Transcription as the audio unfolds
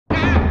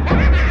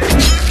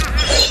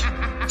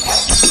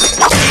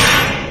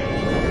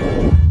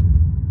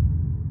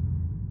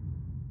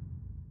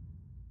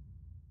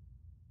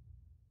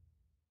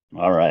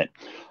All right.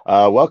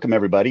 Welcome,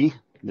 everybody,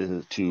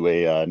 to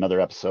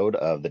another episode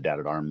of the Dad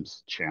at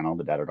Arms channel,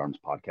 the Dad at Arms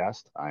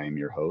podcast. I am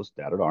your host,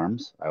 Dad at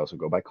Arms. I also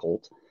go by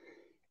Colt.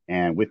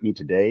 And with me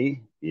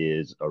today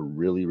is a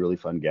really, really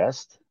fun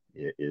guest.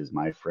 It is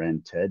my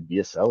friend, Ted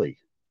Biaselli.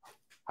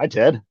 Hi,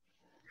 Ted.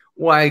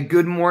 Why,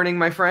 good morning,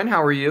 my friend.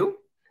 How are you?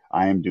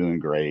 I am doing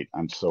great.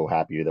 I'm so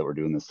happy that we're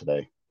doing this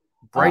today.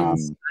 Bright and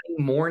sunny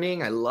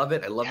morning. I love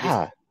it. I love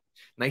Yeah. this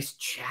nice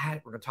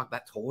chat. We're going to talk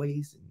about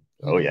toys.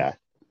 Oh, yeah.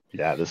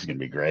 Yeah, this is going to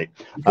be great.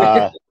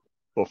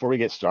 Before we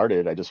get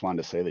started, I just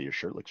wanted to say that your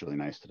shirt looks really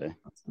nice today.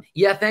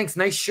 Yeah, thanks.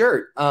 Nice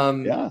shirt.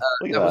 Yeah,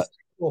 look at that.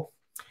 Cool.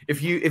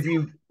 If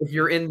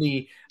you're in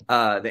the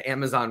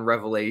Amazon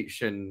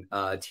Revelation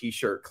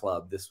t-shirt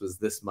club, this was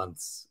this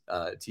month's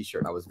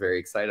t-shirt. I was very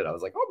excited. I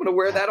was like, oh, I'm gonna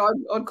wear that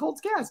on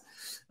Colt's Gas.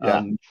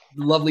 Yeah.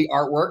 Lovely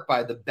artwork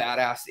by the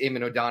badass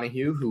Eamon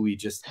O'Donoghue, who we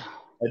just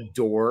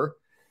adore.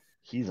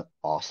 He's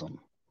awesome.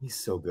 He's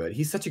so good.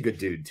 He's such a good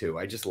dude too.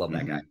 I just love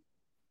that guy.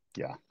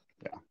 Yeah.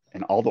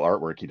 And all the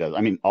artwork he does.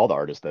 I mean, all the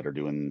artists that are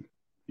doing,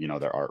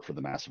 their art for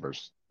the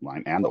Massiverse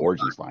line and the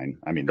Origins line.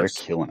 I mean, they're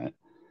killing it.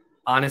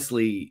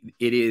 Honestly,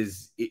 it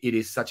is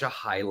such a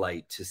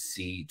highlight to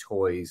see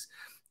toys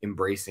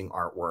embracing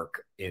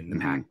artwork in the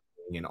packaging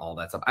and all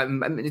that stuff. I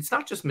mean, it's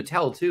not just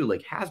Mattel too,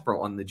 like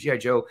Hasbro on the G.I.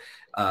 Joe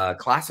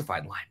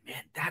classified line.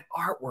 Man, that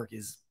artwork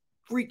is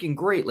freaking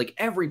great. Like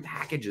every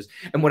package is,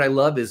 and what I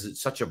love is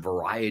it's such a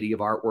variety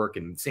of artwork.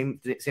 And same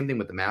thing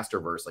with the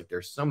Masterverse. Like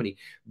there's so many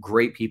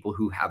great people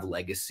who have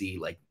legacy,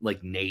 like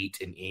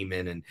Nate and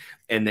Eamon,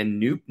 and then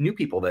new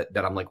people that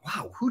I'm like,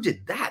 wow, who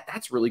did that?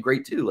 That's really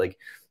great too. Like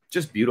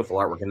just beautiful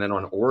artwork. And then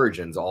on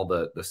Origins, all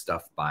the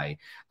stuff by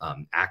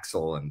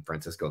Axel and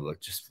Francisco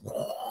look just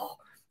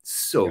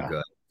so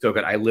good. So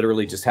good. I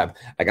literally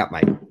I got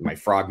my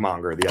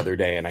Frogmonger the other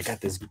day, and I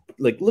got this,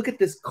 like, look at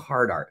this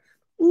card art.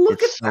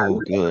 Look it's at that. So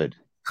good.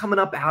 Coming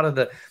up out of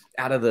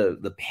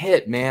the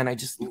pit, man. I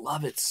just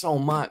love it so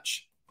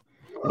much.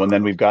 Well, and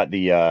then we've got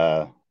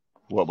the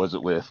what was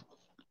it with?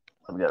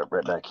 I've got it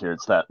right back here.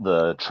 It's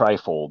the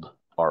trifold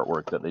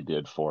artwork that they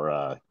did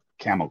for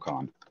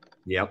CamoCon.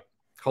 Yep.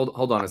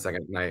 Hold on a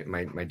second.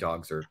 My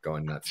dogs are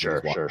going nuts.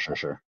 Sure.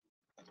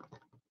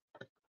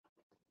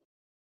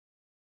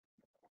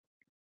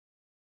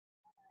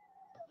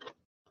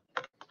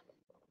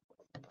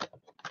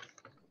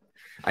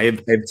 I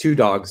have two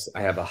dogs.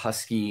 I have a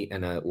husky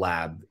and a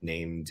lab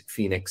named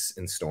Phoenix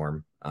and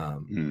Storm.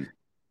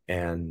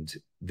 And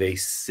they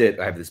sit.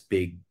 I have this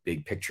big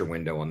picture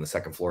window on the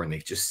second floor, and they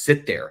just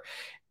sit there.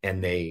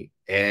 And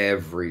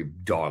every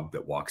dog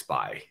that walks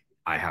by,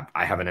 I have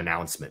an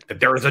announcement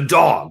that there is a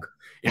dog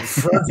in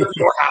front of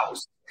your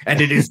house, and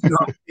it is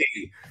not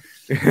me.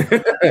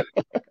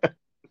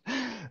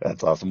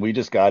 That's awesome. We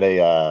just got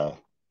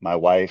my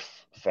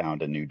wife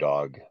found a new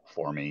dog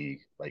for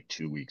me like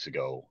 2 weeks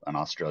ago, an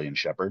Australian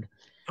Shepherd.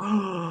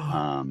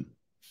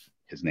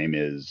 His name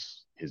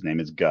is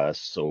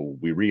Gus. So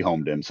we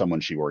rehomed him.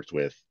 Someone she worked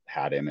with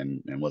had him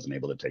and wasn't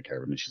able to take care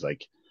of him. And she's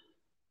like,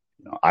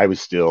 I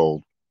was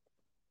to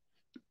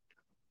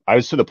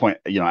the point,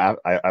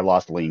 I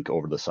lost Link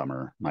over the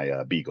summer,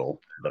 my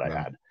beagle that I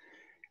had,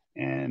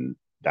 and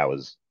that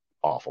was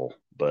awful.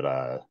 But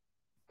I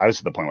was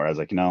to the point where I was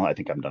like, I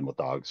think I'm done with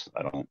dogs.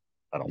 I don't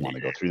want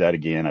to go through that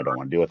again. I don't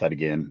want to deal with that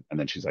again. And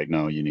then she's like,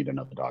 no, you need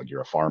another dog.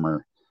 You're a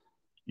farmer.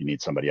 You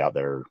need somebody out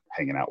there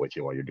hanging out with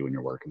you while you're doing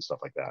your work and stuff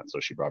like that. So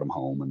she brought him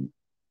home, and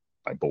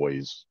my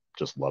boys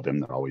just love him.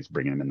 They're always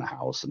bringing him in the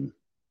house and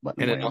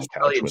letting him lay on the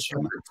couch with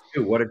them.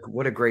 Too.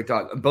 What a great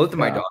dog. Both of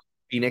my dogs,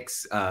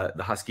 Phoenix,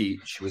 the husky,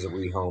 she was a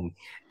rehome,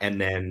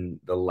 and then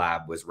the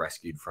lab was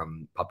rescued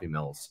from puppy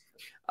mills.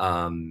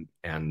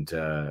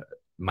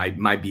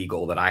 My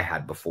beagle that I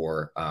had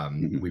before,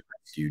 we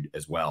rescued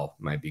as well.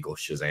 My beagle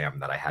Shazam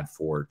that I had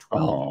for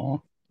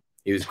 12.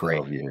 It was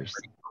great. Years.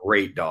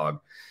 Great dog.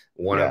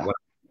 One of my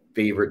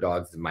favorite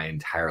dogs in my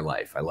entire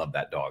life. I love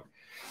that dog.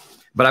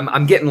 But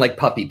I'm getting like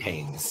puppy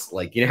pains.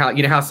 Like you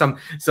know how some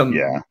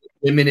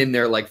women in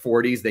their like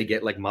 40s they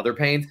get like mother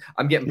pains.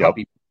 I'm getting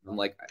puppy pains. I'm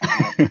like,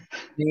 they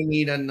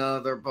need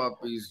another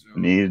puppy.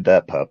 Need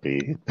that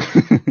puppy.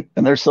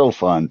 And they're so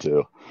fun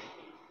too.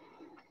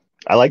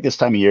 I like this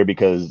time of year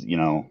because,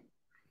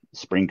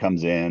 spring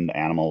comes in,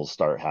 animals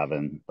start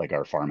having, like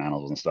our farm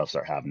animals and stuff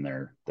start having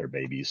their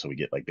babies. So we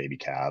get like baby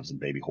calves and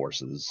baby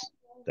horses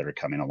that are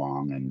coming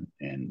along.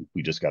 And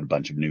we just got a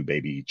bunch of new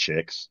baby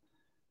chicks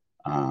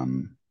out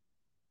in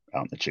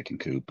the chicken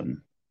coop. And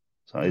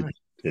so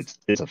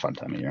it's a fun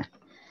time of year.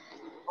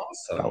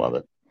 Awesome. I love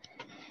it.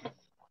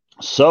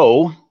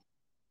 So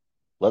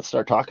let's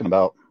start talking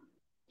about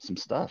some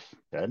stuff,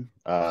 Ted.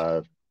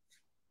 Why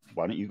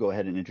don't you go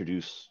ahead and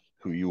introduce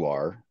who you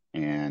are?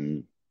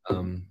 And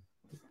I'm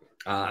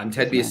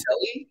Ted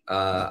Biaselli.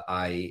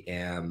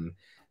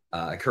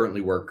 I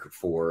currently work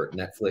for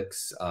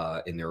Netflix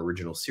in their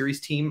original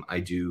series team.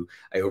 I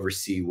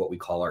oversee what we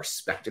call our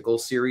spectacle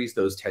series.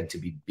 Those tend to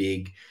be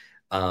big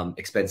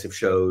expensive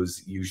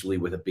shows, usually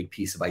with a big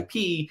piece of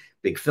IP,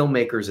 big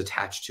filmmakers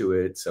attached to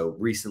it. So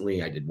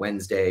recently I did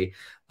Wednesday,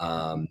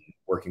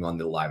 working on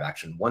the live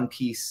action One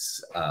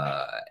Piece,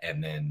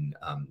 and then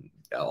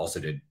also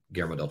did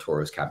Guillermo del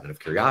Toro's Cabinet of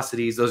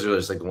Curiosities. Those are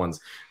just like the ones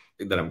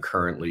that I'm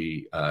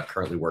currently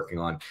working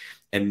on.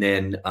 And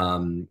then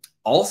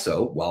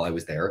also, while I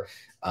was there,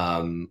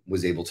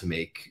 was able to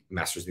make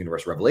Masters of the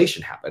Universe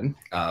Revelation happen,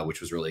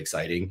 which was really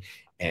exciting,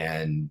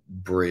 and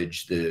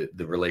bridge the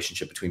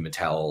relationship between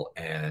Mattel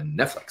and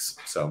Netflix.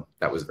 So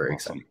that was very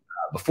exciting.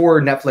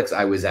 Before Netflix,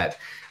 I was at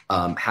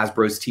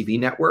Hasbro's TV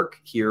network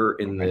here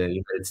in the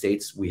United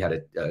States. We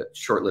had a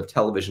short-lived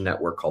television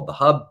network called The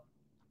Hub.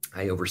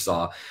 I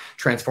oversaw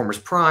Transformers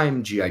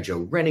Prime, G.I.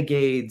 Joe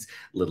Renegades,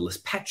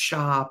 Littlest Pet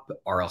Shop,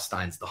 R.L.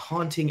 Stein's The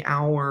Haunting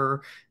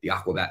Hour, the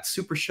Aquabat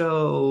Super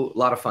Show, a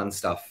lot of fun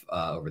stuff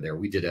over there.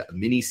 We did a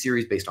mini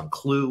series based on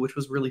Clue, which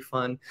was really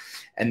fun.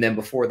 And then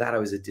before that, I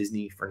was at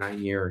Disney for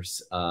 9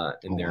 years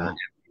in their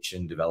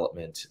animation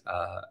development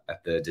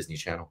at the Disney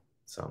Channel.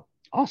 So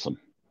awesome.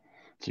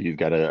 So you've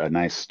got a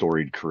nice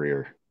storied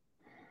career.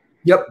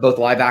 Yep, both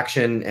live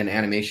action and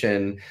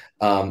animation.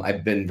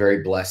 I've been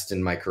very blessed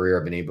in my career.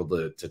 I've been able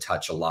to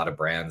touch a lot of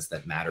brands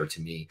that matter to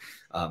me.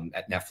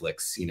 At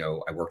Netflix, you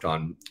know, I worked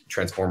on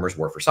Transformers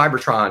War for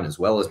Cybertron, as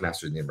well as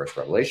Masters of the Universe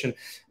Revelation.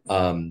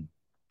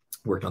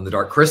 Worked on The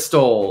Dark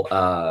Crystal,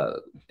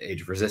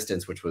 Age of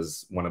Resistance, which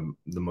was one of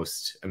the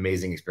most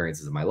amazing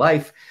experiences of my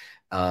life.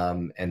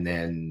 And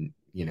then,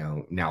 you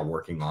know, now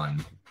working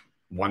on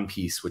One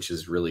Piece, which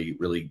is really,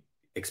 really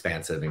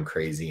expansive and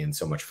crazy and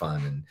so much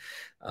fun.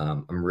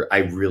 And I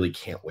really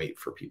can't wait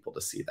for people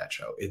to see that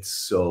show. It's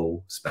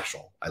so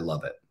special. I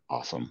love it.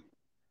 Awesome.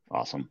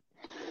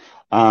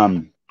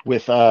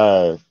 With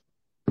your,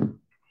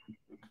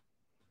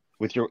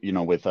 you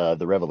know, with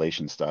the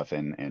Revelation stuff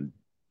and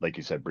like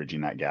you said,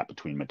 bridging that gap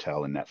between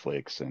Mattel and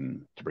Netflix,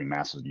 and to bring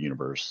Masters of the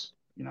Universe,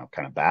 you know,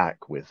 kind of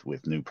back with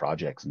new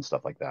projects and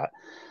stuff like that.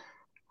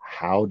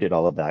 How did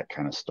all of that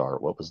kind of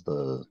start? What was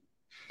the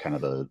kind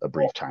of a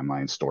brief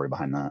timeline story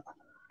behind that?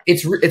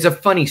 It's a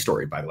funny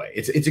story, by the way.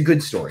 It's a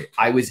good story.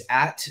 I was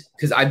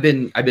because I've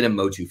been a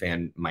MOTU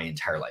fan my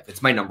entire life.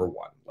 It's my number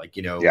one. Like,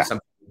 you know, some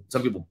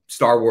people,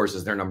 Star Wars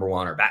is their number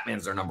one, or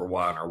Batman's their number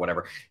one, or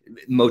whatever.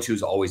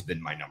 MOTU's always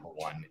been my number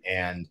one.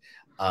 And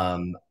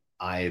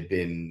I've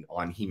been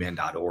on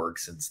He-Man.org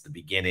since the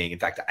beginning. In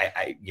fact,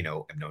 I've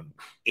known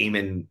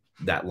Eamon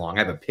that long.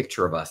 I have a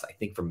picture of us, I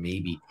think, from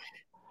maybe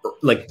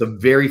like the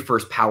very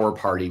first power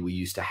party we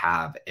used to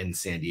have in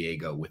San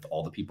Diego with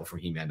all the people from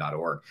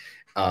He-Man.org,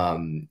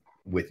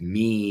 with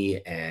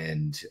me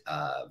and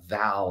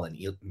Val and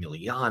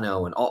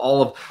Emiliano and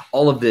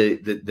all of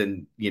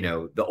the you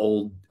know, the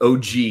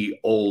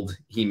old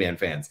He-Man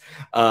fans.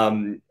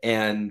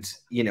 And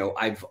you know,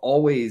 I've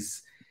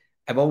always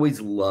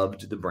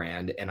loved the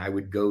brand, and I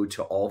would go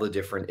to all the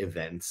different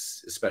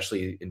events,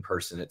 especially in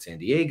person at San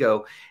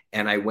Diego.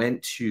 And I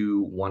went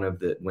to one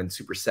of when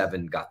Super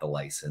 7 got the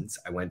license.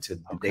 I went to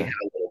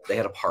they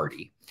had a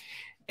party,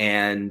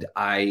 and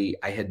I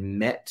had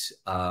met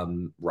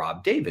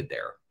Rob David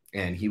there,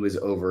 and he was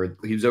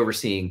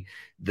overseeing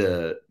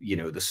the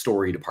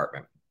story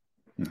department.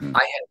 Mm-hmm.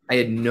 I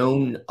had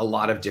known a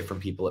lot of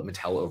different people at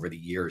Mattel over the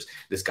years.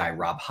 This guy,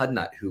 Rob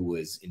Hudnut, who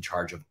was in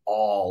charge of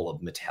all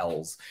of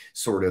Mattel's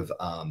sort of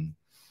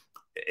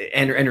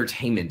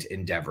entertainment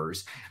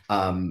endeavors.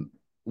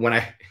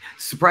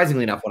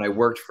 Surprisingly enough, when I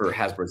worked for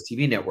Hasbro's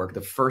TV network,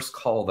 the first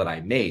call that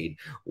I made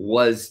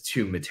was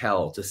to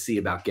Mattel to see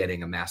about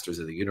getting a Masters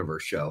of the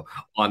Universe show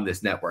on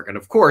this network. And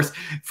of course,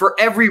 for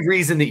every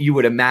reason that you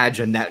would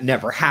imagine, that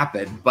never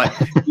happened. But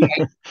the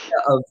idea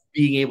of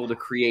being able to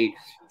create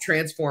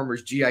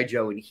Transformers, G.I.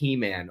 Joe, and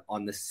He-Man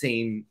on the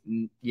same,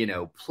 you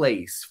know,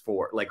 place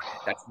for, like,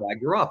 that's where I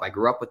grew up. I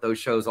grew up with those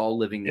shows all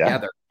living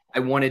together. I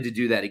wanted to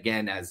do that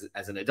again as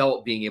an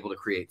adult, being able to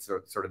create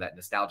sort of that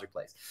nostalgic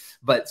place.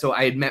 But so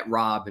I had met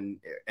Rob,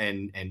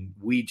 and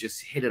we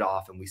just hit it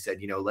off, and we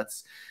said,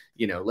 let's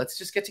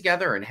just get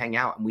together and hang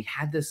out. And we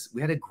had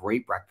a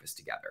great breakfast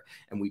together,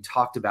 and we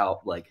talked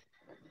about, like,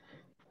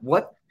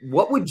 what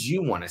would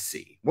you want to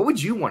see? What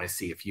would you want to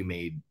see if you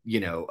made,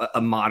 a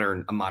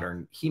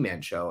modern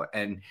He-Man show?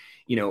 And,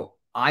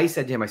 I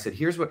said to him,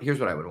 here's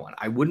what I would want.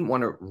 I wouldn't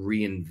want to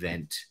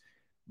reinvent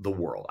the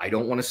world. I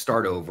don't want to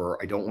start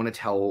over. I don't want to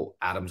tell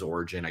Adam's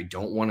origin. I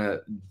don't want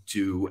to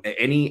do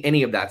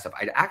any of that stuff.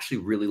 I'd actually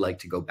really like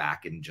to go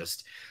back and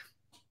just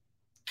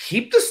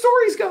keep the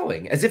stories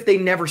going as if they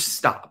never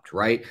stopped,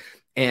 right?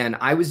 And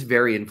I was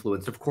very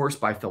influenced, of course,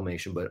 by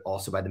Filmation, but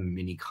also by the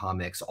mini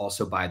comics,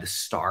 also by the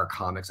Star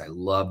comics. I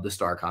love the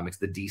Star comics,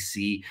 the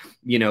DC,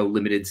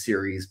 limited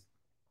series.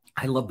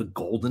 I love the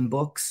Golden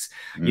books,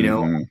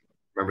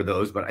 remember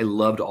those, but I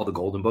loved all the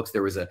Golden books.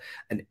 There was an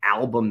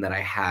album that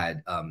I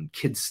had,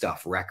 Kid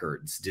Stuff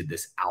Records did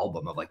this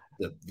album of, like,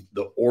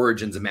 the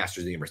origins of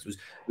Masters of the Universe. It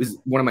was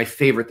one of my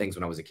favorite things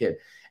when I was a kid.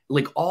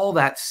 Like, all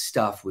that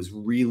stuff was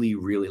really,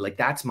 really, like,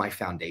 that's my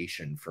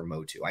foundation for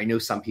MOTU. I know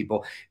some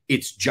people,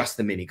 it's just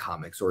the mini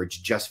comics or it's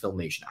just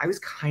Filmation. I was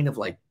kind of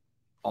like,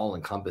 all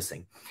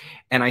encompassing.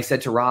 And I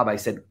said to Rob, I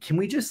said, can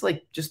we just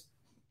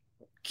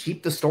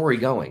keep the story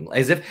going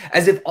as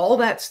if all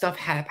that stuff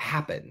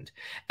happened,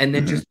 and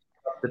then just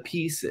the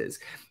pieces.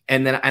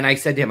 And I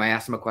said to him, I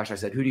asked him a question. I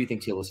said, who do you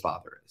think Teela's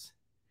father is?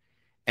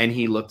 And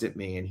he looked at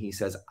me and he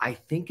says, I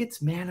think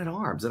it's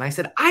Man-at-Arms. And I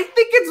said, I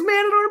think it's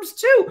Man-at-Arms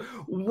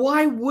too.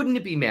 Why wouldn't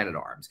it be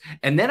Man-at-Arms?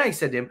 And then I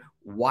said to him,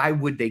 why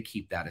would they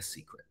keep that a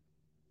secret?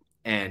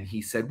 And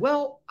he said,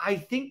 well, I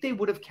think they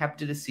would have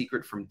kept it a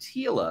secret from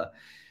Teela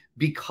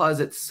because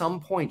at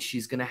some point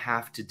she's going to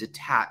have to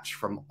detach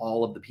from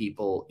all of the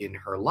people in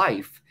her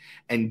life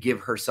and give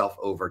herself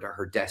over to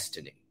her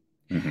destiny.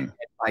 Mm-hmm.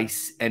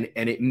 And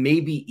it may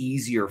be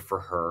easier for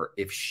her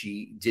if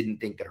she didn't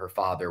think that her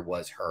father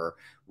was her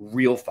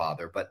real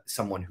father, but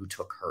someone who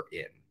took her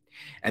in.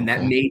 And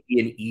that may be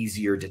an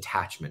easier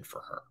detachment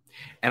for her.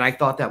 And I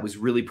thought that was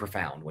really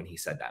profound when he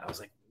said that. I was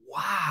like,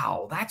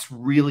 wow, that's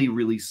really,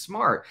 really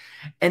smart.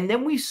 And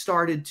then we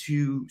started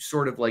to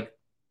sort of like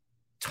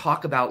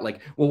talk about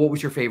like, well, what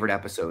was your favorite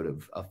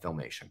episode of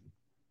Filmation?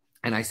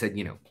 And I said,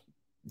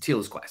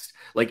 Teela's Quest.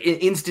 Like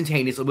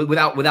instantaneously,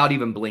 without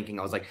even blinking,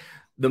 I was like,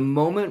 the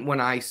moment when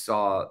I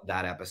saw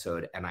that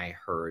episode and I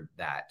heard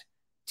that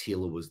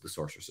Teela was the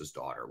sorceress's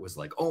daughter was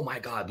like, oh my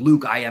God,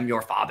 Luke, I am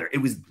your father. It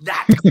was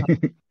that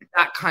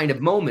kind of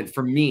moment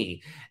for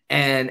me.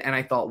 And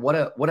I thought, what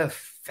a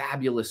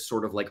fabulous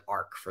sort of like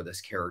arc for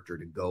this character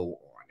to go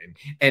on.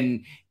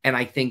 And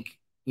I think,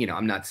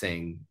 I'm not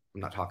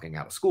talking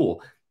out of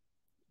school.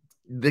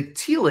 The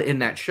Teela in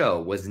that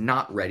show was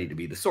not ready to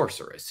be the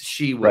sorceress.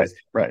 She was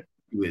right.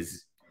 She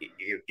was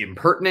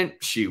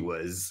impertinent. She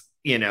was,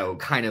 she was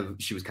kind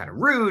of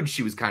rude.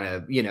 She was kind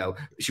of,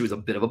 she was a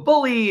bit of a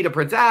bully to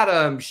Prince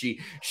Adam.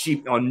 She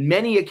on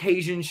many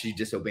occasions, she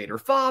disobeyed her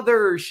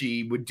father.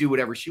 She would do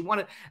whatever she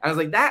wanted. And I was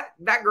like,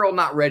 that girl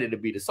not ready to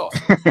be the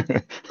sorceress.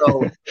 So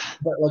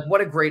like, what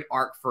a great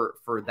arc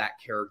for that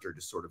character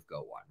to sort of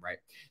go on. Right.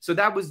 So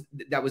that was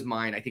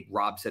mine. I think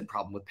Rob said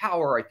problem with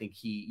power. I think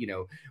he,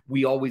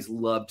 we always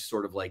loved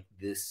sort of like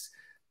this,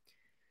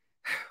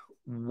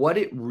 what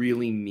it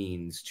really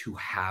means to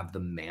have the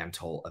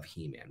mantle of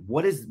He-Man.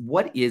 What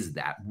is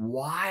that?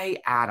 Why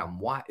Adam?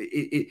 Why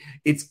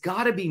it's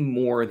got to be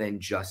more than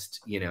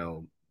just,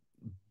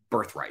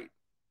 birthright.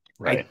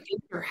 Right. I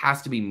think there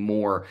has to be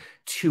more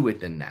to it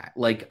than that.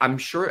 Like I'm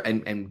sure,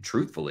 and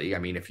truthfully, I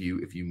mean, if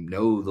you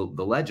know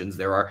the legends,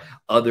 there are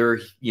other,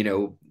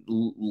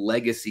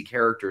 legacy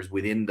characters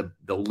within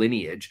the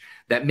lineage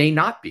that may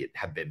not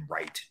have been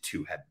right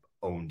to have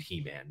owned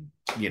He-Man,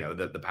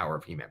 the power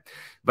of He-Man.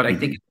 But I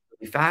think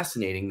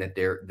fascinating that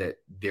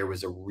there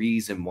was a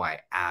reason why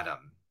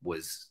Adam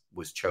was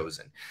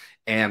chosen.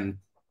 And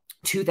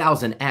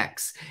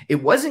 2000X,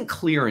 it wasn't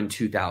clear in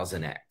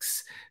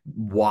 2000X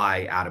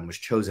why Adam was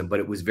chosen, but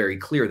it was very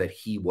clear that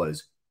he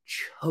was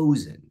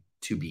chosen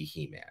to be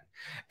He-Man,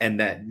 and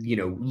that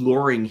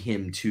luring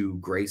him to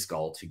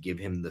Grayskull to give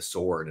him the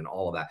sword and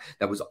all of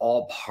that was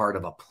all part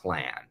of a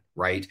plan.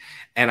 Right.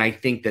 And I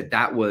think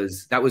that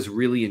was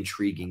really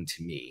intriguing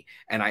to me.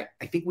 And I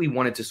think we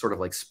wanted to sort of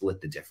like split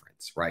the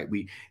difference. Right.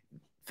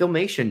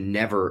 Filmation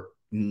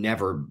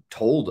never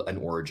told an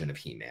origin of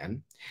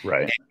He-Man.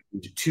 Right.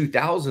 And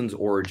 2000's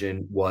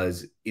origin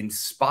was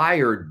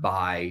inspired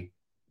by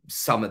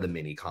some of the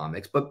mini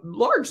comics, but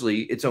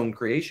largely its own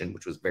creation,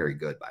 which was very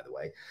good, by the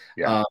way.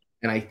 Yeah.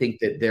 And I think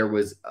that there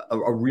was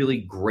a really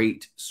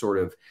great sort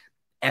of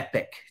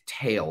epic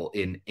tale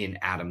in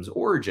Adam's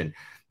origin.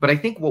 But I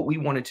think what we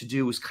wanted to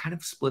do was kind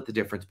of split the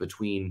difference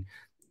between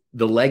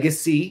the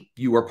legacy.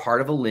 You are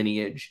part of a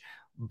lineage,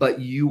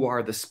 but you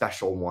are the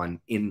special one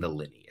in the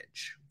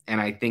lineage. And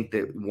I think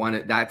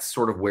that's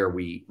sort of where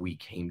we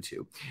came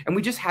to. And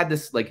we just had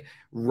this like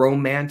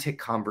romantic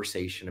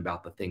conversation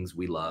about the things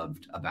we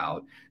loved,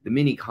 about the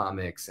mini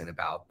comics and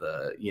about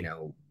the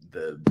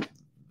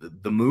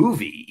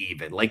movie,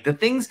 even like the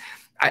things.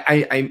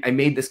 I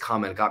made this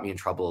comment, it got me in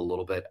trouble a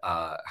little bit.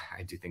 I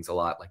do things a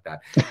lot like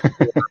that.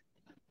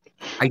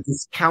 I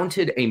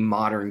discounted a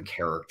modern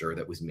character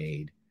that was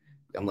made.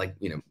 I'm like,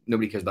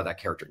 nobody cares about that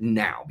character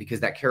now because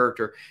that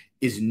character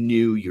is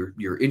new.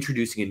 You're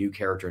introducing a new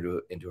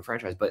character into a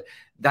franchise. But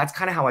that's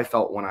kind of how I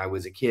felt when I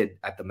was a kid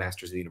at the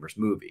Masters of the Universe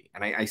movie.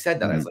 And I said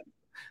that I was like,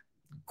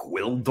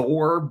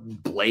 Gwildor,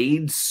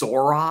 Blade,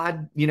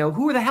 Sorod,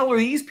 who the hell are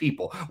these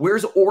people?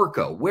 Where's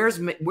Orko? Where's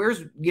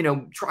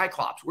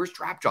Triclops? Where's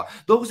Trapjaw?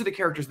 Those are the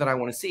characters that I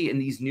want to see.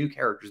 And these new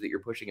characters that you're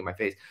pushing in my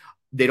face,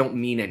 they don't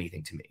mean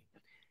anything to me.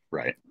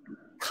 Right.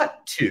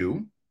 Cut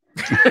to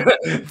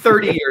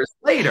 30 years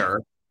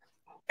later,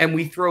 and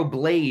we throw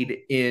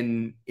Blade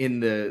and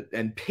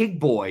Pig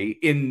Boy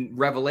in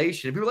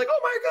Revelation. And people are like, oh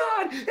my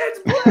God, it's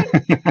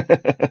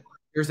Blade.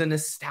 There's a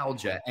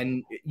nostalgia.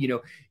 And,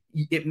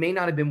 it may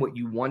not have been what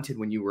you wanted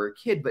when you were a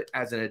kid, but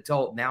as an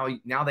adult,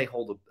 now they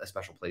hold a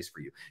special place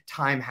for you.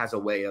 Time has a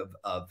way of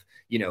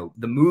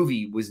the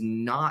movie was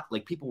not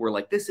like, people were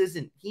like, this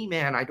isn't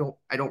He-Man. I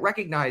don't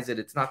recognize it.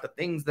 It's not the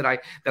things that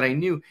I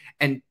knew.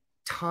 And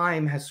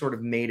time has sort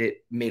of made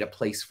a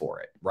place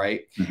for it,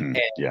 right? Mm-hmm.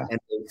 And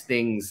those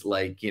things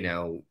like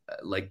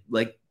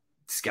like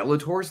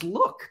Skeletor's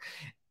look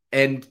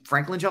and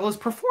Frank Langella's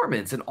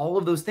performance and all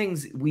of those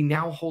things. We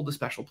now hold a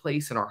special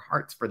place in our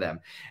hearts for them.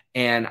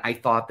 And I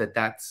thought that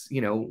that's,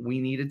 you know, we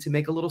needed to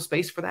make a little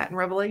space for that in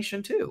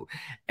Revelation too.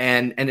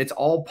 And it's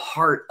all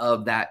part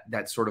of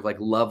that sort of like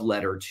love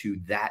letter to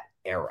that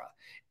era.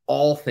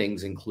 All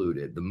things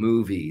included, the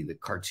movie, the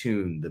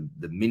cartoon,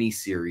 the mini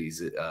series,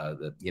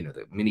 the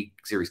mini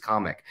series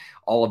comic,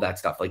 all of that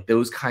stuff. Like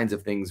those kinds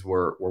of things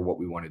were what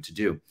we wanted to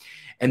do.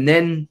 And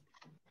then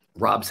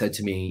Rob said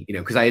to me, you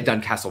know, because I had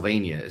done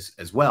Castlevania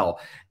as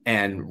well.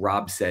 And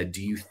Rob said,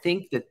 do you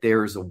think that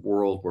there's a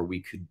world where we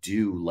could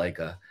do like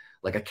a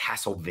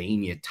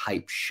Castlevania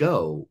type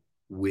show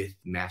with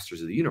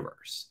Masters of the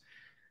Universe?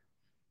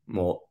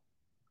 Well,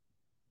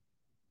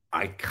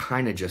 I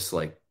kind of just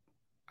like,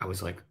 I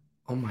was like,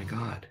 oh my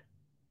God,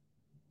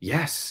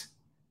 yes,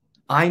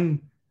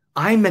 I'm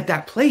at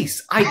that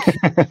place.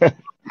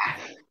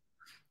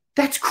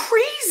 That's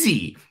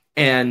crazy.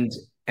 And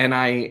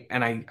I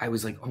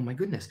was like, oh my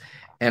goodness.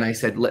 And I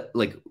said,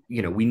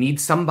 we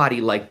need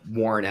somebody like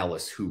Warren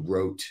Ellis, who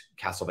wrote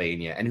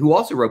Castlevania and who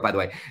also wrote, by the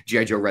way,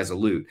 G.I. Joe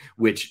Resolute,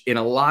 which in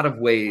a lot of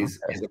ways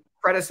is a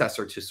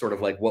predecessor to sort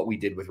of like what we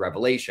did with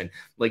Revelation.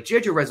 Like G.I.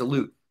 Joe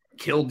Resolute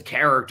killed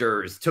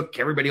characters, took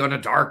everybody on a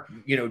dark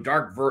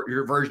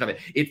version of it.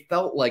 It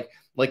felt like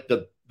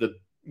the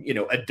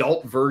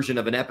adult version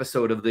of an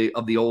episode of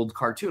the old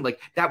cartoon.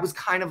 Like that was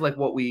kind of like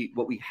what we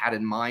had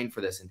in mind for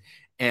this.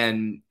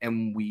 And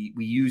we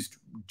used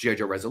G.I.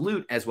 Joe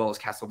Resolute as well as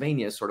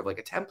Castlevania as sort of like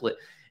a template.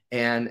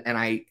 And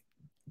I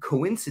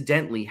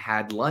coincidentally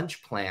had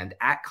lunch planned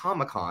at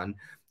Comic-Con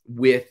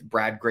with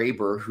Brad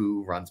Graber,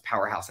 who runs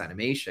Powerhouse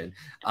Animation.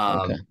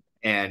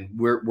 And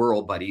we're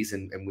old buddies,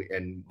 and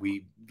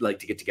we like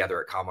to get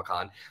together at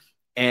Comic-Con.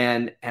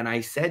 And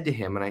I said to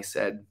him,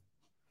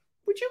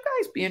 would you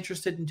guys be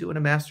interested in doing a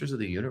Masters of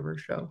the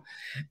Universe show?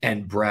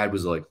 And Brad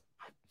was like,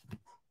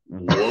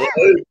 what?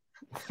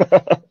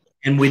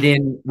 And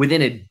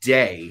within a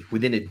day,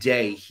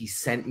 he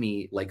sent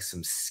me like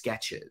some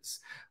sketches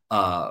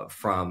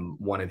from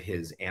one of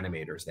his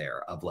animators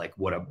there of like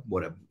what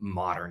a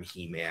modern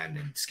He-Man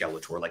and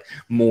Skeletor, like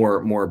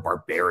more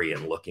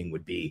barbarian looking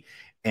would be.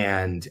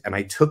 And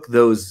I took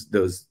those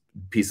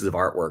pieces of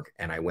artwork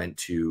and I went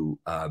to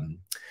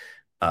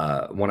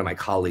one of my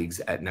colleagues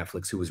at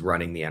Netflix who was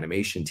running the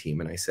animation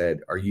team, and I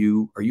said, "Are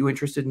you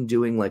interested in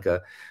doing like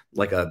a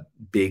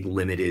big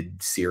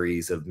limited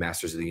series of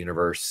Masters of the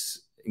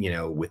Universe, you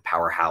know, with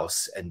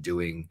Powerhouse, and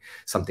doing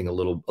something a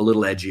little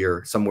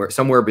edgier,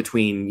 somewhere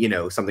between, you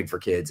know, something for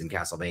kids and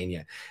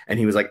Castlevania?" And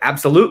he was like,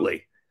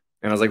 "Absolutely."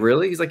 And I was like,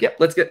 "Really?" He's like, "Yep,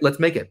 let's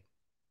make it."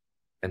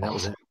 And that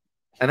was it.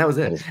 And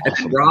awesome.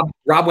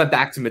 Rob went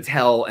back to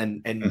Mattel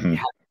and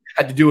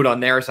had to do it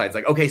on their side. It's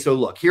like, okay, so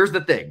look, here's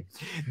the thing.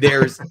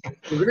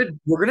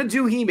 We're gonna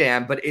do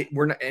He-Man, but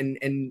we're not, and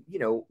you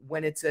know,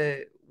 when it's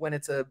a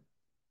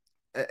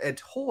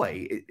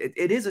toy,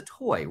 it is a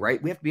toy,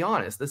 right? We have to be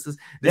honest. This is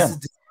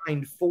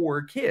designed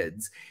for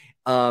kids.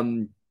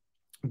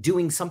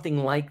 Doing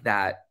something like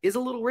that is a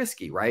little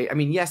risky, right? I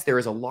mean, yes, there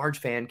is a large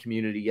fan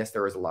community. Yes,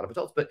 there is a lot of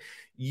adults, but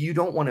you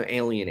don't want to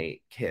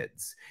alienate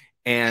kids.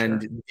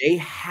 And they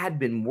had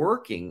been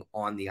working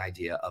on the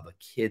idea of a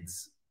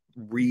kids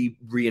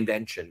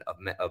reinvention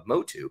of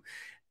MOTU.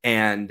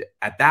 And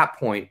at that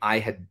point, I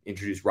had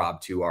introduced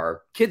Rob to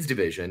our kids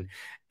division.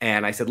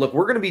 And I said, look,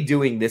 we're going to be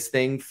doing this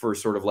thing for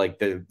sort of like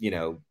the, you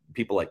know,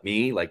 people like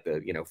me, like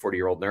the, you know,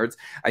 40-year-old nerds.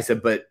 I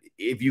said, but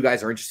if you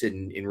guys are interested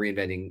in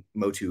reinventing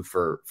MOTU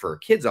for a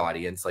kids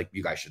audience, like,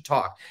 you guys should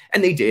talk.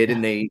 And they did.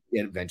 And they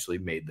eventually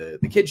made the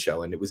kids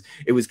show. And it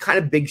was kind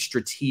of big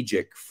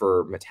strategic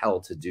for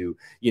Mattel to do,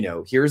 you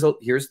know, here's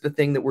the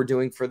thing that we're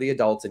doing for the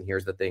adults. And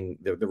here's the thing,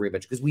 the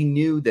reinvention, because we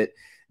knew that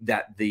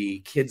the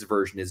kids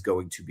version is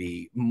going to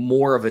be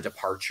more of a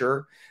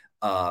departure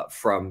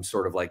from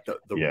sort of like the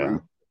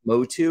root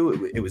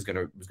MOTU. It was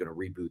gonna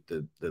reboot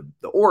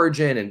the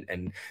origin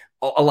and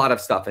a lot of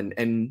stuff,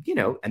 and you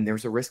know, and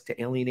there's a risk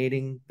to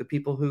alienating the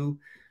people who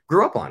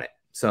grew up on it.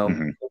 So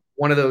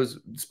one of those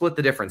split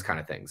the difference kind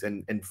of things.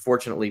 And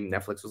fortunately,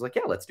 Netflix was like,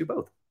 yeah, let's do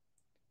both.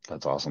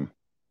 That's awesome.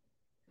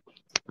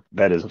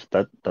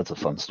 That's a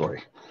fun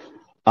story.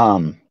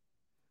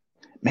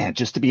 Man,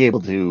 just to be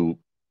able to,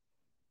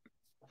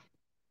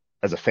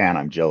 as a fan,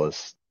 I'm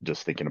jealous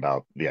just thinking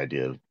about the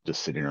idea of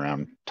just sitting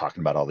around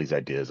talking about all these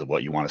ideas of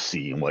what you want to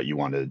see and what you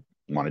want to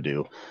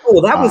do.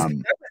 Oh,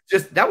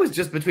 that was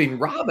just between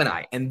Rob and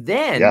I. And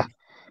then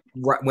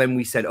when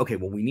we said, okay,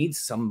 well, we need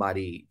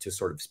somebody to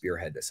sort of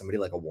spearhead this, somebody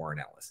like a Warren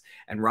Ellis.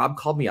 And Rob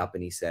called me up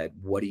and he said,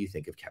 what do you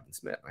think of Kevin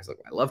Smith? I was like,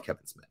 I love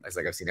Kevin Smith. I was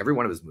like, I've seen every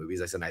one of his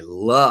movies. I said, I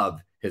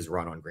love his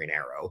run on Green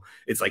Arrow.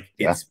 It's like,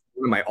 it's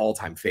one of my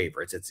all-time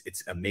favorites.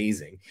 It's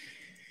amazing.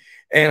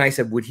 And I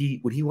said, would he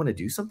want to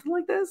do something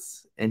like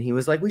this? And he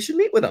was like, we should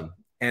meet with him.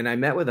 And I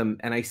met with him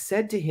and I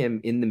said to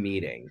him in the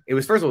meeting,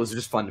 first of all, it was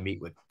just fun to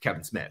meet with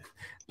Kevin Smith.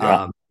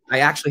 I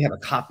actually have a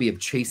copy of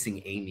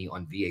Chasing Amy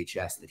on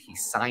VHS that he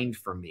signed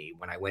for me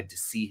when I went to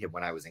see him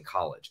when I was in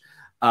college.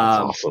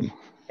 That's awesome.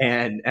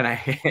 And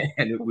I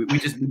and we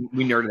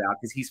nerded out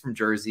because he's from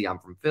Jersey, I'm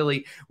from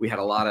Philly. We had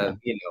a lot of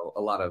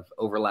a lot of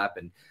overlap,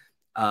 and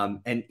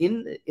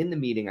in the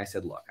meeting I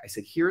said, look, I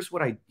said, here's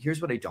what I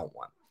don't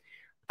want.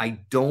 I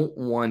don't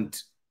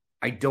want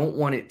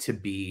it to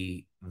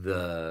be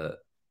the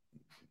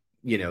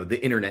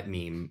internet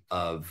meme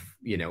of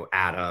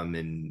Adam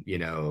and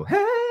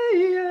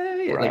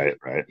hey, right,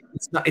 like, right.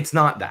 It's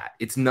not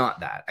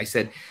that. I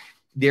said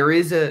there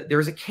is a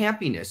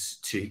campiness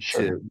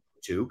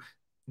to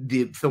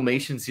the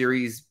Filmation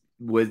series.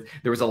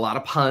 There was a lot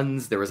of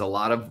puns, there was a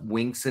lot of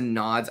winks and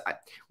nods.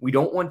 We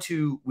don't want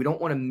to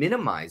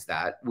minimize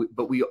that,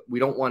 but we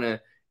don't want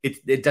to.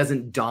 It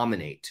doesn't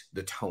dominate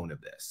the tone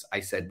of this.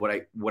 I said what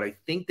I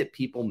think that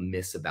people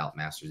miss about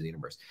Masters of the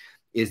Universe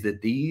is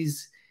that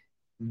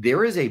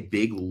there is a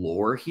big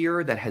lore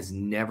here that has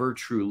never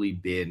truly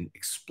been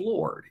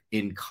explored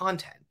in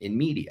content, in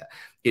media.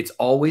 It's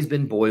always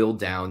been boiled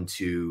down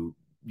to,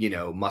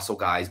 muscle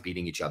guys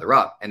beating each other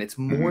up. And it's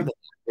more than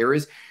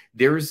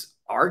there's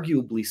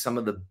arguably some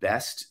of the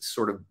best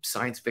sort of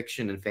science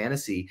fiction and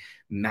fantasy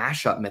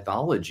mashup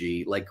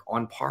mythology, like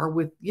on par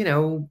with,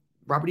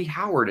 Robert E.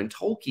 Howard and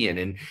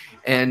Tolkien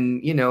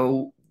and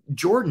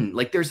Jordan.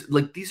 Like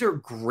these are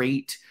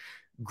great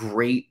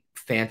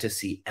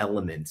fantasy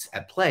elements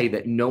at play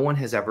that no one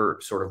has ever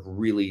sort of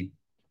really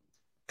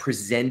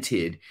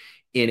presented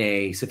in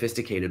a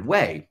sophisticated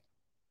way,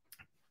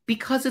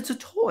 because it's a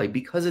toy,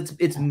 because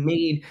it's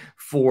made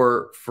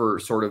for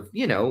sort of,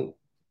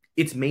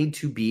 it's made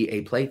to be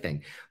a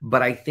plaything.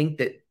 But I think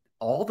that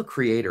all the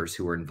creators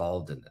who are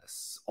involved in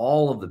this,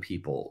 all of the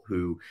people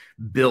who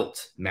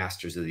built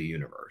Masters of the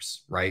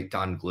Universe, right?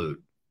 Don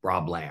Bluth,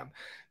 Rob Lamb,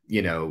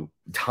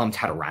 Tom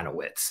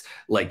Tataranowitz,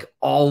 like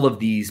all of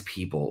these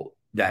people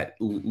that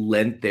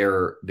lent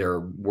their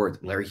words,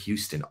 Larry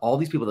Houston, all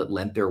these people that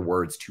lent their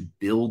words to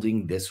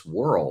building this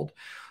world,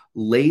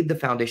 laid the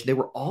foundation. They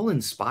were all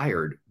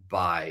inspired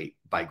by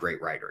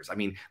great writers. I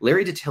mean,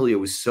 Larry DiTillio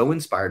was so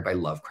inspired by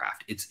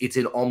Lovecraft. It's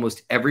in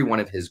almost every one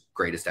of his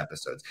greatest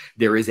episodes.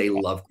 There is a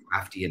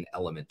Lovecraftian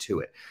element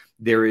to it.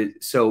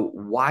 So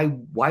why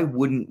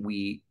wouldn't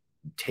we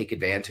take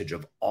advantage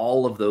of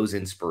all of those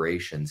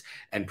inspirations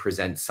and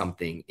present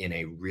something in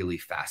a really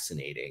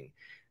fascinating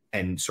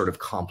and sort of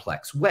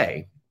complex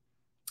way?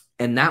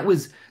 And that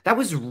was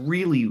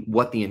really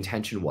what the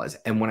intention was.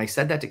 And when I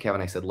said that to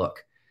Kevin, I said,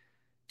 look,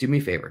 do me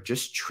a favor,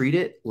 just treat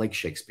it like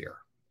Shakespeare.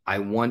 I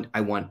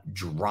want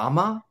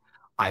drama,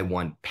 I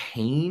want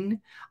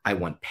pain, I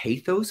want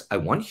pathos, I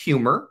want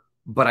humor,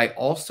 but I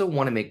also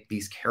want to make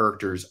these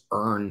characters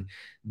earn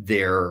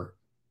their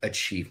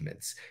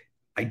achievements.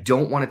 I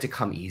don't want it to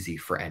come easy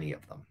for any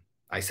of them.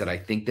 I said, I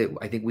think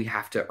we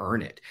have to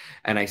earn it.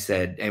 And I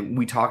said, and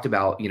we talked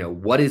about,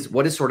 what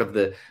is sort of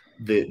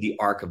the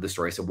arc of the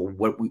story. I said, well,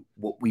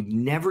 what we've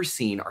never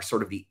seen are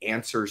sort of the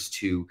answers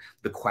to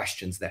the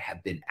questions that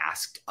have been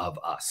asked of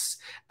us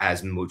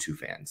as MOTU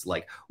fans.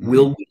 Like,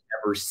 will we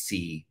ever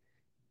see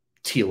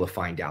Teela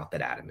find out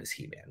that Adam is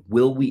He-Man?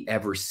 Will we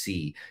ever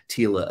see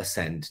Teela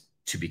ascend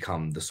to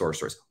become the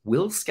Sorceress?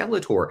 Will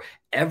Skeletor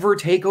ever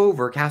take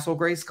over Castle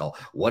Grayskull?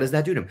 What does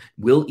that do to him?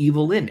 Will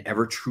Evil Lyn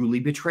ever truly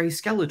betray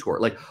Skeletor?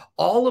 Like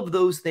all of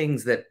those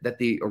things that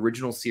the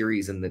original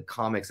series and the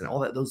comics and all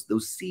that,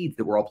 those seeds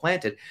that were all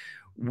planted,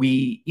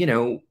 we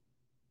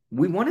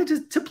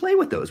wanted to play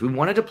with those. We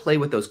wanted to play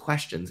with those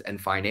questions and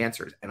find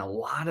answers. And a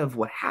lot of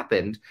what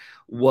happened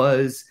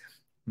was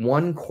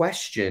one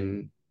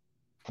question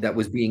that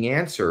was being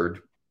answered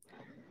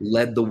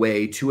led the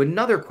way to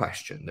another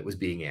question that was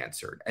being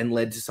answered and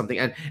led to something.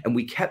 And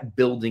we kept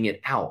building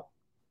it out.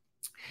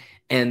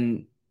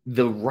 And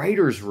the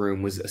writer's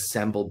room was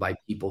assembled by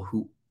people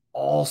who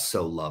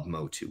also love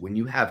MOTU. When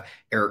you have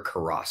Eric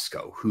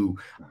Carrasco, who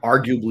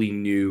arguably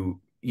knew,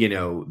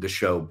 the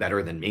show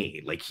better than me.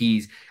 Like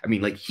he's a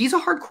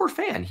hardcore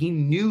fan. He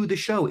knew the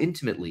show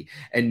intimately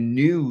and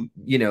knew,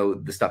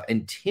 the stuff.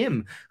 And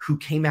Tim, who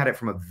came at it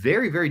from a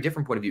very, very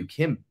different point of view.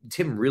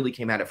 Tim really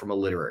came at it from a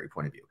literary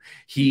point of view.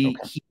 He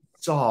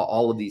saw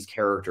all of these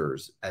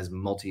characters as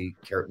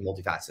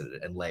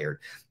multifaceted and layered.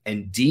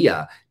 And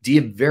Dia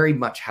very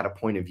much had a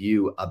point of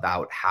view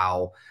about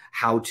how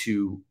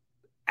to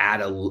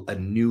add a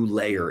new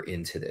layer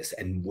into this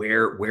and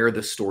where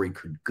the story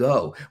could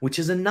go, which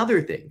is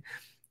another thing.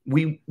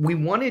 We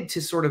wanted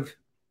to sort of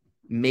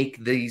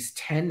make these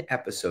 10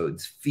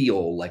 episodes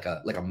feel like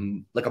a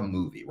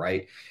movie,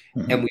 right?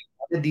 Mm-hmm. And we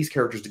wanted these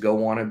characters to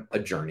go on a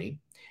journey,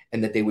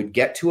 and that they would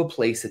get to a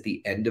place at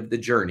the end of the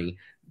journey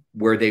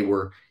where they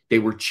were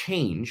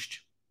changed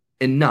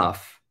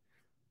enough,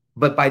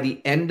 but by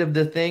the end of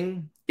the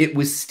thing, it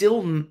was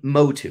still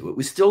MOTU. It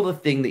was still the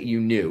thing that you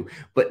knew,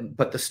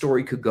 but the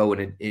story could go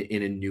in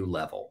a new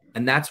level,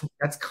 and that's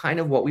kind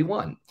of what we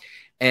want.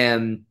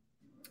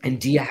 And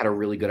Dia had a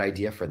really good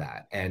idea for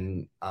that,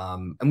 and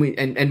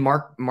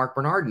Mark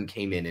Bernardin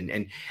came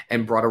in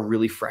and brought a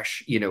really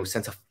fresh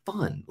sense of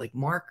fun. Like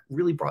Mark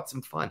really brought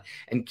some fun,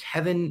 and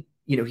Kevin,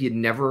 he had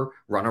never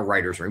run a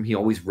writer's room. He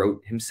always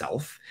wrote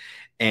himself,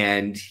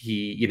 and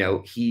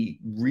he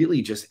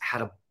really just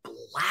had a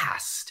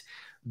blast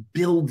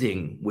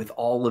building with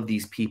all of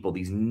these people,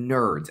 these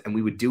nerds, and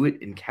we would do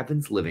it in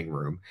Kevin's living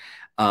room.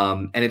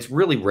 And it's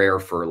really rare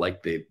for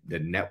like the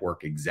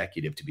network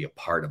executive to be a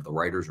part of the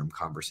writers' room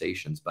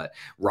conversations. But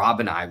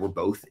Rob and I were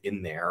both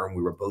in there, and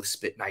we were both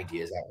spitting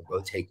ideas out. We're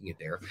both taking it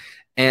there,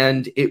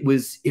 and it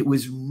was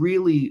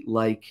really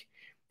like,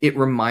 it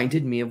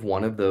reminded me of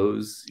one of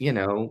those, you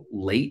know,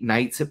 late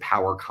nights at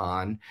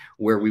PowerCon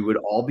where we would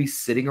all be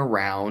sitting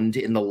around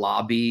in the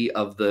lobby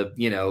of the,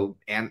 you know,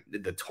 and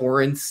the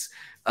Torrance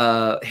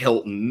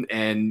Hilton,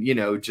 and, you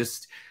know,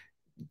 just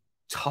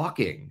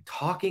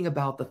talking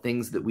about the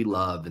things that we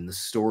love and the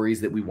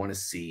stories that we want to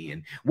see,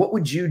 and what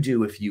would you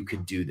do if you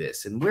could do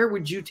this, and where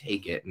would you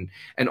take it,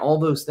 and all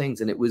those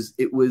things. And it was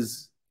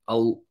a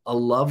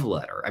love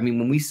letter. I mean,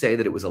 when we say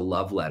that it was a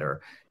love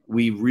letter,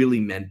 we really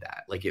meant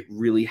that. Like, it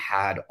really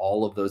had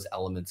all of those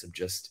elements of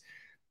just,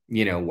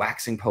 you know,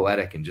 waxing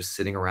poetic and just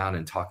sitting around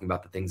and talking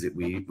about the things that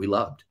we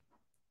loved.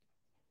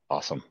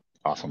 Awesome.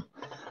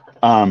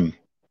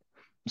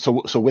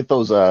 So with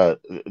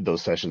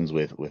those sessions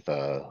with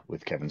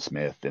Kevin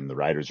Smith in the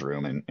writer's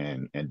room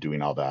and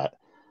doing all that,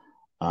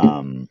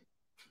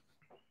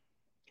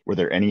 were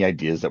there any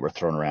ideas that were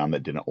thrown around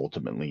that didn't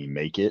ultimately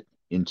make it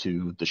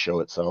into the show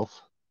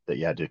itself that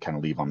you had to kind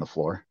of leave on the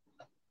floor?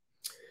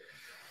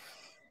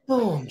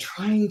 Oh, I'm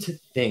trying to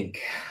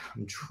think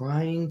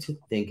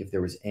if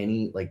there was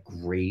any like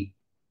great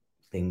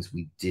things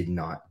we did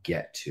not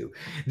get to.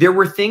 There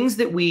were things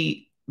that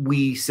we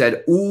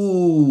said,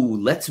 ooh,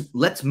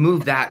 let's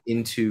move that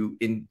into,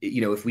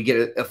 you know, if we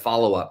get a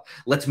follow-up,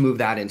 let's move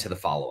that into the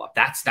follow-up.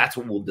 That's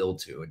what we'll build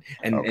to.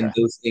 And okay. And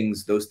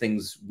those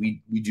things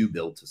we do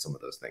build to some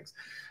of those things.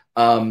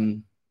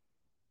 I'm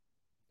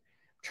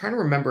trying to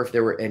remember if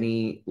there were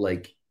any,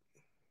 like,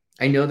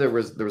 I know there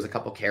was a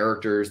couple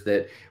characters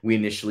that we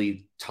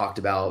initially talked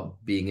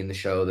about being in the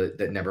show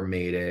that never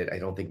made it. I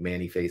don't think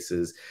Manny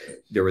Faces,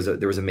 there was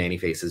a Manny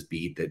Faces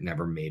beat that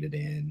never made it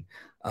in.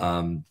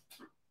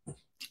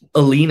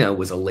 Alina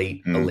was a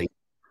late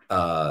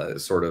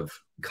sort of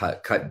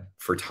cut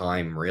for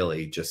time,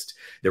 really. Just,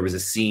 there was a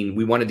scene,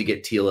 we wanted to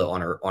get Teela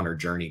on her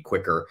journey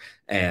quicker,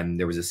 and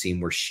there was a scene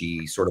where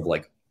she sort of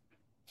like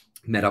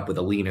met up with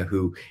Alina,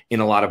 who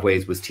in a lot of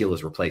ways was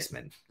Teela's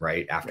replacement,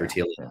 right? After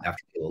Teela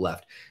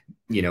left,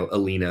 you know,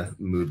 Alina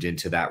moved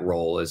into that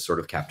role as sort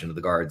of captain of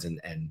the guards,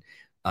 and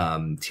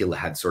Teela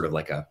had sort of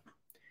like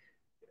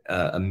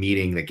a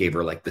meeting that gave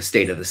her like the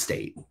state of the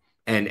state.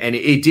 And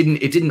it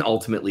didn't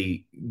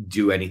ultimately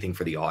do anything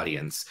for the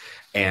audience,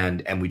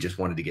 and we just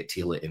wanted to get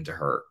Teela into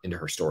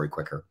her story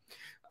quicker.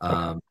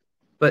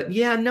 But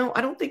yeah, no, I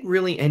don't think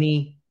really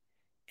any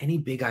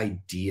big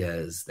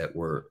ideas that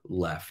were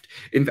left.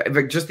 In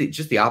fact, just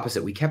the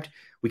opposite. We kept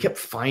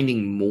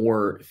finding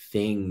more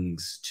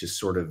things to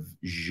sort of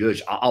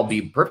zhuzh. I'll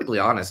be perfectly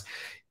honest.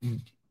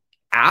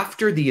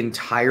 After the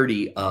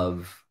entirety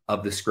of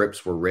the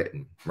scripts were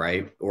written,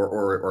 right,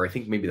 or I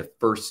think maybe the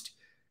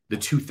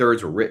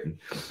 2/3 were written,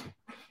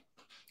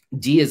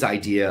 Dia's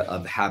idea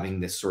of having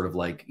this sort of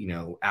like, you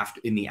know,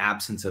 after, in the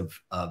absence of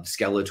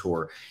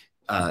Skeletor,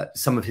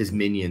 some of his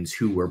minions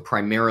who were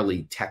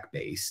primarily tech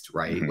based,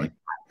 right, mm-hmm. like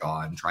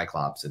and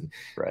Triclops and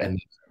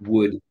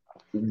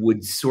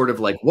would sort of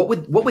like, what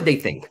would they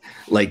think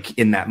like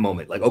in that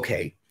moment? Like,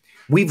 okay,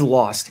 we've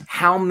lost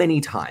how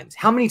many times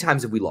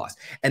have we lost?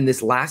 And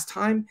this last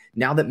time,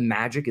 now that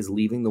magic is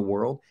leaving the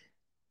world,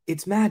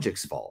 it's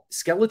Magic's fault.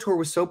 Skeletor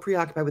was so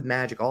preoccupied with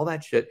magic, all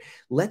that shit.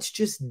 Let's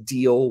just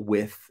deal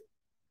with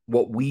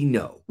what we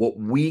know, what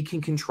we can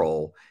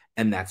control,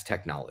 and that's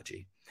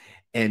technology.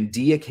 And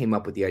Dia came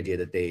up with the idea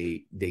that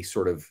they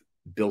sort of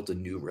built a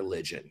new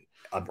religion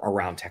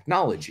around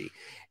technology,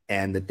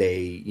 and that they,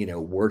 you know,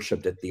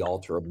 worshipped at the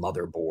altar of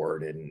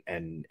Motherboard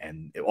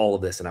and all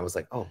of this. And I was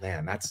like, oh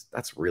man,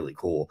 that's really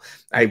cool.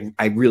 I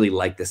really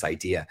like this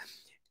idea.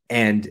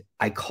 And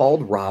I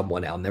called Rob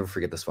one day. I'll never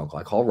forget this phone call.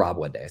 I called Rob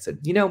one day. I said,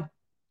 you know,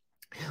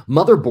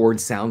 Motherboard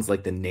sounds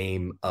like the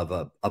name of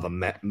a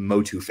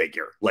MOTU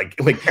figure, like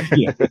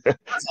you know,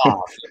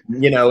 off,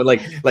 you know,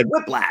 like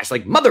Whiplash,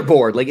 like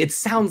Motherboard, like it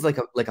sounds like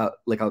a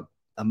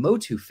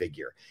MOTU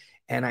figure.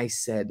 And I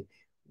said,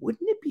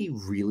 wouldn't it be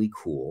really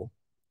cool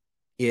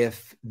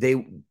if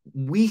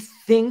we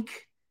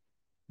think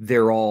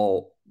they're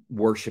all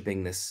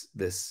worshiping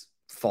this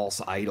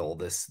false idol,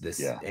 this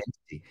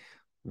entity?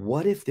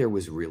 What if there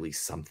was really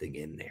something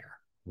in there?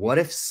 What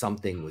if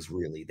something was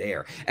really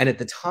there? And at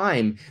the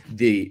time,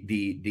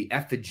 the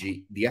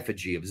effigy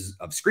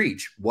of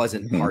Screech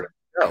wasn't mm-hmm. part of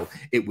the show.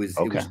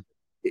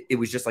 It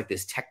was just like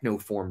this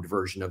techno-formed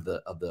version of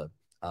the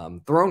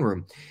throne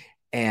room.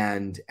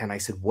 And I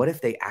said, what if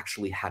they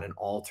actually had an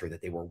altar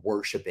that they were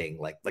worshiping,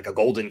 like a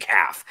golden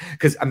calf?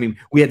 Because I mean,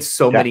 we had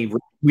so many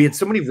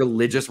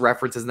religious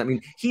references. And I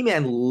mean,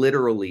 He-Man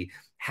literally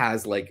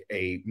has like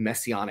a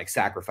messianic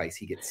sacrifice.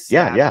 He gets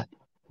stabbed.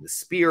 The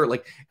spear,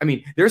 like, I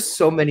mean, there's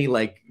so many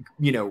like,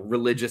 you know,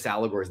 religious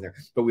allegories in there.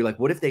 But we like,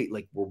 what if they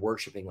like were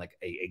worshiping like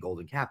a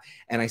golden calf?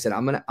 And I said,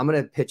 I'm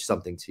gonna pitch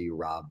something to you,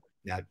 Rob.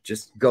 Now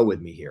just go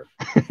with me here.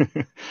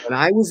 When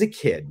I was a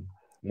kid,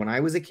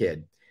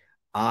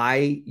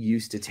 I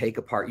used to take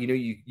apart, you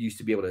used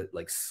to be able to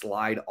like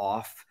slide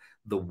off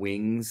the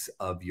wings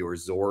of your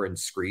Zor and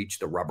Screech,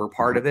 the rubber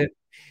part of it.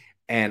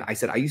 And I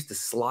said, I used to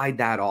slide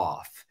that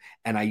off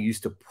and I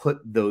used to put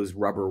those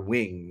rubber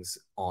wings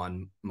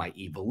on my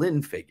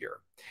Evelyn figure.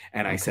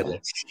 And I said,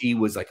 like, she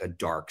was like a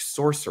dark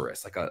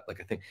sorceress, like a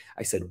thing.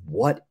 I said,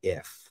 what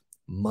if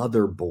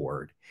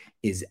Motherboard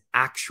is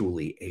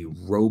actually a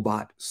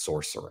robot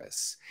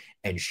sorceress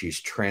and she's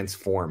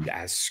transformed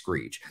as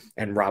Screech?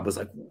 And Rob was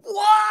like,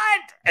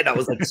 what? And I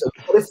was like, so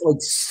what if like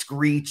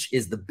Screech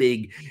is the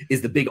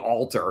big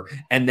altar,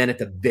 and then at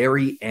the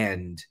very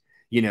end,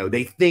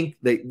 they think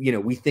that,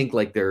 we think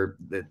like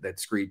that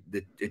Screech,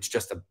 that it's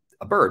just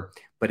a bird,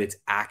 but it's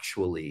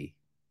actually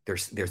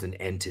there's an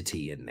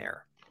entity in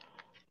there.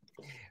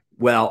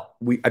 Well,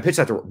 I pitched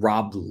that to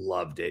Rob,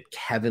 loved it.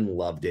 Kevin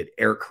loved it.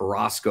 Eric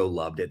Carrasco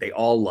loved it. They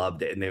all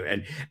loved it,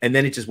 and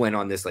then it just went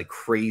on this like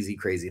crazy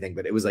thing.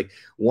 But it was like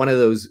one of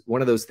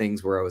those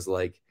things where I was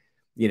like,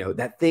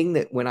 that thing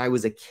that when I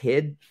was a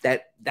kid,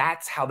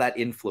 that's how that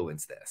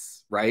influenced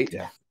this, right?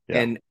 Yeah.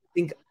 And I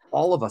think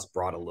all of us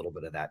brought a little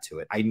bit of that to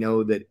it. I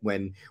know that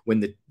when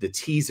the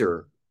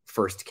teaser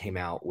first came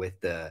out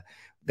that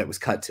was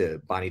cut to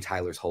Bonnie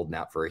Tyler's "Holding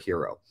Out for a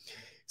Hero,"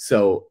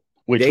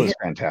 which was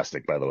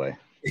fantastic, by the way.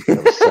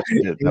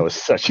 That was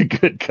such a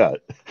good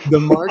cut. The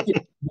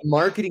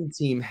marketing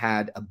team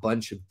had a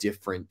bunch of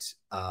different,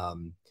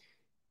 like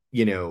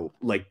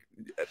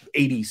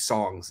 80s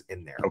songs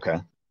in there. Okay.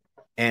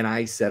 And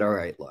I said, all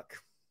right,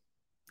 look,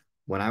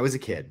 when I was a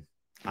kid,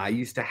 I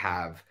used to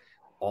have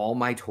all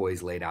my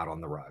toys laid out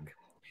on the rug.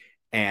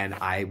 And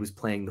I was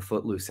playing the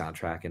Footloose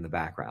soundtrack in the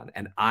background.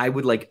 And I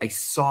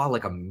saw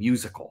like a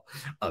musical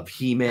of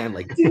He-Man,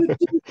 like,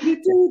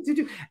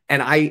 and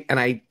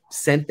I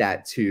sent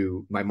that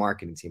to my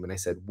marketing team. And I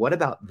said, what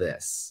about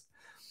this?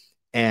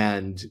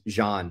 And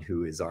Jean,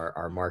 who is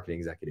our marketing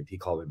executive, he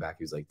called me back.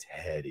 He was like,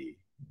 Teddy,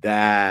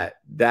 that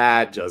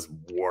just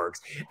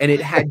works. And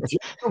it had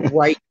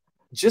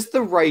just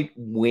the right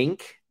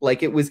wink.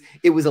 Like it was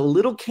a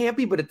little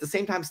campy, but at the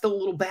same time still a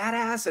little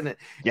badass, and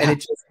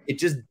it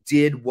just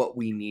did what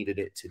we needed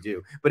it to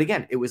do. But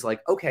again, it was like,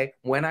 okay,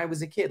 when I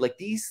was a kid, like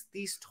these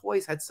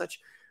toys had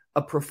such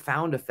a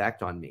profound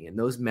effect on me, and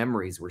those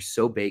memories were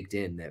so baked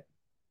in that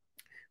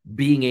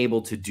being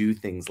able to do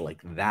things like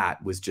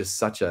that was just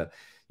such a,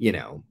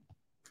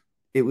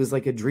 it was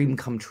like a dream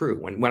come true.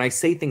 When I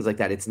say things like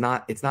that, it's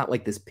not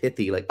like this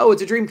pithy, like, oh,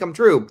 it's a dream come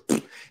true.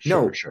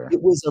 Sure.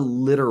 It was a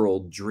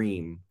literal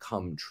dream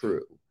come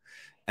true.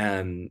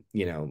 And,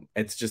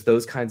 it's just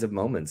those kinds of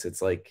moments.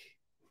 It's like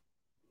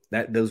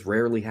that, those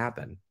rarely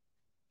happen.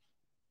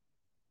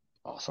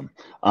 Awesome.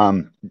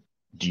 Do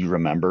you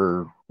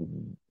remember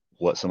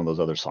what some of those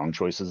other song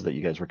choices that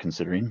you guys were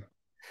considering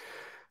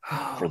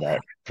for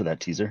that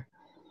teaser?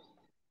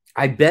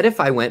 I bet if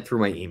I went through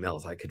my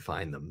emails, I could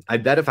find them. I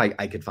bet if I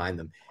could find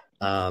them.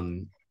 I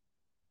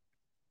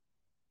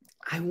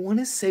want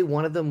to say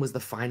one of them was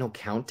the Final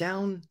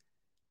Countdown.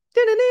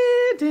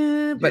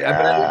 But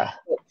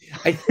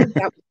I think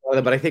that was one of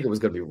them, but I think it was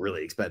going to be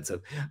really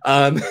expensive.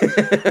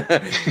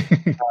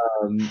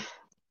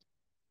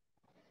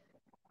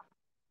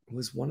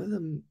 Was one of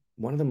them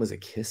was a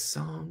Kiss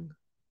song?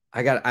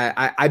 I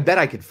bet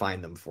I could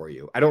find them for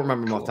you. I don't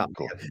remember them off the top of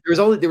my head.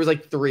 There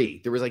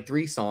was like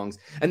three songs,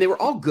 and they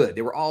were all good.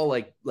 They were all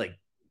like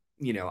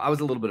I was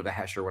a little bit of a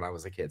Hesher when I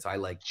was a kid, so I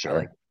like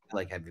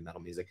heavy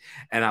metal music,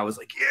 and I was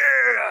like,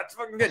 yeah, it's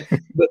fucking good.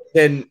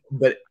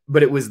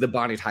 but it was the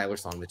Bonnie Tyler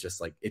song that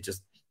just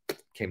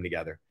came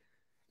together.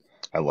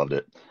 I loved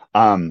it.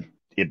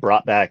 It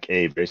brought back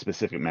a very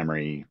specific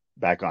memory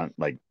back on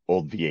like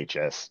old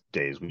VHS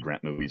days. We'd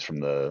rent movies from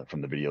the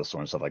video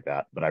store and stuff like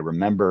that. But I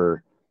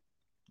remember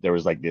there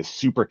was like this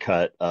super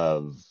cut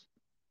of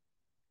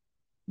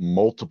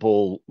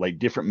multiple like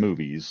different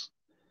movies,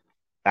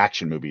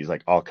 action movies,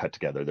 like all cut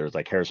together. There was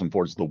like Harrison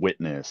Ford's The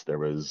Witness. There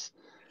was,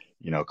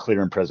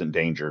 Clear and Present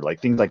Danger,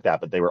 like things like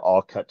that. But they were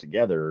all cut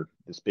together,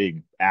 this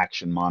big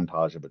action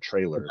montage of a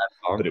trailer,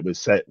 but it was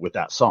set with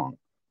that song.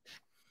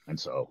 And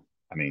so,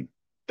 I mean,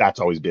 that's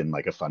always been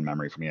like a fun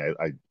memory for me.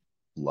 I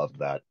loved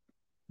that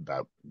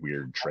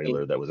weird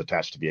trailer that was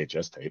attached to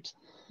VHS tapes.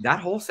 That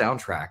whole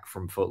soundtrack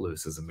from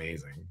Footloose is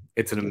amazing.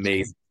 It's an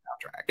amazing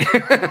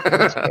soundtrack.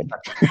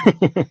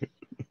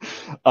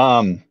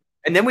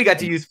 And then we got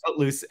to use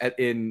Footloose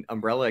in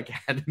Umbrella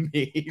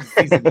Academy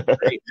season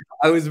 3.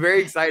 I was very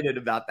excited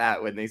about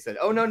that when they said,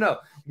 "Oh no,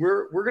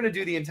 we're going to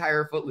do the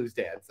entire Footloose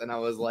dance," and I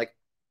was like,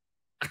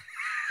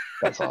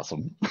 "That's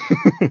awesome."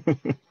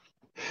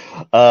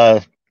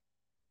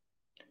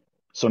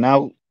 So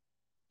now,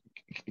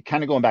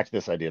 kind of going back to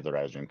this idea of the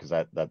Rise Dream,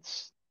 because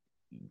that's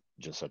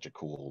just such a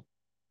cool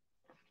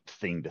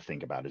thing to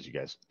think about as you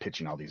guys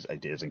pitching all these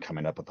ideas and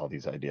coming up with all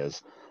these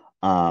ideas.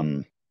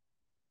 Are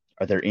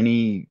there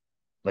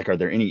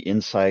any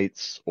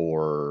insights,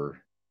 or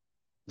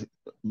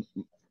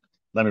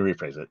let me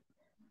rephrase it.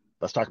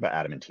 Let's talk about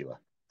Adam and Teela,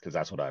 because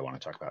that's what I want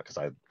to talk about, because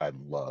I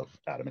love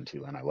Adam and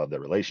Teela, and I love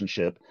their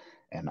relationship,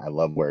 and I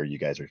love where you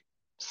guys are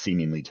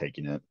seemingly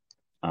taking it.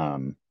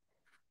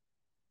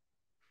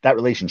 that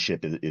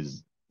relationship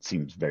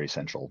seems very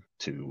central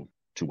to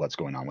what's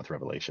going on with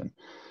Revelation.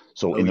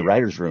 So in the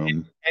writer's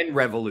room, and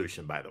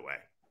Revolution, by the way.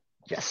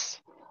 Yes.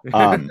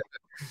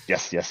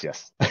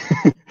 Yes.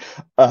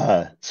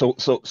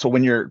 So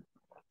when you're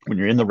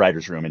in the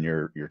writer's room and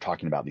you're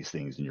talking about these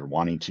things and you're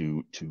wanting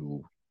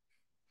to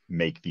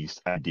make these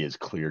ideas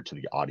clear to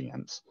the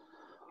audience,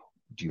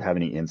 do you have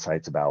any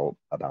insights about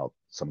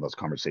some of those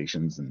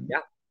conversations? And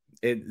yeah,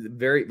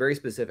 very, very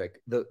specific.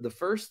 The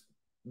first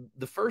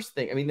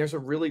thing, I mean, there's a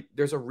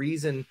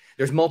reason,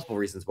 there's multiple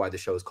reasons why the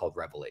show is called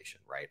Revelation,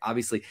 right?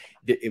 Obviously,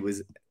 it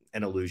was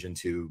an allusion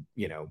to,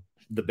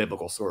 the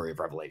biblical story of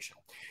Revelation.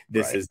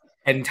 This is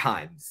end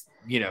times,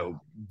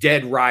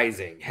 dead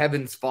rising,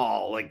 heavens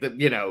fall, like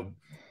the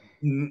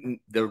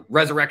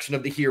resurrection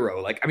of the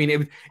hero. Like, I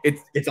mean,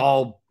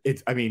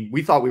 I mean,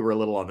 we thought we were a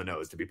little on the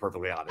nose, to be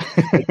perfectly honest.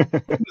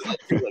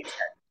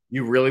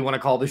 You really want to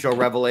call the show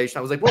Revelation?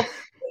 I was like, well,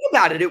 think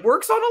about it. It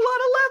works on a lot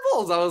of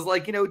levels. I was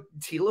like,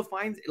 Teela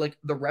finds like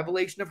the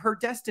revelation of her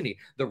destiny,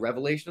 the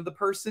revelation of the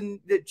person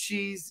that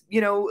she's,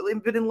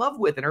 been in love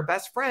with and her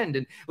best friend.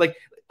 And like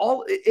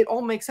it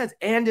all makes sense.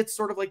 And it's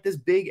sort of like this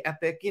big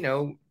epic,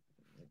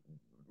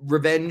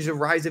 revenge of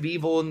rise of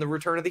evil and the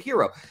return of the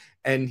hero.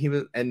 And he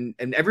was, and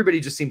everybody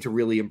just seemed to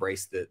really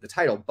embrace the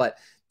title. But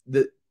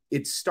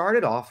it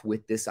started off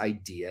with this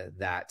idea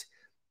that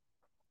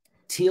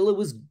Teela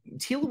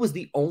was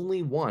the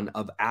only one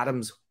of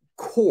Adam's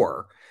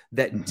core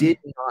that did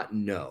not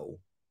know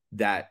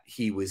that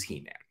he was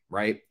He-Man,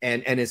 right?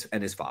 And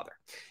his father.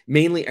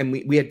 Mainly, and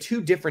we had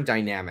two different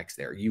dynamics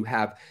there. You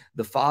have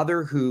the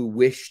father who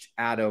wished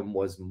Adam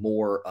was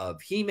more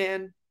of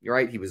He-Man,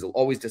 right? He was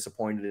always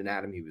disappointed in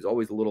Adam. He was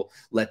always a little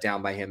let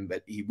down by him,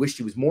 but he wished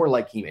he was more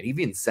like He-Man. He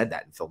even said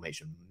that in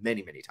Filmation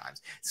many, many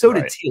times. So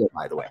did Teela,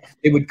 by the way.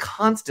 They would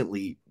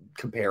constantly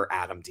compare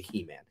Adam to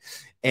He-Man.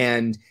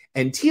 And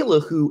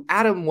Teela, who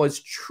Adam was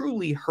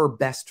truly her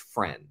best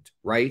friend,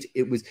 right?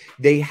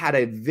 They had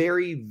a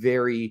very,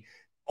 very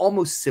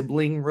almost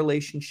sibling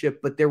relationship,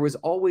 but there was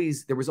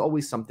always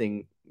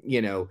something,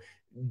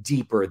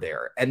 deeper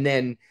there. And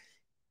then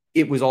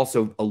it was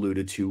also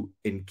alluded to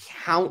in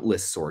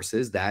countless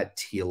sources that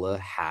Teela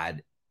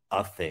had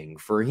a thing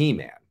for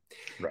He-Man.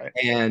 Right.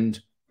 And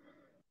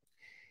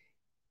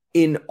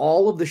in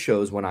all of the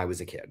shows when I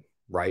was a kid,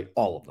 right?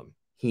 All of them,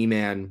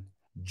 He-Man,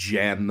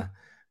 Gem,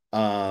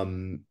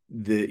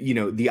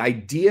 the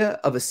idea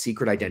of a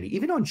secret identity,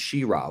 even on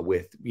She-Ra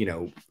with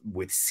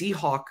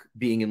Seahawk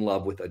being in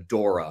love with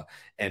Adora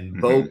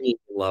and Bo being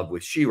in love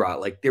with She-Ra,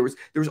 like there was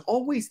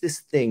always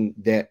this thing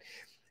that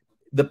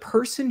the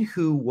person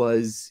who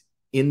was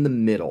in the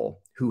middle,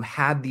 who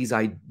had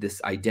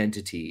this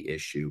identity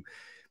issue,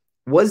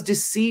 was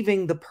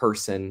deceiving the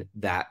person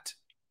that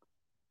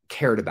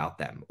cared about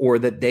them or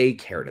that they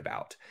cared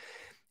about.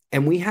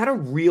 And we had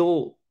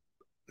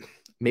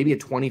maybe a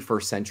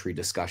 21st century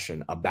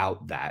discussion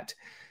about that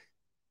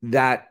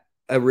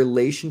a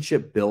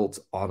relationship built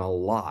on a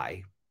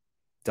lie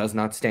does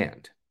not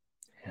stand.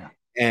 Yeah.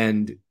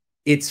 And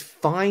it's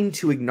fine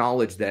to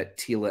acknowledge that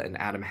Teela and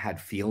Adam had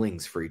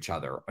feelings for each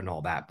other and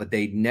all that, but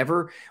we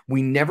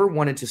never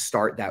wanted to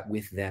start that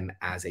with them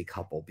as a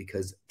couple,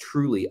 because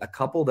truly a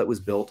couple that was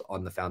built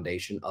on the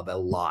foundation of a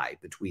lie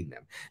between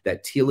them,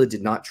 that Teela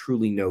did not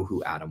truly know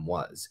who Adam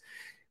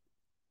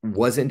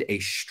wasn't a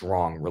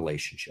strong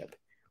relationship.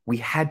 We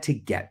had to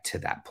get to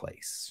that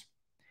place.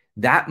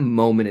 That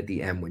moment at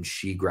the end when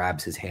she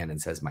grabs his hand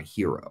and says, "My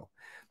hero,"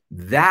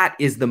 that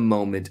is the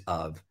moment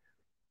of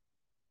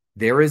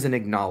there is an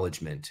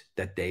acknowledgement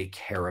that they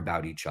care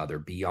about each other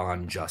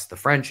beyond just the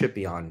friendship,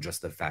 beyond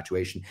just the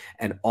infatuation,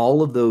 and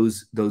all of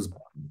those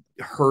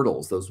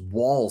hurdles, those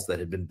walls that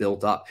had been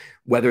built up,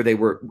 whether they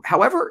were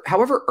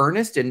however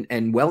earnest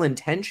and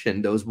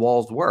well-intentioned those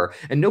walls were.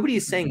 And nobody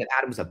is saying that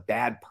Adam's a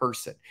bad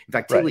person. In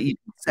fact, Teela even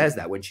says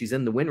that when she's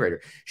in the Wind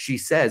Raider. She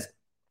says,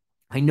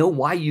 "I know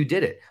why you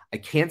did it. I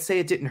can't say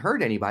it didn't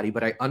hurt anybody,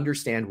 but I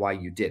understand why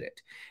you did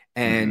it."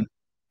 And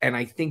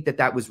I think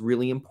that was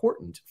really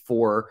important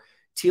for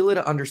Teela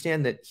to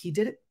understand that he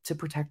did it to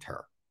protect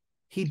her.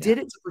 He did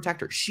it to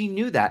protect her. She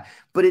knew that,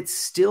 but it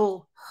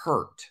still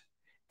hurt.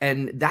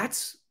 And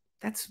that's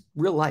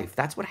real life.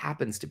 That's what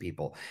happens to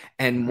people.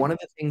 And one of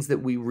the things that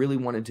we really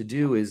wanted to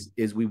do is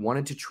we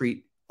wanted to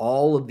treat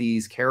all of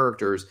these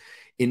characters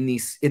in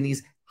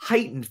these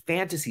heightened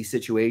fantasy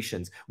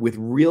situations with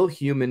real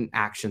human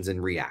actions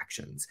and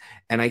reactions.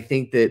 And I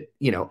think that,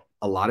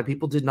 a lot of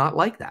people did not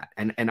like that.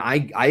 And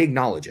I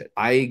acknowledge it.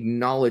 I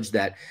acknowledge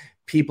that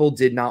people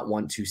did not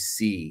want to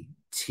see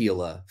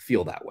Teela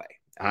feel that way.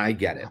 I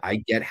get it. I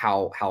get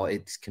how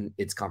it's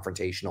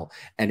confrontational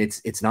and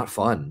it's not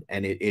fun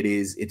and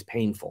it's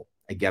painful.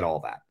 I get all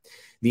that.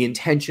 The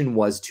intention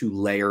was to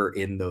layer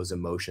in those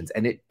emotions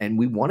and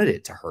we wanted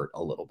it to hurt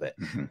a little bit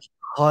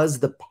because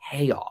the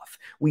payoff,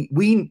 we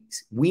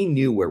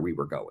knew where we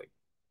were going.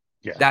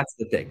 Yeah. That's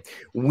the thing.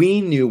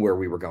 We knew where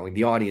we were going.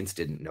 The audience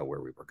didn't know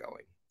where we were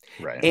going.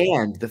 Right.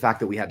 And the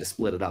fact that we had to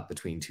split it up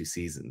between two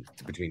seasons,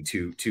 between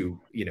two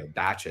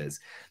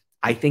batches,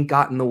 I think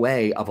got in the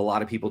way of a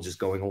lot of people just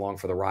going along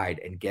for the ride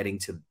and getting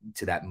to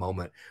that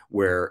moment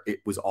where it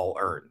was all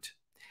earned.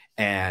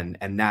 And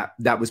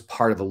that was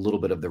part of a little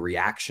bit of the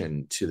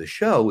reaction to the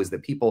show, is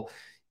that people,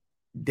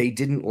 they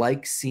didn't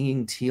like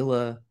seeing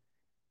Teela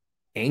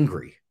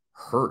angry,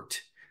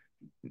 hurt,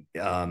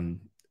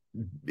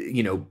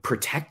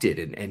 protected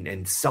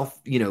and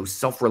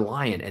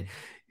self-reliant. And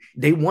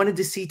they wanted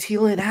to see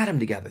Teela and Adam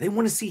together. They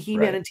want to see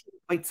He-Man and Teela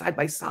fight side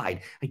by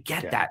side. I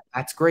get that.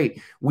 That's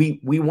great. We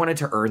wanted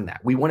to earn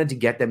that. We wanted to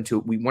get them to,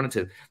 we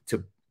wanted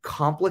to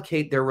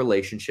complicate their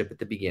relationship at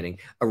the beginning,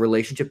 a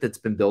relationship that's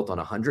been built on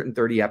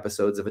 130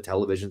 episodes of a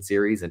television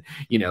series and,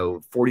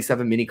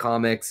 47 mini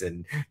comics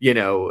and,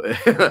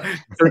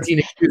 13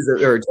 issues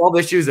or 12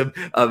 issues of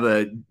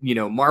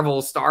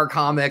Marvel Star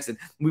Comics. And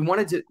we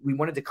wanted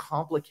to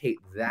complicate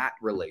that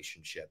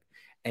relationship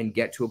and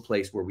get to a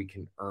place where we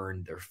can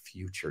earn their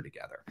future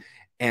together.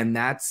 And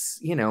that's,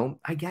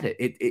 I get it.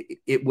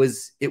 It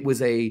was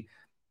a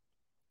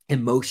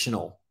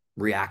emotional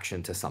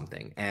reaction to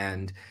something.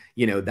 And,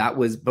 that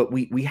was, but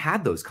we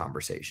had those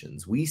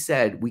conversations. We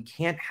said, we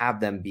can't have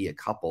them be a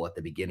couple at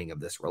the beginning of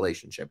this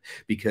relationship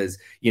because,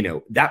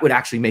 that would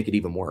actually make it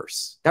even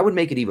worse. That would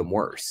make it even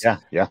worse. Yeah.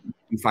 Yeah.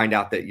 You find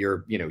out that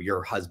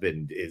your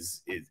husband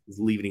is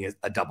leading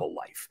a double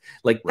life.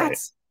 Like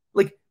that's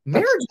like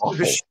marriage is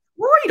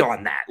destroyed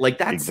on that. Like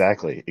that's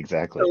exactly.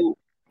 So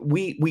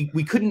we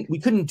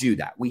couldn't do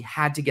that. We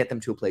had to get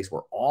them to a place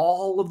where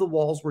all of the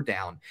walls were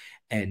down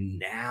and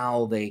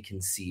now they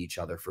can see each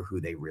other for who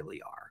they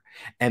really are.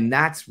 And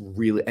that's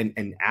really,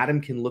 and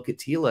Adam can look at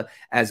Teela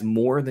as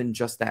more than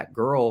just that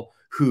girl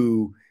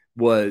who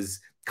was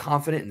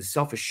confident and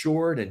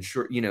self-assured and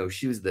sure,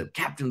 she was the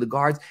captain of the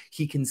guards.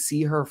 He can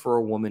see her for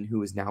a woman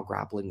who is now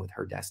grappling with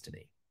her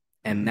destiny.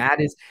 And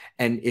that is,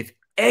 and if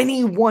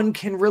anyone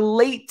can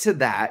relate to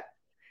that,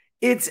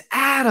 it's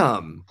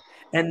Adam.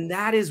 And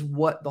that is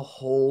what the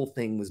whole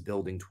thing was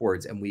building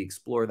towards. And we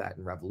explore that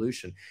in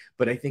Revolution.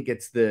 But I think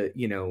it's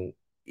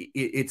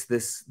it's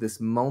this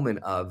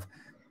moment of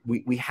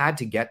we had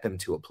to get them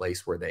to a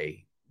place where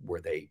they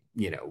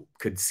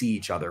could see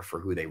each other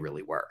for who they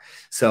really were.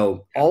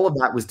 So all of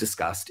that was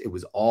discussed. It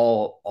was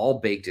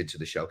all baked into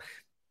the show.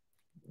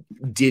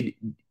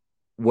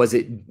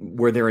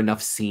 Were there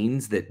enough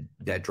scenes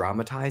that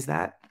dramatized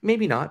that?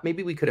 Maybe not.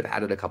 Maybe we could have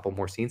added a couple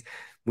more scenes.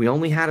 We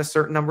only had a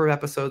certain number of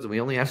episodes and we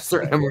only had a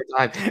certain number of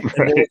time. And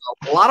there was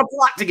a lot of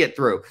plot to get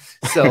through.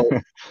 So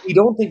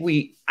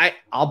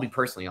I'll be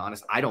personally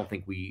honest. I don't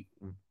think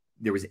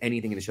there was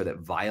anything in the show that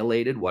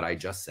violated what I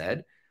just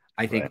said.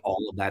 I think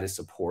all of that is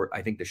support.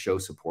 I think the show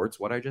supports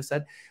what I just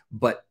said,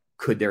 but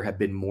could there have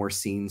been more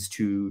scenes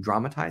to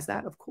dramatize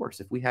that? Of course.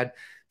 If we had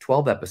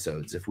 12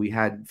 episodes, if we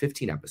had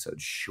 15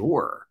 episodes,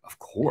 sure, of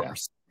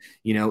course.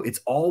 Yeah. It's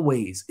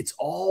always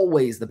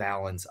the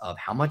balance of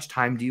how much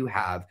time do you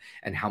have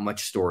and how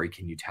much story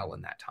can you tell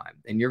in that time?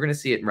 And you're going to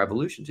see it in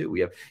Revolution too.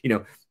 We have,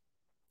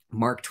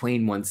 Mark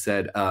Twain once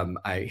said,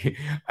 I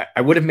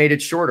would have made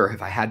it shorter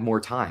if I had more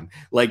time.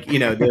 Like,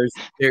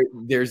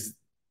 there's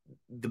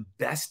the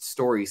best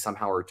stories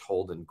somehow are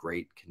told in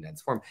great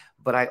condensed form.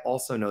 But I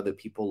also know that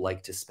people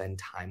like to spend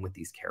time with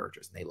these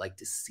characters and they like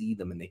to see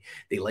them and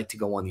they like to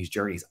go on these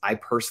journeys. I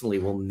personally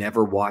will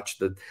never watch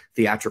the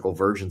theatrical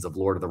versions of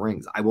Lord of the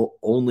Rings. I will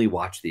only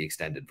watch the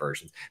extended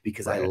versions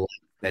because I like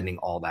spending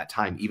all that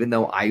time, even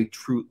though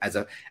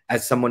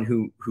as someone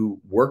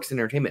who works in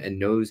entertainment and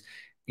knows,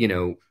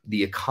 the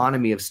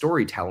economy of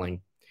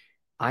storytelling,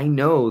 I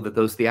know that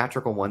those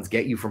theatrical ones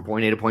get you from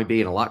point A to point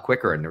B and a lot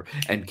quicker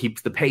and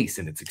keeps the pace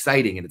and it's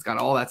exciting and it's got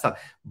all that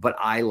stuff. But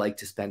I like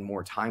to spend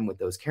more time with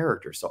those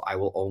characters. So I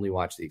will only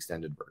watch the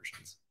extended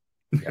versions.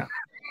 Yeah.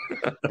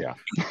 Yeah.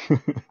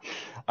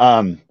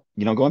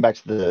 Going back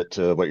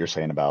to what you're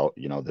saying about,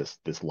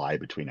 this lie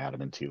between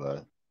Adam and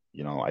Teela,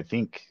 I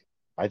think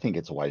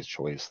it's a wise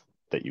choice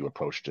that you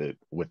approached it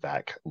with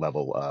that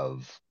level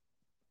of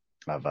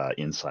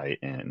insight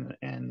and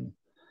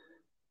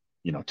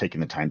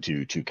taking the time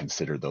to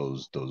consider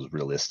those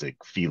realistic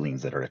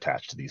feelings that are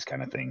attached to these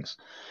kind of things.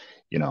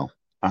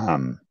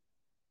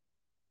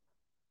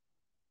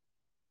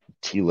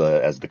 Teela,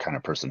 as the kind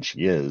of person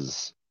she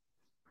is,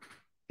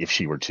 if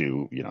she were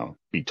to,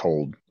 be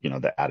told,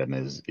 that Adam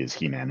is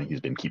He-Man and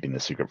he's been keeping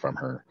this secret from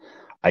her,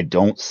 I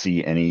don't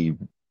see any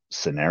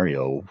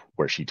scenario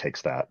where she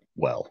takes that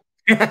well.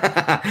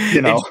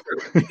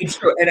 It's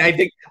true. And I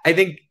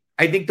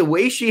think the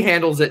way she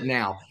handles it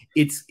now,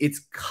 it's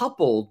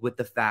coupled with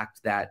the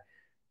fact that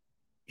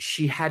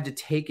she had to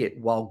take it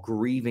while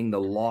grieving the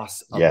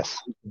loss of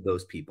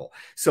those people.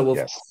 So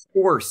of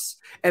course,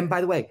 and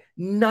by the way,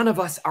 none of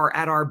us are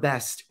at our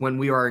best when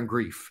we are in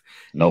grief.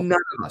 Nope.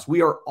 None of us.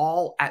 We are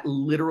all at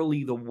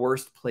literally the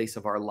worst place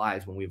of our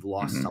lives when we've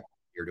lost someone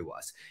dear to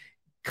us.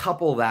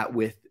 Couple that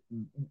with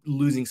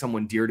losing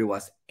someone dear to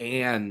us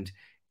and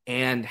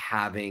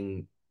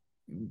having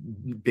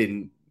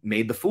been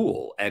made the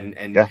fool and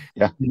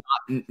yeah.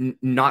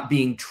 not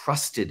being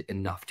trusted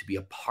enough to be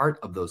a part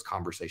of those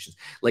conversations.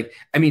 Like,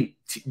 I mean,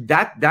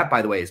 that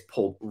by the way is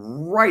pulled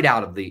right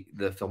out of the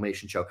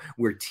Filmation show,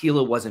 where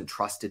Teela wasn't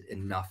trusted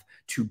enough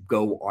to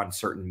go on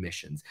certain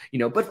missions,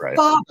 but Right.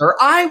 Father,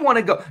 I want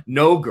to go.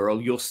 No,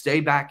 girl, you'll stay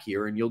back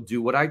here and you'll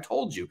do what I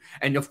told you.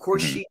 And of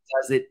course she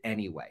does it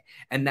anyway.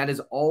 And that has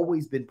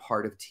always been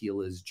part of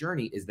Teela's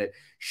journey, is that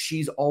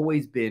she's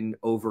always been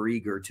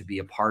overeager to be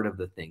a part of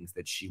the things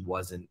that she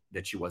wasn't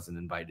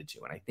invited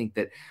to. And I think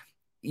that,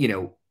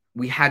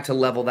 we had to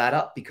level that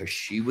up because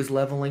she was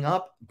leveling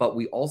up, but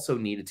we also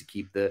needed to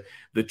keep the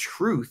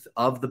truth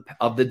of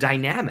the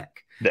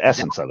dynamic, the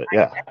essence of it.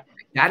 Yeah.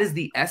 That is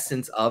the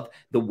essence of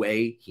the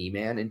way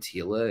He-Man and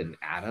Teela and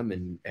Adam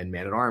and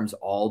Man-at-Arms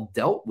all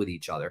dealt with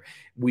each other.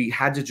 We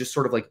had to just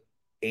sort of like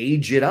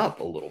age it up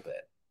a little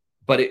bit,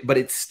 but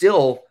it's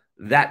still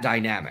that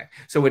dynamic.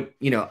 So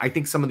I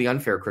think some of the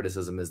unfair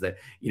criticism is that,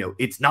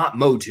 it's not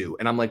MOTU.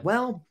 And I'm like,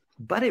 well,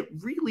 but it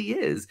really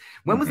is.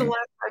 When was the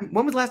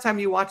last time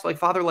you watched like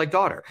Father Like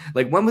Daughter?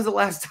 Like, when was the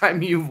last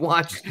time you've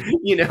watched,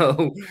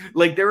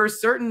 like there are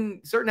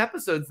certain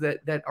episodes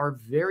that are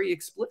very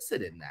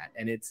explicit in that.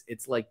 And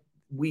it's like,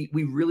 we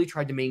really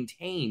tried to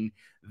maintain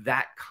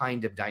that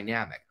kind of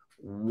dynamic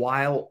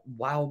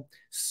while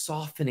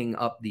softening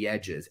up the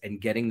edges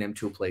and getting them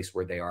to a place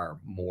where they are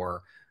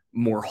more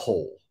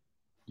whole.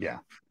 Yeah.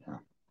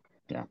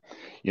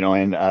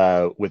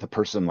 And with a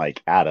person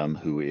like Adam,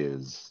 who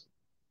is,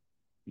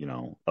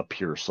 a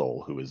pure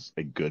soul, who is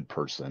a good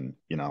person,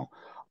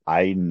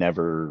 I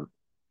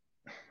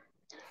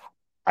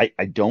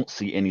don't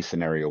see any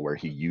scenario where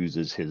he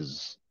uses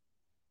his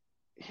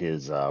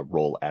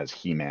role as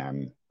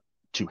He-Man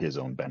to his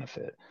own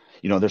benefit.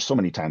 There's so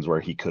many times where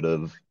he could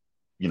have,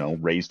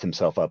 raised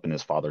himself up in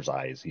his father's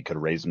eyes. He could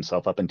have raised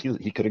himself up in Teela.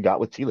 He could have got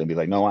with Teela and be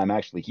like, no, I'm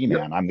actually He-Man.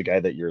 Yep. I'm the guy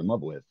that you're in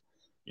love with.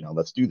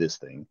 Let's do this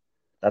thing.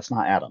 That's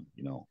not Adam.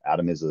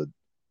 Adam is an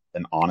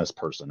honest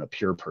person, a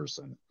pure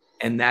person.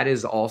 And that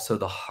is also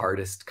the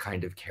hardest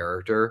kind of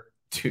character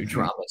to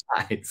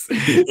dramatize.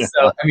 Yeah.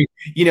 So, I mean,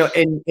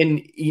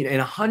 in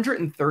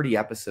 130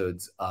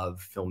 episodes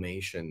of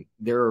Filmation,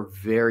 there are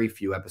very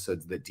few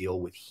episodes that deal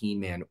with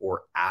He-Man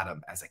or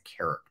Adam as a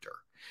character.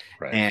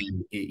 Right.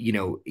 And,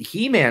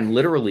 He-Man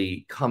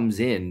literally comes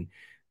in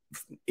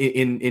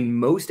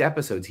most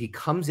episodes, he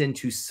comes in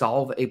to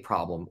solve a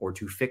problem or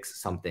to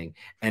fix something,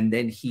 and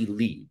then he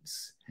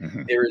leaves.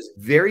 Mm-hmm. There is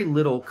very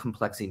little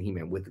complexity in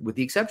He-Man, with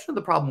the exception of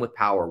the problem with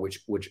power,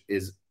 which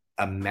is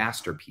a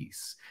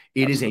masterpiece.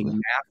 It Absolutely. Is a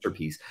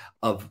masterpiece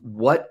of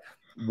what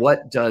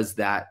does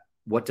that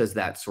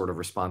sort of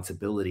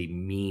responsibility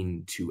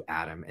mean to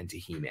Adam and to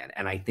He-Man.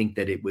 And I think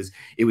that it was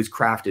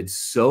crafted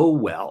so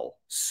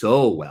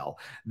well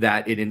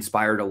that it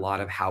inspired a lot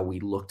of how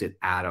we looked at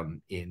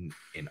Adam in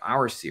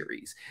our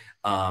series.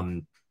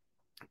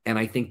 And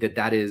I think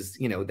that is,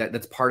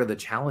 that's part of the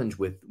challenge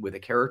with a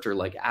character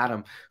like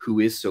Adam,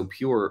 who is so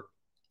pure.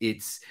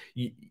 It's,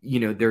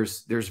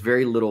 there's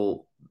very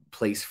little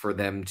place for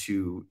them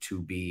to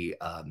be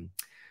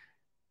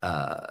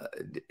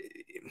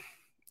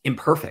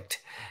imperfect.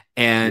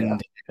 And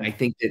I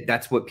think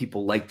that's what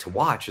people like to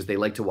watch, is they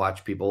like to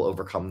watch people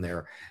overcome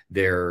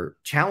their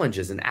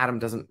challenges. And Adam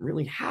doesn't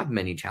really have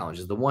many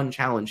challenges. The one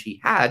challenge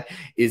he had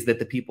is that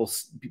the people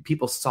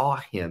saw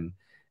him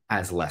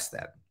as less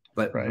than.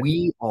 But right.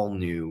 We all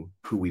knew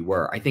who we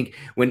were. I think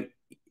when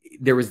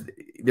there's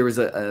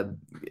been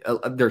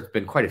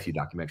quite a few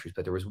documentaries,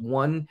 but there was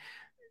one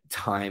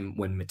time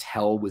when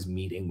Mattel was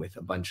meeting with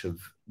a bunch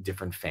of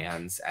different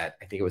fans at,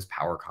 I think it was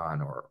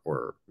PowerCon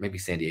or maybe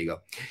San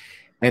Diego.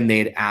 And they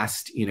had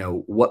asked,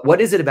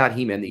 what is it about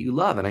He-Man that you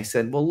love? And I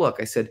said, well,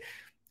 look,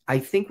 I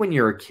think when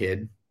you're a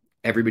kid,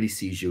 everybody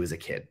sees you as a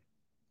kid.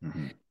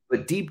 Mm-hmm.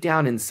 But deep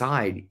down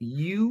inside,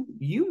 you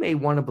may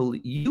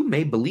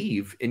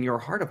believe in your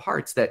heart of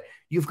hearts that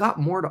you've got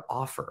more to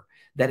offer,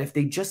 that if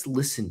they just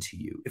listen to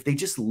you, if they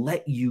just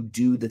let you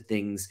do the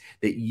things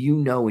that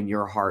in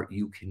your heart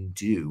you can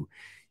do,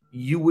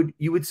 you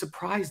would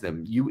surprise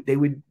them. They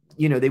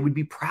would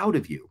be proud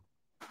of you.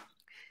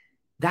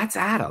 That's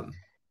Adam.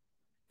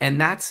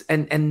 And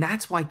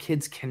that's why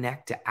kids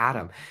connect to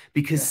Adam,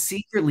 because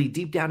secretly,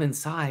 deep down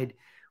inside,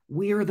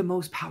 we are the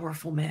most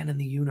powerful man in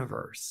the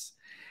universe.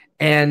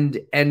 And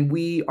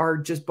we're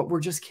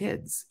just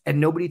kids, and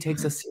nobody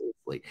takes us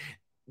seriously.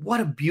 What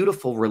a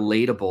beautiful,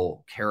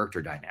 relatable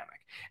character dynamic.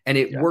 And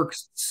it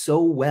works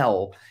so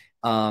well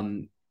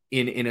in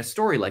a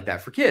story like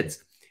that for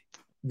kids.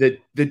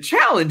 The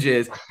challenge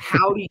is,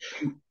 how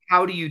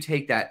do you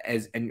take that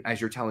as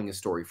you're telling a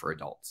story for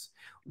adults?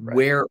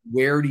 Right.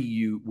 Where do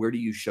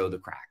you show the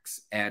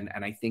cracks? And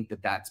I think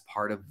that's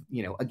part of,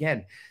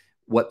 again,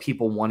 what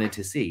people wanted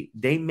to see.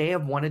 They may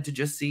have wanted to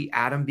just see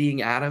Adam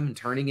being Adam and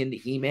turning into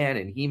He-Man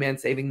and He-Man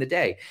saving the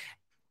day.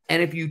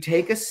 And if you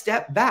take a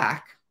step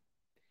back,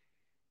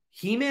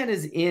 He-Man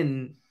is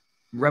in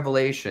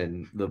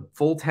Revelation, the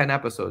full 10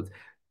 episodes,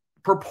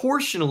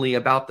 proportionally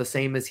about the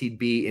same as he'd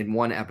be in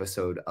one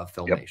episode of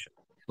Filmation.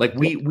 Like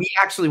we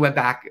actually went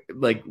back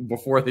like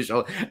before the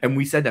show and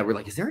we said that we're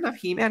like, is there enough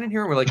He-Man in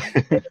here? And we're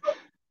like,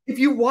 if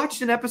you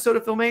watched an episode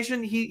of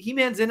Filmation,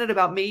 He-Man's in it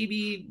about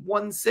maybe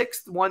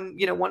 1/6,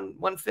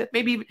 1/5,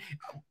 maybe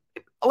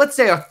let's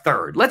say a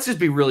third. Let's just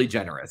be really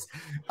generous.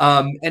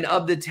 And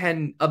of the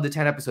 10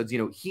 episodes,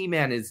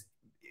 He-Man is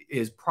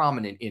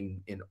prominent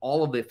in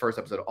all of the first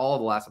episode, all of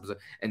the last episode,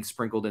 and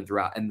sprinkled in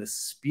throughout. And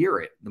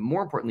the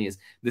more importantly is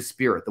the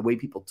spirit, the way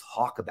people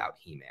talk about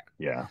He-Man.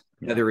 Yeah.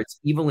 Whether it's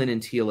Evelyn and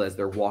Teela as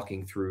they're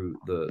walking through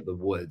the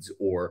woods,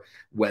 or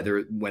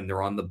whether when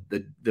they're on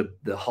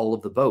the hull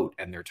of the boat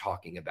and they're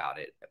talking about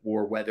it,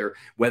 or whether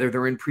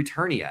they're in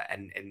Preternia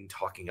and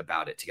talking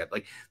about it together.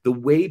 Like the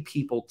way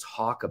people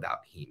talk about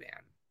He-Man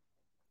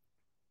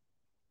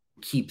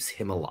keeps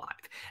him alive.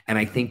 And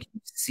I think you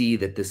see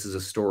that this is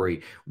a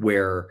story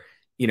where,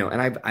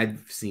 and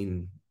I've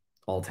seen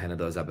all 10 of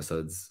those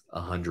episodes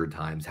 100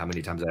 times. How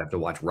many times I have to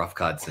watch rough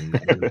cuts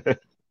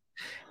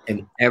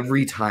and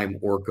every time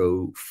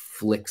Orko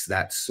flicks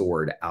that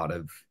sword out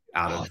of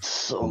it's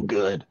so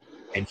good.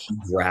 And he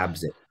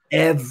grabs it.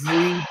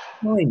 Every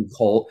time,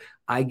 Colt,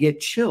 I get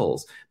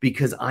chills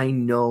because I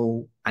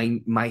know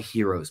my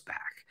hero's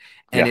back.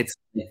 And it's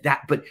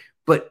that, but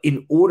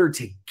in order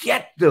to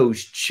get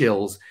those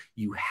chills,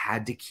 you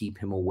had to keep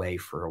him away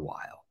for a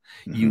while.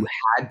 Mm-hmm. You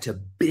had to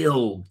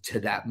build to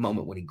that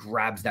moment when he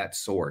grabs that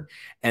sword.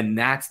 And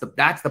that's the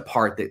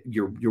part that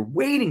you're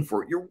waiting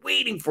for. You're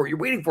waiting for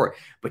it.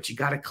 But you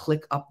got to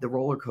click up the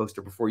roller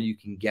coaster before you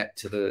can get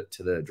to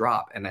the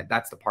drop. And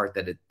that's the part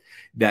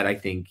that I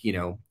think,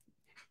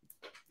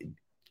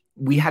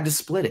 we had to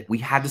split it. We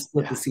had to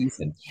split the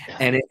season.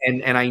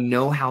 And I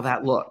know how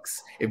that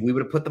looks. If we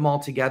would have put them all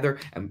together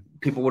and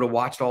people would have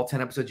watched all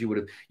 10 episodes, you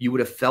would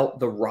have felt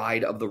the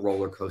ride of the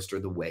roller coaster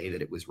the way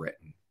that it was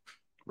written.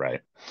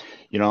 Right.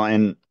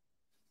 And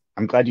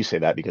I'm glad you say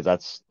that, because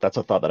that's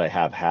a thought that I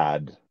have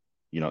had,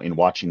 in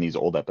watching these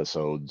old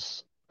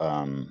episodes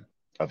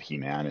of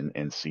He-Man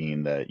and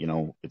seeing that,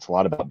 it's a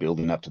lot about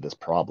building up to this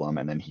problem.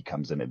 And then he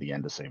comes in at the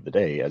end to save the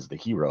day as the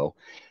hero.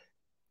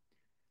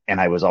 And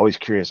I was always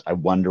curious. I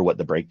wonder what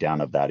the breakdown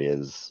of that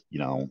is,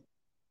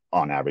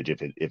 on average,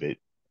 if it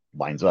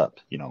lines up,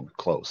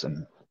 close.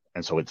 And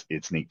so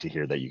it's neat to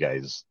hear that you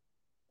guys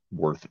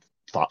were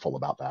thoughtful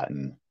about that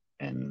and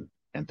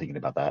thinking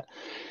about that,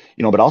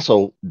 but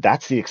also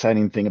that's the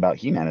exciting thing about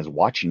He-Man is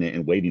watching it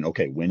and waiting.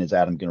 Okay, when is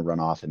Adam going to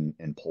run off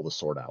and pull the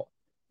sword out?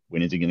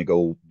 When is he going to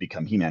go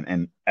become He-Man?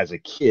 And as a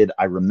kid,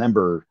 I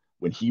remember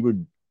when he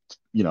would,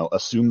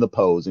 assume the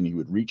pose and he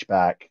would reach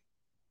back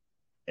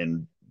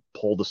and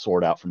pull the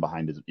sword out from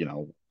behind his,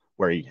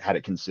 where he had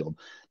it concealed.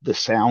 The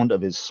sound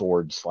of his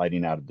sword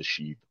sliding out of the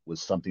sheath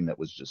was something that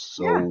was just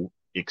so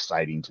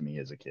exciting to me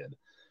as a kid.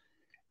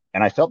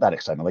 And I felt that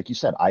excitement. Like you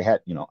said, I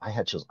had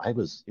chills.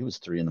 It was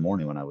 3 a.m.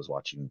 when I was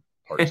watching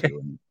part 2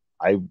 and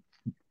I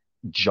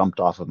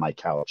jumped off of my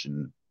couch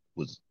and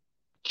was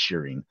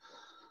cheering.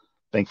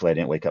 Thankfully I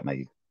didn't wake up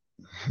my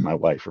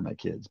wife or my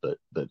kids, but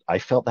I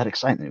felt that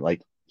excitement.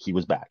 Like he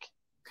was back.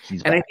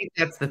 He's back. I think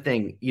that's the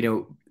thing,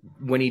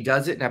 when he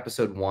does it in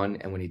episode 1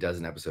 and when he does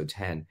in episode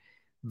 10,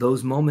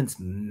 those moments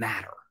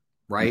matter,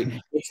 right? Mm-hmm.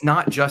 It's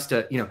not just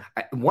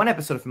one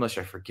episode of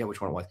Familiar, I forget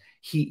which one it was.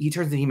 He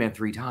turns into He-Man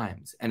 3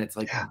 times, and it's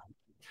like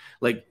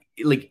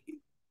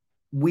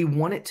we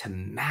want it to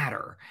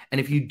matter. And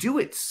if you do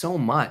it so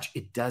much,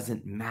 it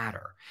doesn't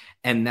matter.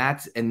 And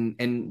that's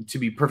and to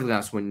be perfectly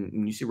honest,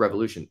 when you see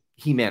Revolution,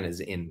 He-Man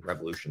is in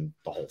Revolution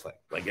the whole thing.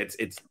 Like it's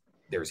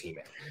there's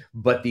He-Man.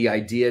 But the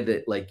idea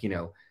that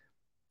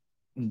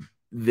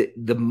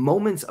the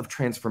moments of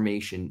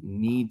transformation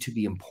need to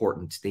be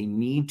important. They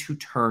need to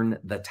turn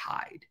the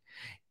tide.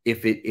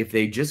 If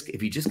he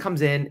just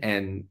comes in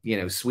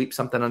and sweeps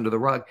something under the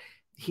rug,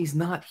 he's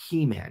not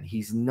He-Man.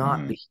 He's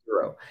not the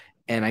hero.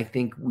 And I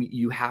think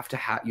you have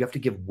to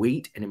give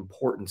weight and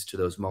importance to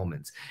those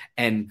moments.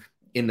 And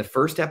in the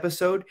first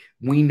episode,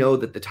 we know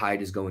that the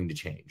tide is going to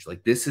change.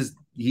 Like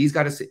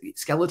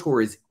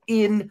Skeletor is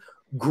in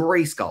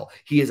Grayskull.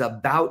 He is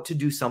about to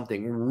do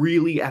something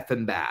really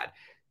effing bad.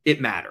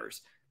 It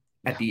matters.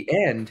 At the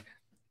end,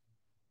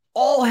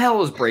 all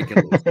hell is breaking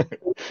loose.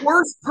 The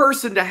worst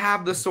person to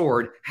have the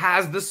sword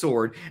has the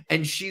sword,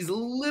 and she's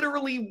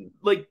literally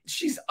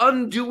she's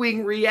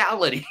undoing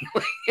reality.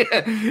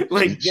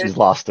 She's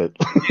lost it.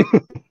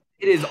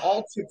 It is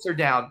all chips are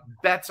down,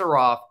 bets are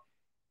off.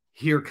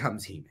 Here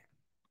comes He-Man.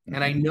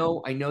 And I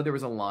know there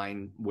was a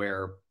line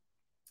where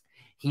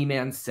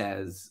He-Man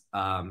says,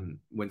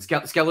 when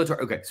Skeletor,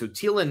 okay, so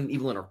Teela and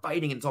Evelyn are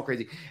fighting and it's all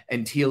crazy.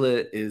 And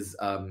Teela is,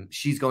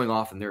 she's going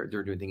off and they're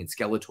doing things.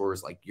 And Skeletor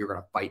is like, you're going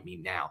to fight me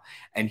now.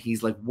 And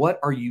he's like, what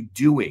are you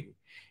doing?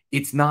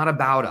 It's not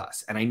about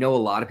us. And I know a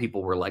lot of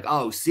people were like,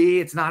 oh, see,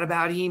 it's not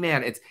about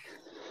He-Man. It's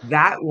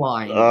that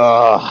line.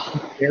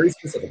 Very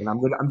specific. And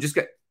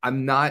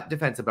I'm not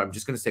defensive, but I'm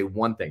just going to say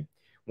one thing.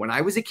 When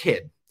I was a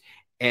kid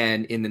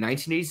and in the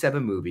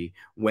 1987 movie,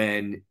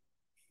 when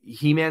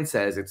He-Man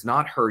says, it's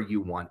not her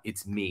you want,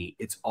 it's me.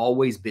 It's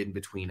always been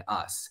between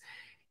us.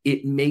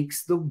 It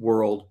makes the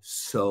world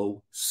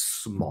so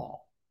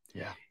small.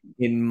 Yeah.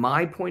 In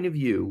my point of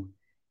view,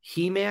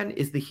 He-Man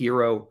is the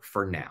hero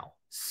for now.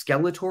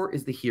 Skeletor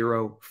is the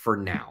hero for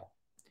now.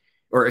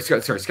 Or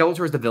sorry,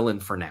 Skeletor is the villain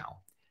for now.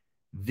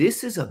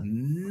 This is a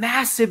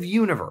massive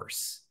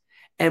universe.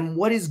 And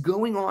what is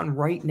going on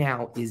right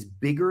now is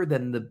bigger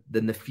than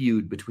the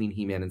feud between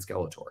He-Man and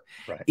Skeletor.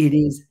 Right. It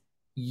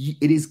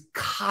is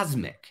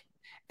cosmic.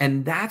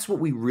 And that's what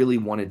we really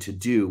wanted to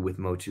do with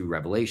MOTU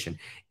Revelation,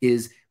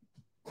 is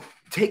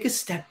take a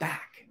step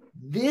back.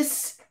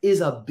 This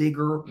is a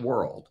bigger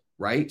world,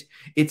 right?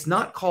 It's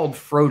not called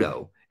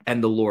Frodo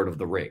and the Lord of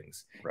the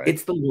Rings. Right.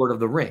 It's the Lord of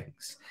the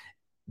Rings.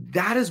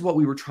 That is what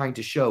we were trying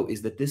to show,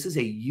 is that this is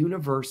a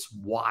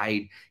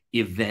universe-wide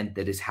event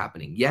that is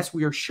happening. Yes,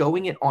 we are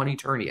showing it on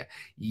Eternia.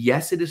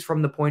 Yes, it is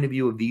from the point of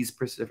view of these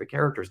specific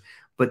characters,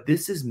 but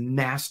this is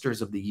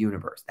Masters of the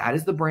Universe. That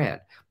is the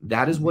brand.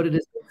 That is what it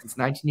is since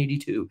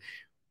 1982.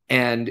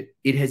 And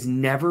it has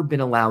never been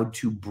allowed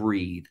to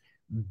breathe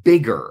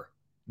bigger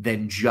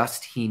than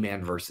just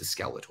He-Man versus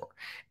Skeletor.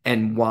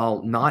 And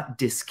while not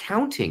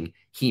discounting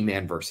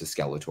He-Man versus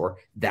Skeletor,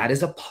 that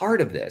is a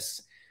part of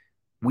this.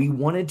 We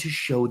wanted to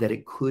show that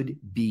it could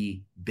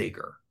be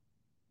bigger.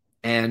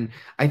 And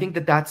I think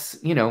that that's,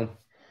 you know,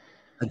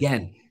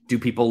 again, do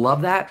people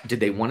love that?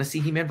 Did they want to see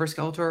He-Man versus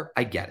Skeletor?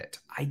 I get it.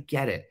 I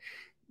get it.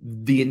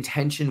 The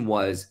intention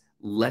was,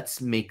 let's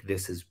make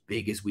this as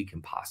big as we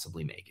can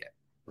possibly make it.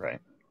 Right.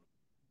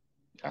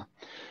 Yeah.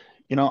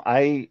 You know,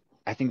 I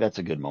think that's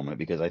a good moment,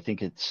 because I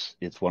think it's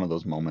one of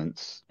those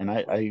moments, and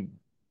I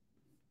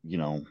you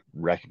know,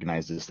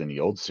 recognize this in the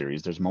old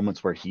series. There's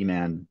moments where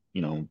He-Man,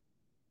 you know,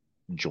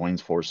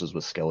 joins forces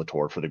with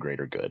Skeletor for the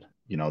greater good.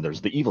 You know,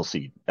 there's the Evil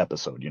Seed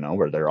episode, you know,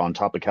 where they're on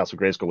top of Castle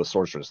Grayskull with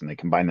Sorceress and they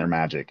combine their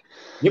magic.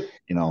 Yep.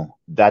 You know,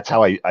 that's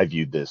how I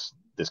viewed this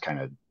kind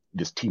of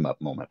this team up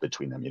moment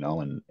between them, you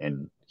know,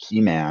 and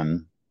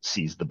He-Man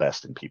sees the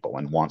best in people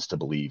and wants to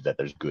believe that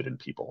there's good in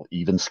people,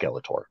 even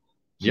Skeletor.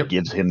 He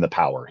gives him the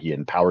power. He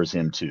empowers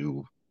him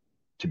to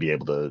be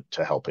able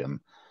to help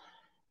him.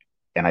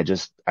 And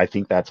I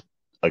think that's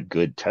a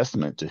good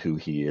testament to who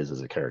he is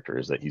as a character,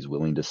 is that he's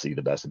willing to see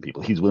the best in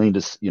people. He's willing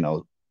to, you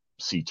know,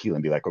 see Teela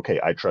and be like, okay,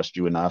 I trust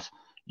you enough.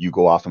 You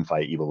go off and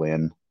fight Evil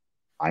Lyn.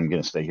 I'm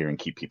going to stay here and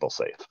keep people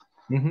safe.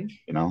 Mm-hmm.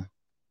 You know,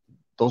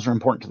 those are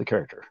important to the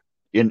character,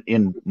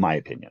 in my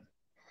opinion.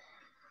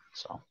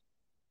 So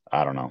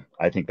I don't know.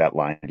 I think that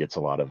line gets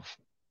a lot of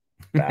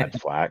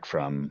bad flack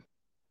from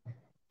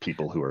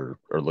people who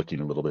are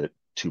looking a little bit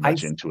too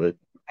much into it.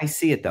 I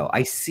see it, though.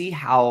 I see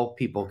how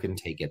people can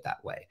take it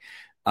that way.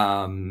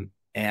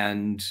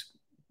 And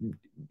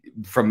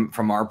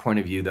from our point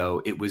of view, though,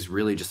 it was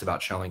really just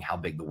about showing how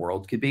big the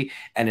world could be,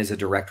 and as a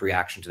direct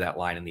reaction to that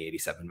line in the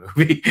 '87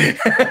 movie.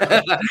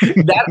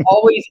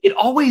 It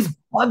always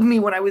bugged me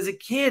when I was a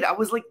kid. I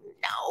was like,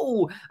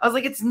 no, I was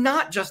like, it's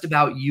not just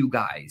about you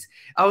guys.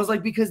 I was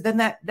like, because then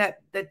that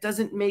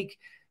doesn't make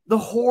the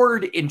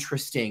Horde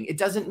interesting. It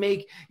doesn't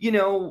make, you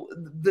know,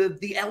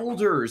 the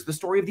elders, the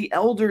story of the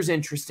elders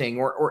interesting,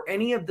 or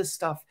any of the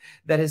stuff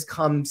that has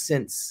come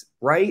since,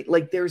 right?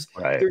 Like there's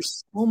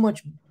so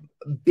much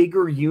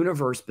bigger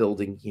universe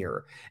building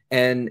here,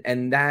 and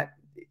that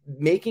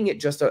making it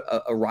just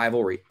a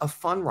rivalry, a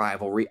fun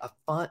rivalry,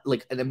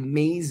 like an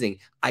amazing,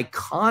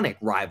 iconic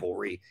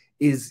rivalry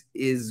is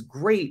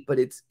great, but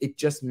it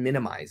just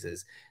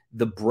minimizes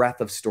the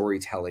breadth of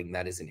storytelling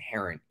that is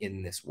inherent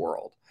in this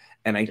world.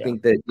 And I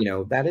think that, you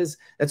know, that's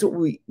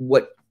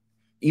what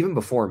even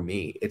before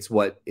me, it's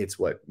what,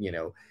 you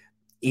know,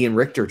 Ian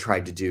Richter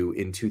tried to do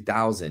in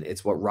 2000.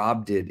 It's what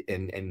Rob did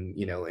in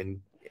you know, in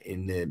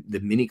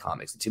the mini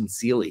comics with Tim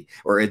Seeley,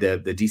 or the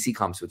DC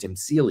comics with Tim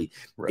Seeley.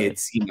 Right.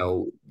 It's, you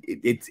know,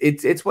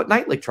 it's what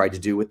Nightlick tried to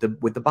do with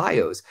the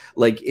bios.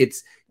 Like,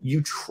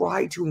 you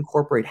try to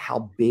incorporate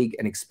how big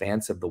and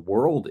expansive the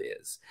world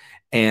is.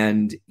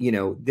 And, you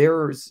know,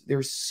 there's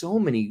so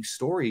many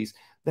stories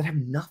that have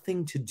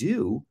nothing to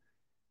do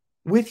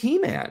with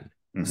He-Man.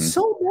 Mm-hmm.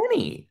 So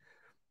many.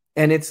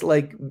 And it's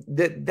like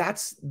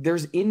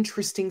there's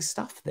interesting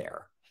stuff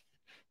there.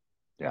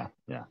 Yeah.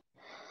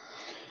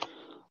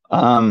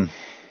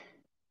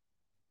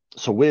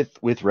 So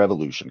with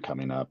Revolution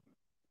coming up,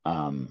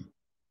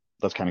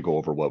 let's kind of go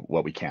over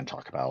what we can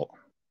talk about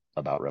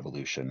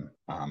Revolution,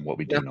 what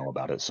we do know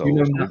about it. So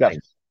we've got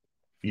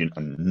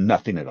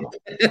nothing at all.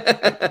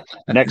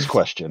 Next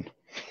question.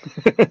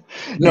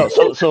 No,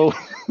 so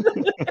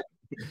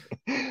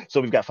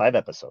we've got 5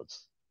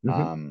 episodes.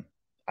 Mm-hmm.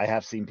 I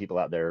have seen people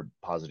out there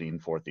positing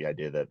forth the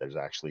idea that there's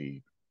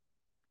actually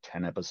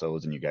 10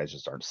 episodes, and you guys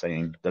just aren't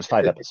saying. There's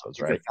 5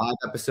 episodes, right? 5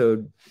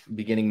 episode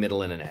beginning,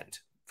 middle, and an end.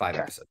 5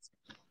 episodes.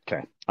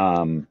 Okay.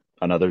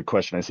 Another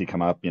question I see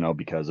come up, you know,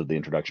 because of the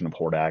introduction of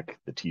Hordak,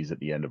 the tease at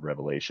the end of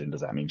Revelation,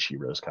 does that mean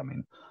She-Ra is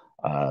coming?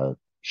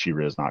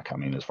 She-Ra is not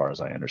coming, as far as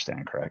I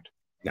understand, correct?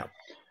 No.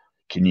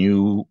 Can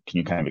you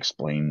kind of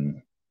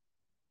explain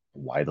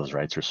why those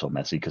rights are so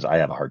messy? Because I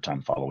have a hard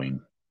time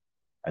following.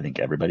 I think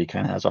everybody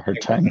kind of has a hard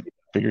time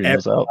figuring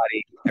this out.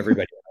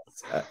 Everybody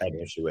has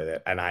an issue with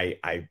it, and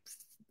I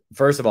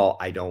first of all,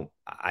 I don't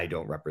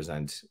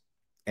represent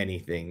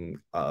anything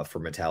for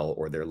Mattel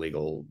or their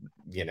legal,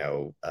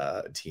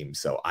 team,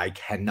 so I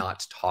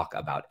cannot talk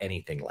about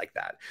anything like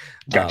that.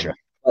 Gotcha.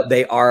 But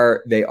they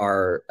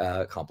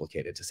are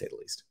complicated, to say the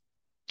least.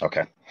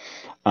 Okay.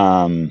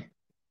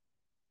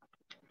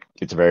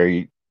 It's a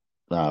very,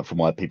 from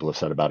what people have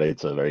said about it,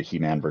 it's a very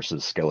He-Man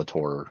versus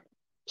Skeletor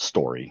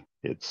story.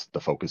 The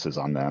focus is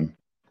on them.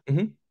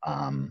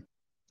 Mm-hmm.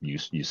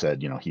 You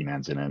said,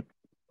 He-Man's in it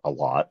a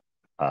lot.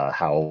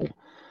 How,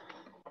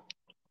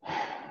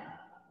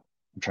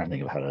 I'm trying to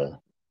think of how to,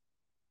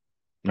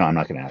 no, I'm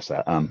not going to ask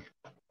that.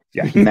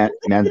 Yeah,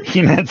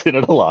 He-Man's in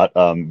it a lot.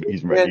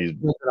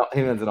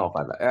 He-Man's in all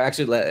five.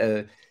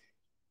 Actually,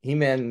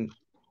 He-Man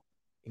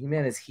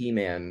is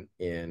He-Man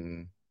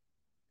in.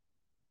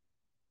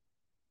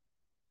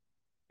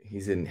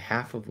 He's in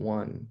half of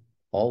one,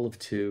 all of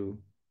two,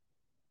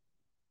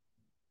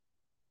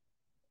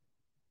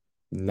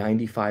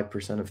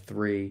 95% of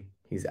three.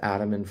 He's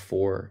Adam in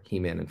four,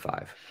 He-Man in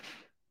five.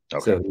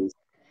 Okay. So,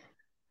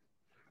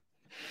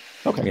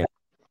 okay. Yeah.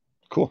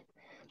 Cool.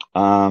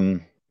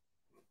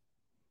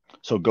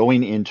 So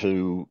going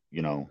into,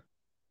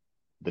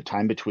 the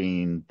time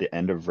between the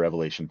end of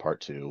Revelation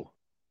Part 2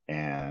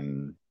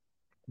 and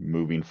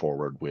moving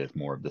forward with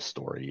more of the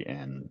story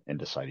and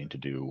deciding to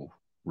do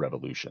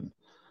Revolution,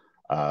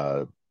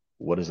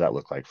 what does that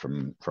look like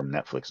from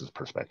Netflix's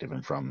perspective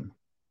and from,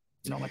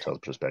 Mattel's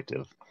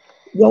perspective?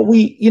 Well,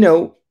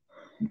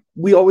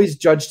 we always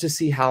judge to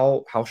see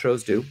how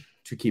shows do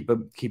to keep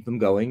them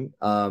going.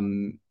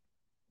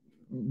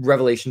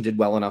 Revelation did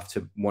well enough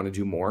to want to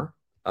do more.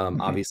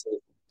 Obviously,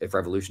 if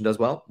Revolution does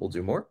well, we'll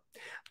do more.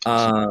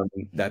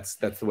 That's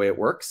the way it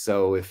works.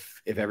 So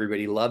if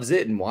everybody loves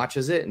it and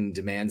watches it and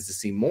demands to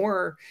see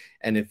more,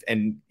 and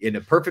in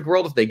a perfect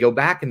world, if they go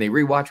back and they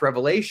rewatch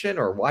Revelation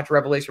or watch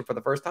Revelation for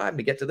the first time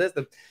to get to this,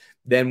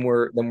 then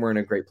we're in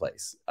a great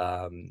place.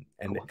 And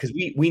because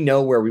we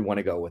know where we want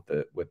to go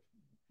with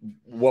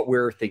what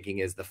we're thinking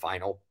is the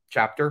final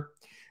chapter.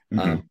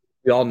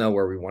 We all know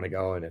where we want to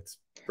go, and it's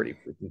pretty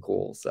freaking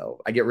cool.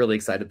 So I get really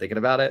excited thinking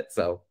about it.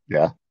 So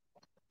yeah.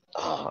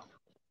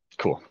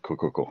 Cool.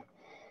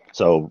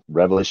 So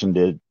Revelation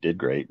did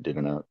great.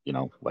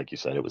 Like you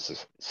said, it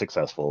was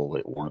successful.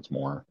 It warrants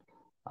more.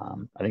 I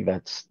think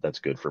that's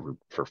good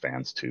for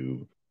fans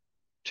to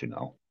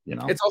know.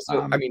 It's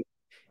also,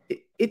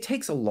 it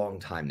takes a long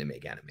time to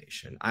make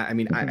animation. I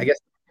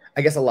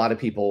guess a lot of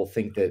people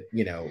think that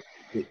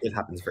it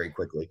happens very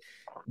quickly.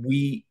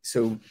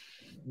 So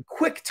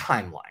quick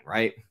timeline,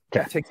 right?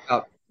 Okay. It takes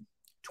about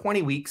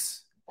 20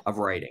 weeks of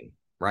writing,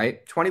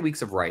 right? 20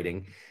 weeks of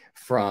writing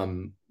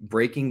from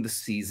breaking the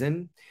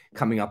season,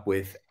 coming up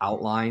with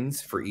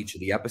outlines for each of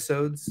the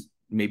episodes.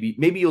 Maybe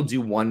you'll do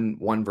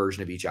one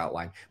version of each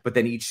outline, but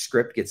then each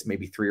script gets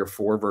maybe 3 or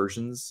 4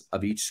 versions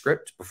of each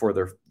script before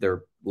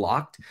they're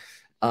locked.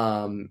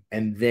 And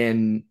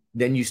then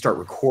you start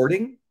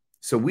recording.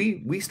 So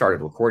we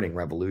started recording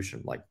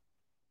Revolution like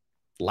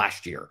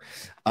last year.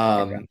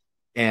 And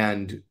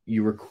we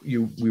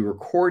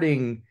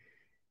recording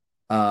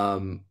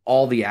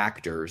all the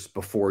actors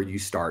before you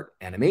start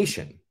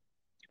animation,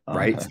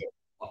 right? Okay. So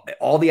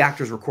all the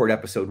actors record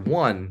episode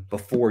 1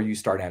 before you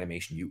start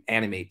animation. You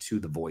animate to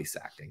the voice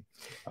acting.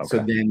 Okay. So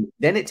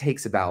then it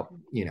takes about,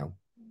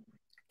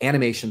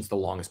 animation's the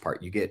longest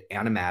part. You get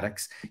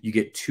animatics. You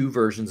get 2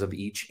 versions of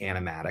each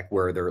animatic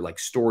where they're like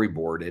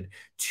storyboarded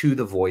to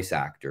the voice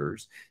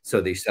actors. So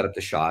they set up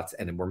the shots,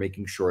 and then we're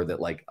making sure that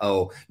like,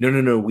 oh,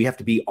 no, we have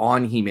to be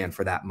on He-Man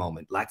for that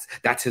moment.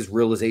 That's his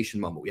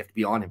realization moment. We have to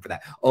be on him for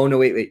that. Oh no,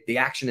 wait, the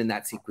action in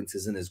that sequence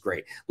isn't as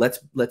great. Let's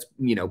put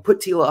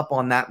Teela up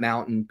on that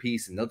mountain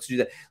piece, and let's do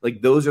that.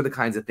 Like those are the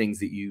kinds of things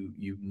that you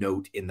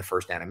note in the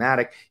first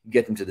animatic. You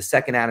get them to the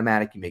second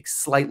animatic. You make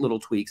slight little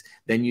tweaks.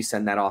 Then you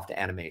send that off to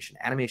animation.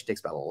 Animation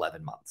takes about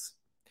 11 months.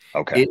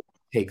 Okay. It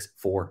takes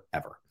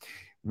forever.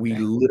 We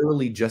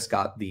literally just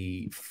got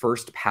the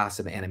first pass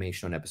of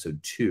animation on episode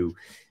 2.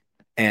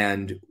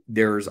 And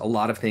there's a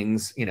lot of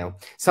things,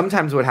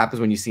 sometimes what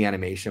happens when you see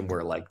animation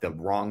where like the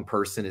wrong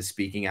person is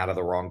speaking out of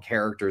the wrong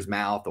character's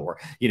mouth, or,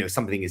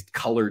 something is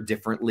colored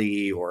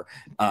differently, or,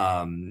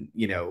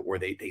 or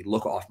they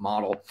look off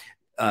model.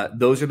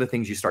 Those are the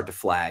things you start to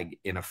flag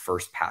in a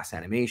first pass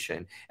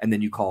animation. And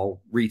then you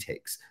call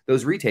retakes.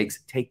 Those retakes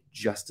take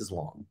just as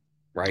long.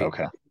 Right?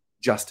 Okay.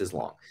 Just as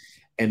long.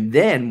 And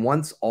then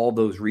once all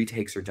those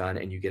retakes are done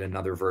and you get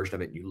another version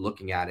of it and you're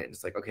looking at it and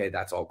it's like, okay,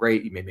 that's all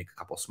great. You may make a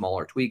couple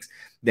smaller tweaks.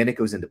 Then it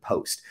goes into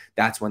post.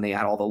 That's when they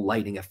add all the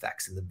lighting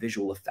effects and the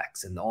visual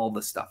effects and all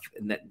the stuff,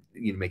 and that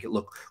make it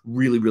look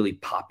really, really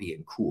poppy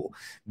and cool.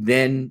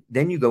 Then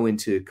you go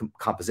into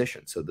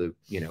composition. So the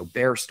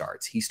Bear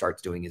starts. He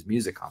starts doing his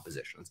music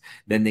compositions.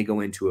 Then they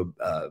go into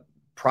a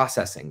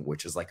processing,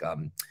 which is like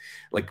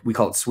we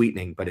call it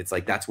sweetening, but it's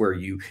like that's where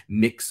you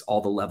mix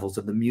all the levels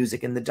of the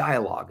music and the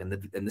dialogue and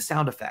the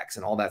sound effects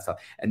and all that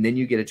stuff, and then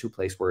you get it to a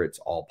place where it's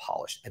all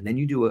polished, and then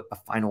you do a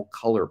final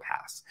color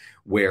pass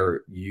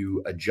where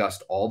you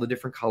adjust all the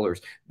different colors,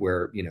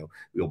 where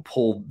you'll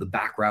pull the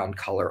background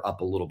color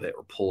up a little bit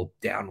or pull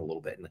it down a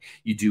little bit, and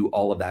you do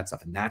all of that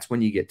stuff, and that's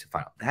when you get to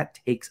final. That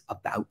takes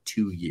about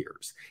 2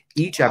 years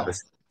each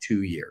episode.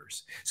 2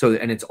 years. So,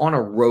 and it's on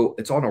a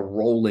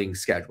rolling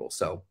schedule.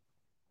 So,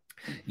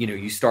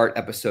 you start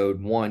episode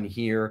 1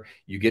 here,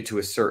 you get to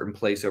a certain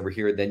place over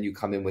here, then you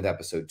come in with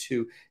episode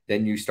 2,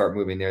 then you start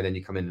moving there, then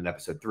you come in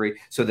episode 3.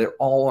 So they're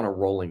all on a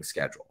rolling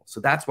schedule.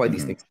 So that's why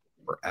these things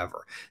take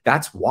forever.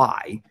 That's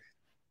why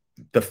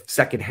the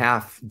second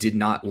half did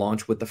not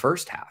launch with the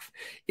first half,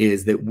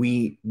 is that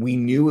we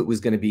knew it was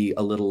going to be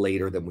a little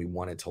later than we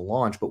wanted to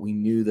launch, but we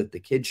knew that the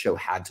kids show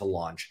had to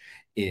launch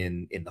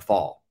in the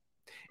fall.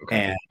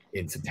 Okay. And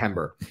in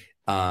September.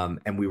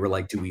 And we were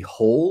like, do we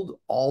hold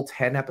all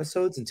 10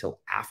 episodes until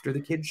after the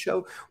kids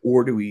show?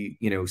 Or do we,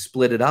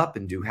 split it up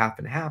and do half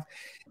and half?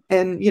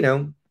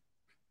 And,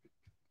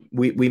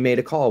 we made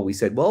a call. We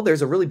said, well,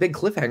 there's a really big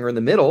cliffhanger in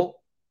the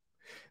middle.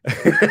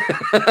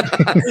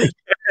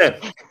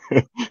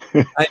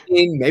 I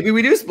mean, maybe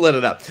we do split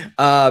it up.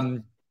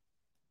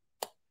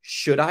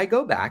 Should I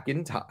go back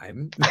in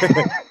time?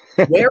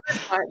 Where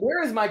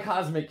is my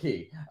cosmic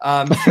key? Should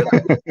I go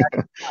back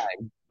in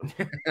time?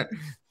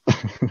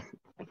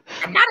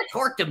 I'm not a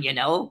tortum,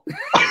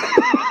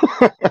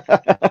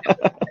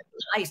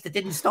 Ice that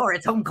didn't store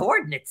its own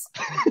coordinates.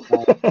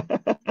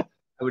 I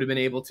would have been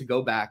able to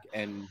go back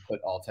and put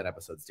all 10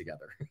 episodes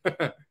together.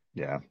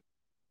 Yeah.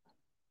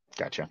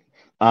 Gotcha.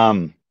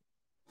 So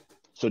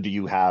do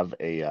you have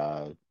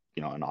a,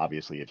 and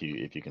obviously if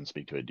you can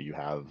speak to it, do you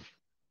have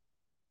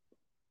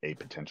a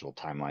potential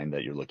timeline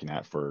that you're looking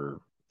at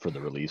for the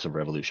release of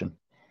Revolution?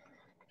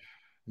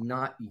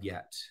 Not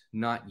yet.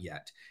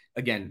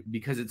 Again,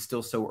 because it's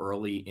still so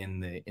early in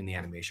the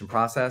animation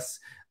process,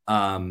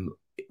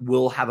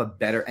 we'll have a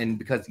better, and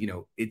because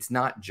it's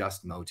not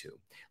just MOTU.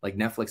 Like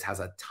Netflix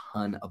has a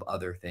ton of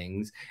other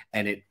things,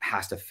 and it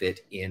has to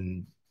fit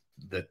in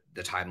the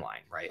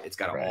timeline, right? It's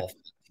got to all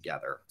fit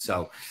together.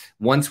 So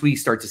once we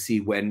start to see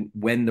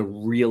when the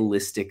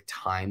realistic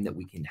time that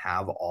we can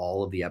have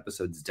all of the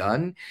episodes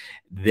done,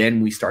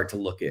 then we start to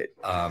look at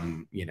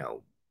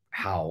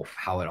how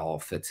it all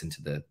fits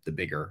into the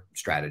bigger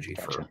strategy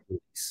for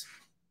release.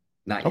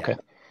 Not yet. Okay.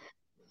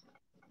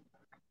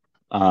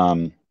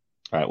 All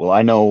right. Well,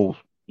 I know,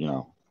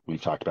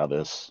 we've talked about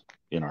this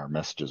in our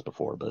messages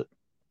before, but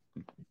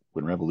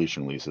when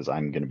Revolution releases,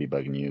 I'm going to be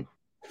bugging you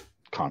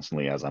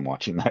constantly as I'm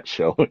watching that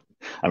show. I'm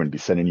going to be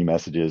sending you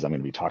messages. I'm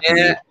going to be talking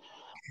to you.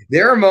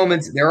 There are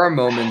moments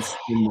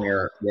in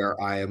there where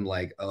I am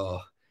like,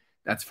 oh,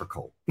 that's for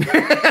Colt.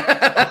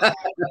 Yes.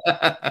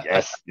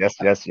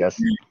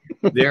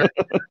 There,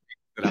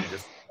 but I'm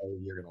just,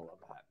 you're gonna love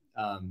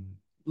that.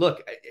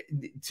 Look,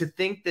 to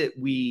think that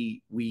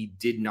we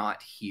did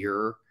not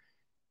hear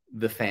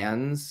the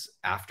fans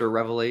after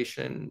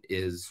Revelation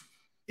is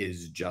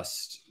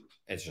just,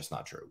 it's just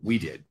not true. We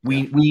did.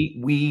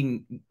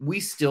 We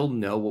still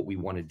know what we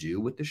want to do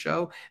with the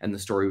show and the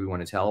story we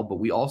want to tell, but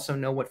we also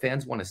know what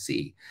fans want to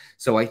see.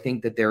 So I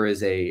think that there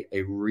is a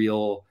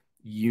real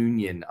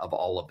union of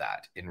all of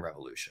that in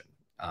Revolution.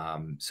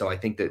 So I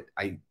think that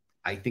I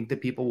think that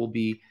people will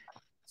be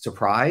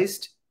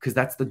surprised, because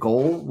that's the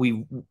goal.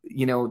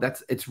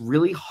 It's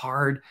really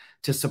hard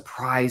to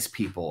surprise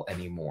people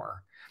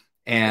anymore.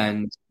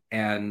 And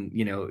in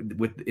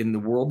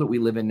the world that we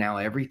live in now,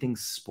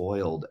 everything's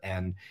spoiled.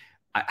 And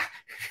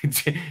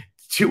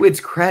to its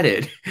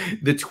credit,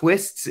 the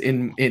twists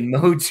in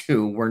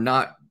MOTU were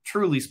not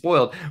truly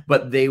spoiled,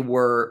 but they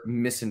were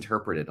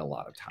misinterpreted a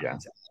lot of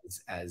times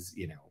as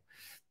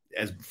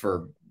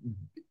for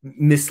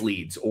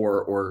misleads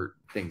or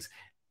things.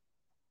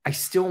 I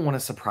still want to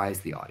surprise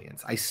the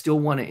audience. I still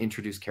want to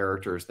introduce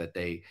characters that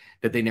they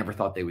never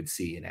thought they would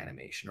see in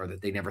animation, or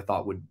that they never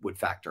thought would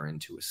factor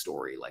into a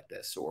story like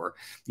this. Or,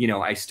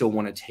 I still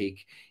want to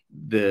take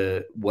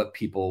what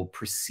people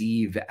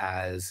perceive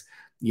as,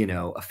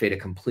 a fait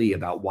accompli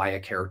about why a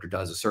character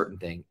does a certain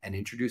thing, and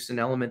introduce an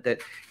element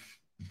that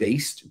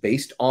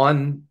based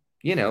on,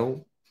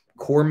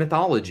 core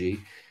mythology,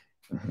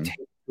 take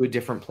to a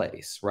different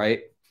place,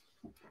 right?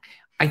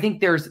 I think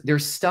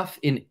there's stuff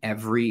in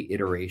every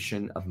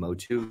iteration of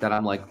MOTU that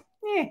I'm like,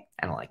 I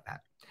don't like that.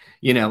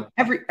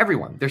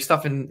 Everyone. There's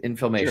stuff in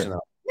Filmation.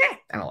 Sure. Like,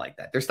 I don't like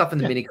that. There's stuff in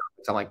the mini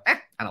comics. I'm like, I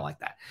don't like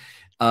that.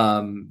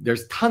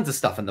 There's tons of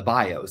stuff in the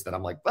bios that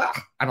I'm like,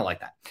 I don't like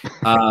that.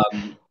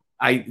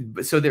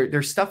 So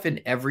there's stuff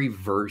in every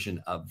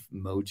version of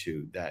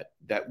MOTU that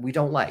we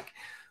don't like.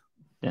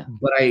 Yeah.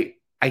 But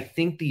I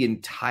think the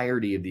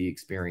entirety of the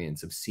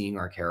experience of seeing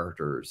our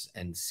characters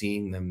and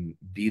seeing them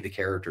be the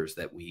characters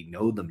that we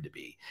know them to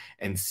be,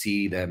 and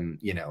see them,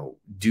 you know,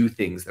 do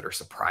things that are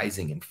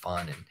surprising and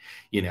fun. And,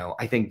 you know,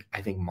 I think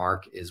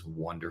Mark is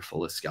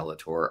wonderful as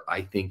Skeletor.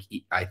 I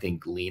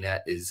think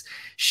Lena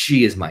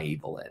she is my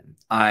Evelyn.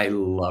 I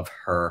love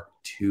her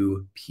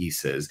to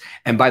pieces.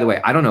 And by the way,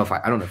 I don't know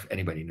if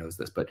anybody knows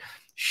this, but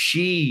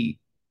she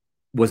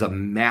was a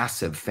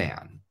massive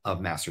fan of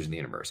Masters of the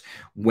Universe.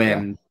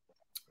 When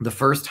the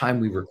first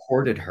time we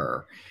recorded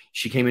her,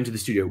 she came into the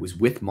studio. It was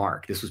with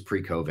Mark. This was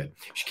pre-COVID.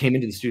 She came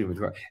into the studio with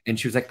Mark, and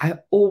she was like, I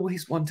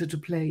always wanted to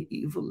play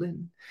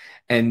Evelyn.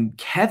 And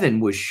Kevin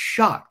was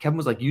shocked. Kevin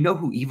was like, you know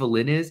who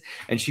Evelyn is?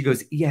 And she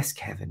goes, yes,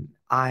 Kevin.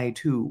 I,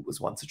 too,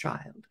 was once a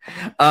child.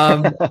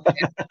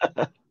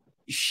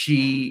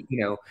 She, you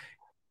know,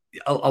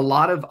 a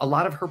lot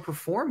of her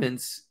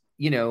performance,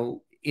 you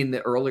know, in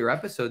the earlier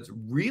episodes,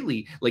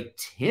 really, like,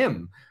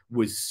 Tim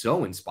was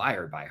so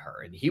inspired by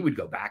her, and he would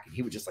go back and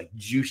he would just like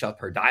juice up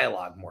her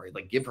dialogue more,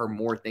 like give her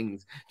more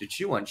things to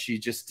chew on. She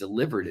just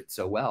delivered it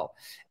so well.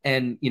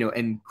 And, you know,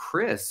 and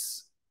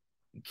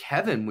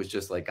Kevin was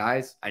just like,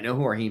 guys, I know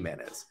who our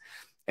He-Man is.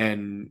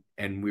 And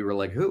we were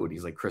like, who? And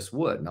he's like, Chris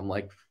Wood. And I'm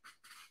like,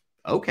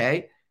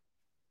 okay,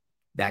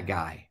 that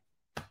guy.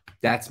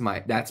 That's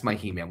my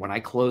He-Man. When I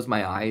close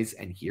my eyes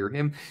and hear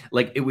him,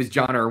 like, it was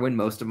John Irwin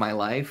most of my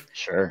life.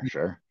 Sure.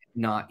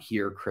 Not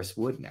hear Chris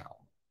Wood now.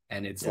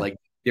 And it's like,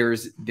 there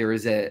is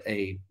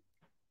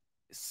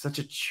such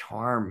a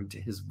charm to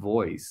his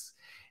voice,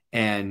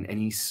 and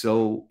he's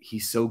so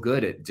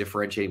good at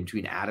differentiating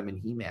between Adam and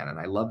He-Man, and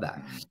I love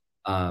that.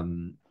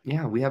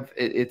 We have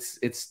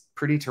it's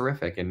pretty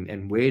terrific,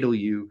 and wait till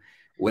you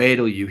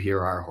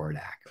hear our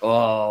Hordak.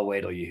 Oh, wait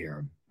till you hear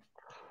him.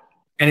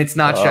 And it's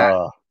not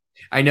Shatner.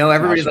 I know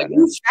everybody's like,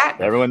 who's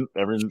Shatner? Everyone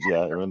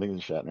thinks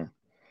it's Shatner.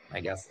 I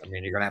guess, I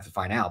mean, you're gonna have to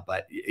find out,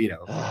 but you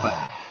know,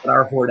 but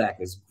our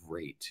Hordak is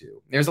great too.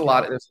 There's a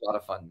lot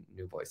of fun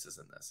new voices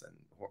in this, and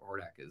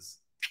Hordak is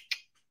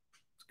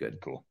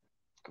good. Cool.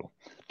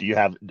 Do you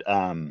have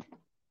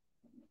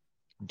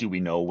do we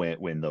know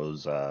when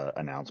those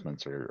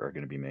announcements are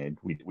going to be made?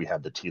 We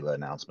had the Teela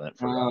announcement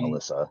for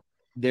Melissa.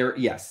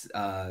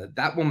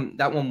 That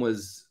one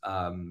was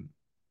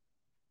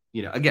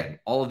you know, again,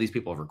 all of these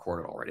people have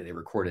recorded already. They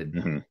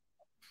recorded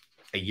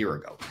a year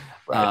ago.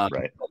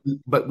 Right.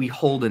 But we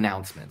hold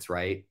announcements,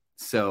 right?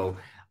 So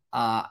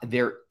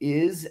there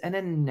is an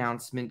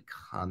announcement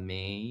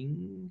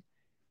coming.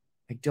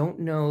 I don't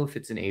know if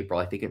it's in April.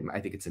 I think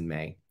it's in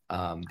May.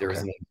 There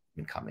is an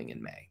announcement coming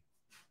in May.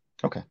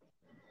 Okay.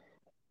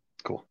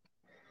 Cool.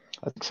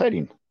 That's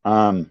exciting.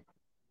 So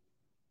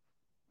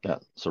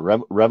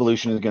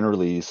Revolution is going to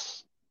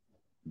release.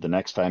 The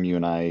next time you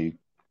and I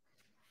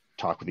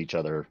talk with each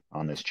other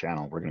on this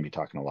channel, we're going to be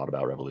talking a lot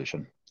about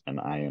Revolution,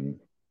 and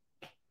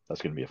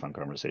that's going to be a fun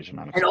conversation.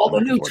 And all the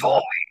new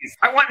toys.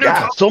 I want new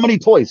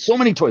toys. So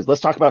many toys.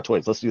 Let's talk about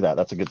toys. Let's do that.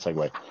 That's a good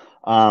segue.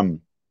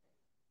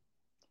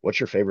 What's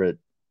your favorite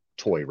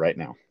toy right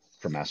now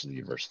from Masters of the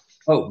Universe?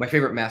 Oh, my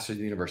favorite Masters of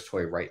the Universe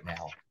toy right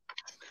now.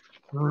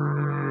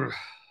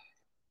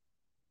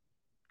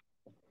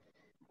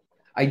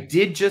 I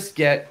did just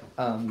get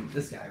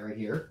this guy right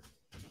here.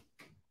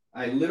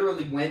 I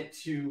literally went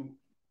to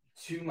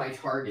my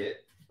Target,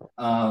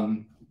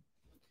 and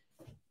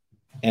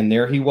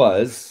there he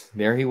was.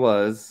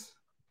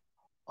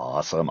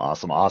 Awesome.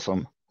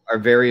 Our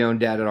very own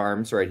Dad at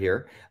Arms right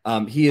here.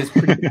 He is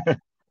pretty. I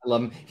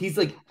love him. He's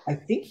like, I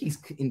think he's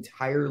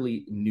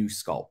entirely new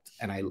sculpt,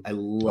 and I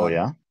love. Oh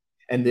yeah. Him.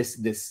 And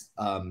this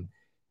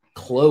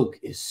cloak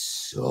is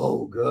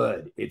so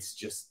good. It's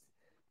just,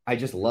 I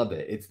just love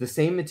it. It's the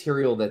same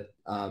material that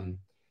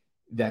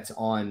that's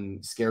on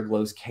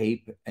Scareglow's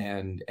cape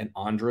and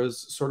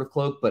Andra's sort of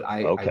cloak, but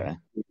I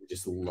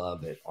just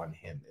love it on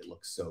him. It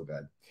looks so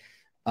good.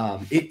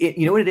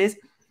 You know what it is?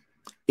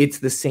 It's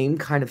the same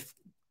kind of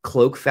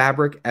cloak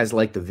fabric as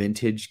like the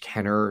vintage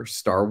Kenner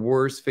Star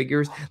Wars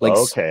figures, like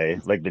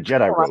like the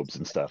Jedi robes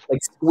and stuff,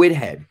 like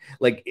Squidhead,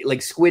 like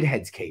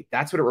Squidhead's cape.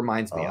 That's what it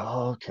reminds me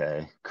of.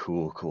 Okay,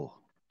 cool.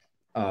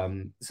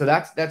 So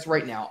that's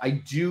right now.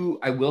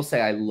 I will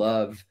say I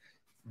love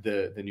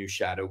the new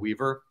Shadow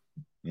Weaver.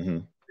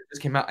 It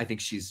just came out. I think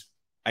she's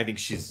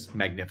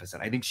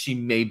magnificent. I think she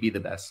may be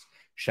the best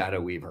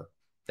Shadow Weaver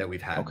that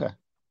we've had. Okay.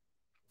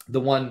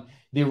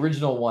 The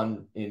original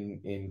one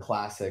in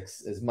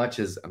classics, as much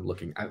as I'm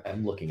looking at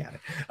it.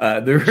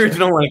 The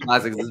original one in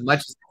classics, as much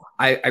as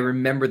I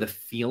remember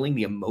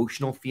the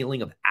emotional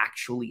feeling of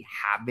actually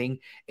having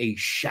a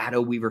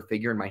Shadow Weaver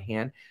figure in my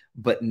hand.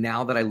 But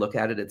now that I look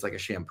at it, it's like a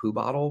shampoo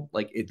bottle.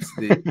 Like, it's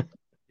the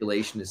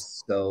manipulation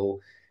is so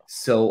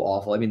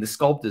awful. I mean, the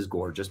sculpt is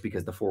gorgeous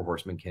because the Four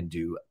Horsemen can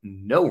do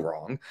no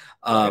wrong.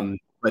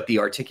 But the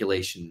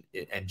articulation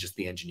and just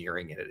the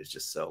engineering in it is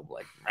just so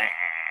like,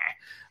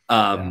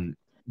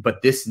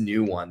 But this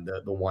new one,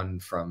 the one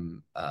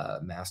from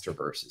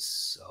Masterverse, is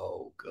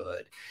so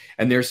good.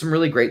 And there's some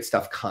really great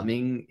stuff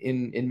coming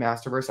in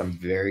Masterverse. I'm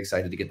very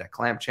excited to get that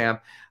Clamp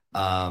Champ.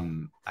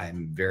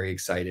 I'm very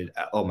excited.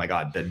 Oh my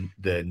God,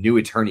 the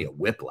new Eternia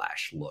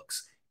Whiplash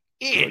looks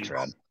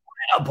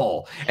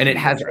incredible, and it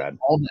has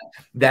all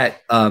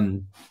that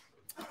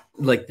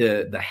like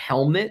the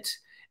helmet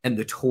and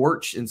the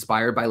torch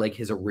inspired by like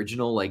his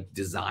original like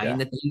design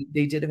that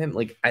they did of him.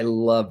 Like I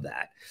love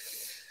that.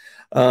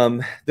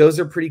 Those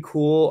are pretty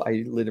cool.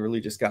 I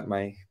literally just got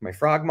my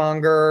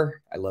Frogmonger.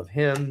 I love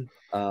him.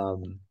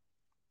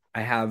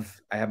 I have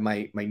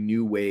my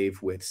new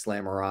wave with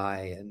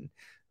Slamurai and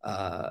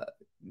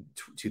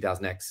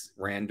 2000X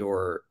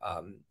Randor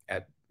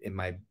in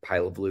my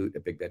pile of loot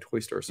at Big Bad Toy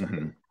Store. So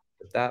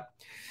with that,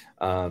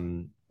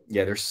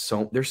 there's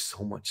so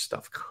much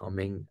stuff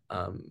coming.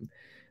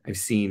 I've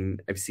seen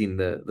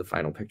the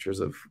final pictures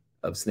of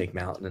Snake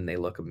Mountain, and they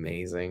look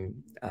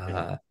amazing.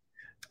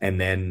 And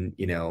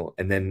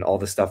then all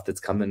the stuff that's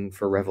coming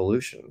for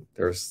Revolution.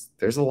 There's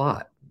a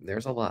lot.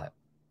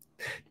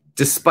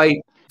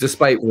 Despite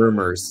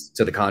rumors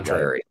to the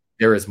contrary,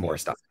 there is more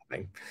stuff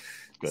coming.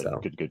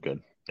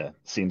 Good. Yeah,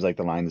 seems like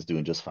the line is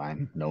doing just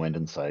fine. No end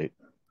in sight.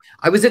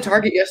 I was at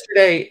Target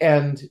yesterday,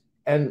 and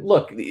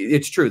look,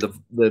 it's true.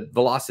 The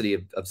velocity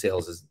of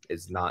sales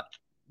is not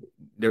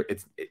there.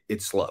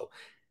 It's slow.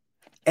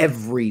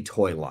 Every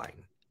toy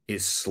line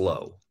is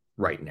slow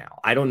right now.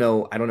 I don't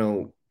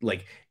know.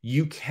 Like,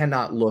 you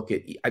cannot look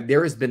at.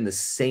 There has been the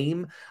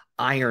same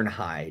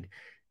Ironhide,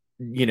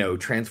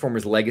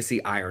 Transformers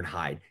Legacy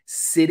Ironhide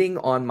sitting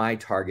on my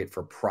Target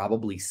for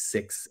probably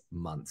 6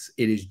 months.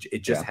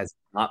 It just has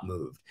not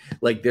moved.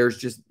 Like, there's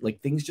just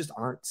like things just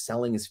aren't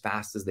selling as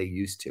fast as they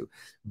used to.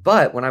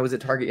 But when I was at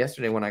Target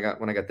yesterday, when I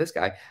got this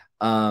guy,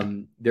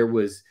 there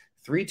was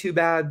 3 Too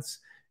Bads,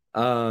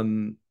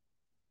 2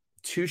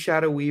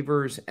 Shadow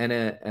Weavers, and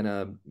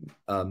a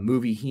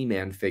movie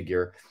He-Man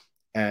figure,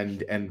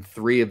 and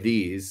 3 of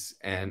these.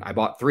 And I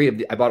bought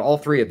all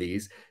 3 of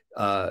these.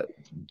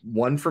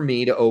 1 for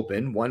me to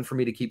open, 1 for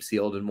me to keep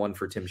sealed, and 1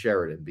 for Tim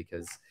Sheridan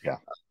because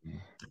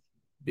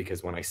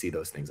when I see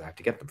those things, I have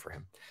to get them for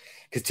him.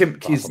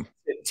 Because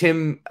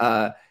Tim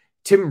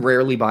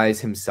rarely buys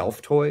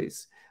himself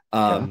toys,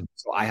 so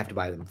I have to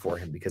buy them for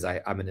him because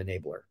I'm an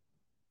enabler.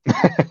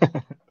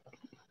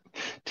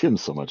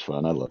 Tim's so much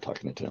fun. I love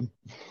talking to Tim.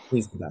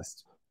 He's the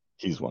best.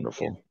 He's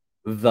wonderful.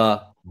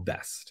 The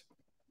best.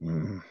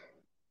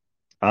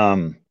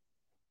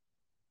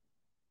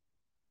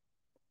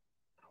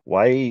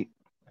 Why,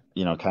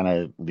 kind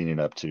of leading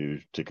up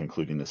to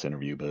concluding this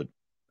interview, but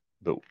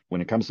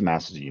when it comes to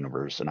Masters of the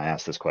Universe, and I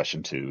ask this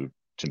question to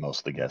most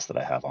of the guests that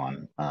I have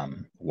on,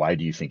 why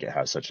do you think it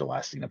has such a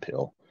lasting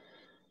appeal?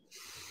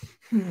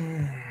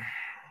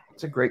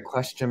 It's a great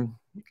question.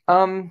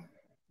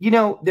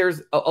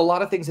 There's a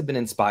lot of things have been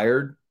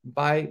inspired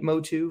by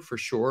MOTU for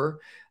sure.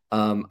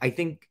 I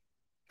think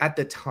at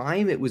the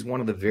time it was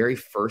one of the very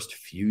first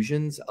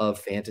fusions of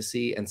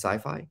fantasy and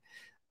sci-fi.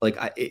 Like,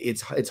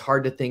 it's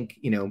hard to think,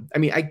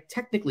 I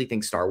technically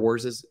think Star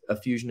Wars is a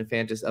fusion of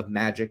fantasy, of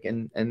magic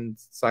and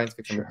science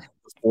fiction. Sure.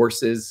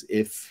 Forces,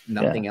 if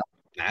nothing else,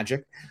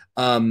 magic.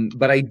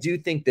 But I do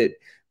think that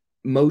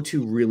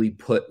MOTU really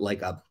put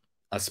like a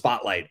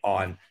spotlight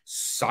on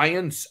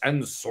science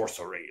and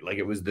sorcery. Like,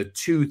 it was the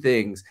 2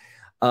 things.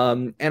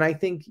 And I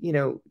think,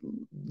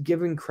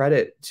 giving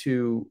credit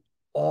to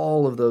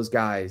all of those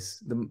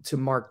guys, to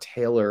Mark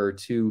Taylor,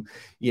 to,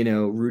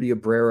 Rudy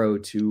Abrero,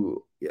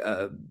 to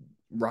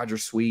Roger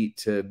Sweet,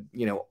 to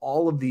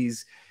all of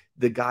these,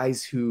 the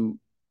guys who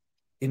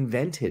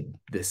invented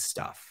this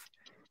stuff,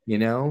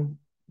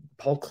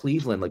 Paul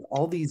Cleveland, like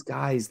all these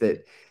guys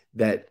that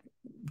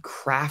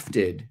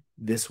crafted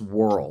this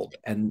world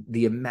and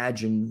the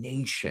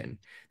imagination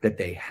that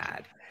they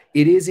had.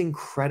 It is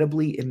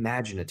incredibly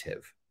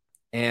imaginative,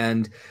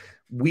 and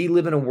we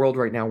live in a world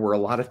right now where a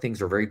lot of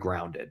things are very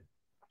grounded,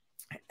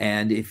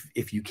 and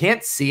if you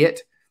can't see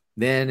it,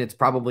 then it's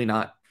probably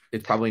not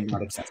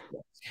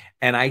accessible.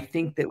 And I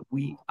think that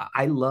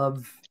I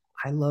love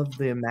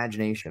the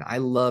imagination. I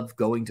love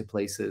going to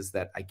places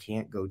that I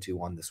can't go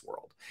to on this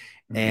world.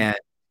 And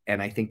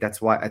I think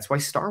that's why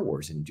Star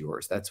Wars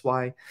endures. That's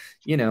why,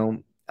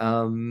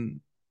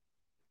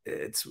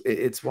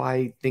 it's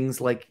why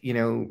things like,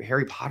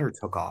 Harry Potter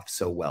took off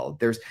so well.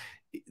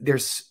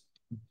 There's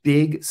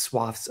big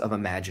swaths of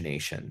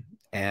imagination,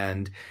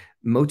 and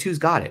MOTU's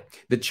got it.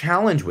 The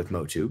challenge with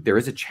MOTU, there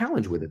is a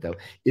challenge with it though,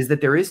 is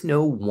that there is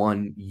no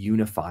one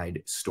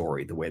unified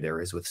story the way there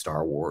is with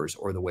Star Wars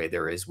or the way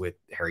there is with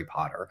Harry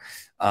Potter.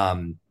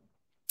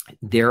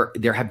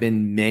 There have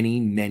been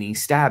many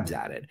stabs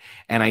at it.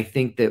 And I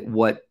think that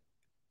what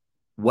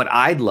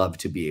I'd love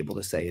to be able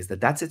to say is that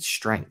that's its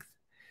strength.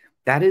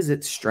 That is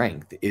its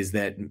strength, is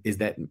that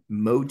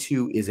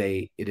MOTU is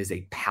a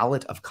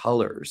palette of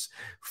colors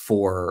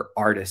for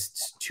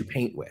artists to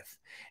paint with.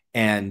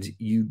 And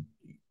you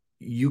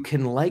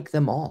can like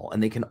them all,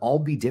 and they can all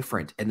be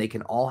different, and they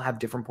can all have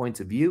different points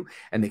of view,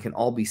 and they can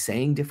all be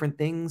saying different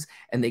things,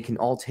 and they can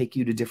all take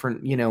you to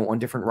different, on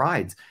different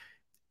rides,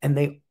 and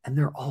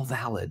they're all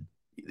valid.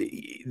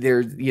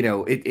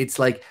 It's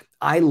like,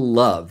 I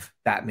love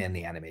Batman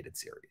the Animated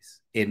Series.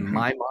 In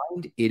my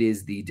mind, it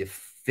is the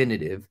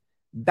definitive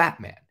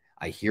Batman.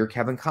 I hear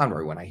Kevin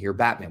Conroy. When I hear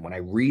Batman, when I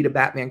read a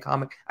Batman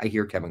comic, I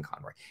hear Kevin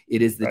Conroy.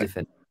 It is the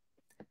definitive.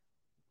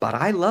 But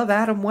I love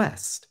Adam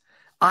West.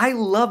 I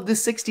love the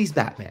 60s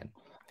Batman.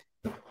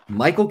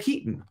 Michael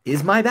Keaton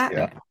is my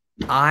Batman.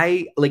 Yeah.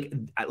 I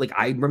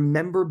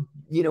remember,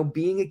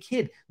 being a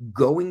kid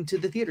going to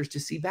the theaters to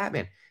see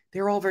Batman.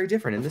 They're all very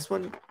different. And this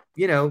one,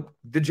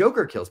 the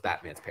Joker kills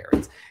Batman's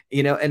parents,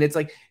 and it's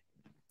like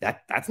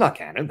that's not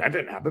canon. That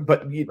didn't happen.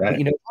 But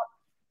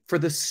for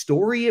the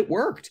story, it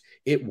worked.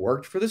 It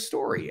worked for the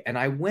story. And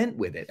I went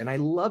with it and I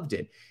loved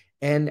it.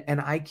 And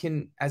I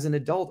can, as an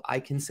adult,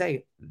 I can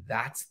say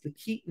that's the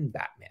Keaton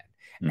Batman.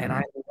 Mm-hmm. And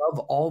I love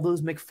all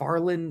those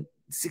McFarlane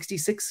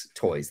 66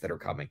 toys that are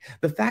coming.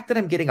 The fact that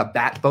I'm getting a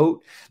bat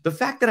boat, the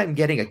fact that I'm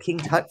getting a King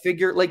Tut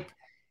figure,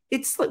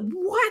 it's like,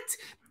 what?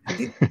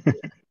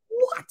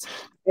 What?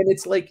 And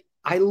it's like,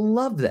 I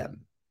love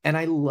them. And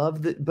I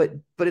love that,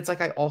 but it's like,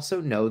 I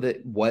also know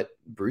that what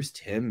Bruce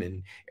Timm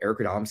and Eric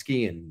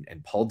Radomski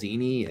and Paul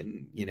Dini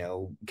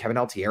and, Kevin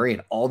Altieri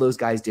and all those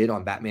guys did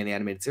on Batman the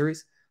Animated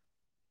Series,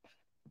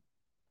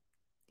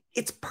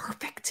 it's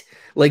perfect.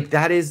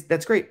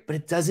 That's great. But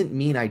it doesn't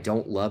mean I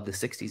don't love the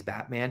 60s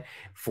Batman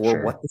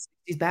for what the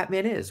 60s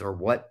Batman is, or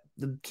what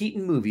the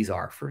Keaton movies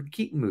are for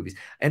Keaton movies,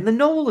 and the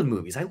Nolan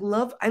movies. I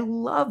love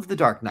The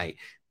Dark Knight,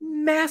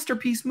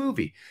 masterpiece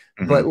movie.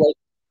 Mm-hmm. But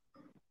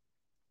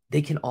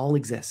they can all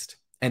exist.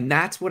 And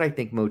that's what I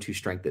think MOTU's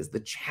strength is.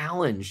 The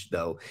challenge,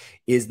 though,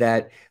 is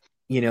that,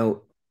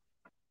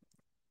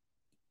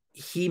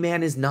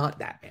 He-Man is not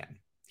Batman.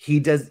 He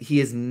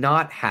has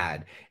not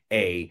had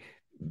a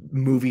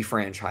movie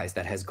franchise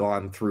that has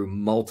gone through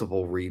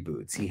multiple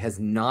reboots. He has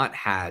not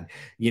had,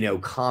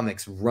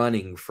 comics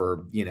running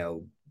for,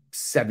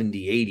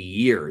 70, 80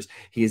 years.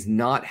 He has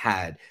not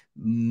had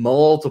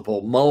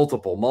multiple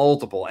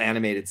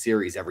animated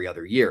series every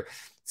other year.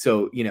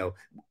 So,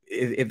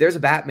 if there's a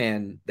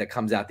Batman that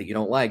comes out that you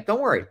don't like, don't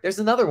worry. There's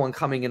another one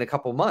coming in a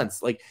couple months.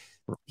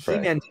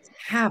 He-Man doesn't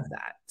have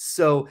that.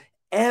 So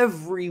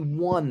every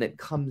one that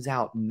comes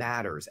out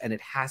matters, and it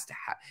has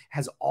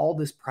all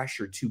this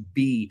pressure to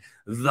be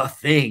the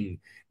thing,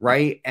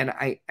 right? And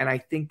I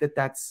think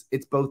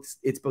it's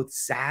both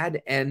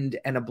sad and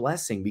a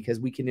blessing, because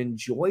we can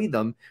enjoy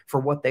them for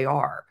what they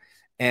are.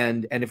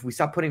 And if we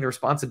stop putting the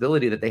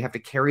responsibility that they have to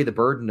carry the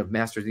burden of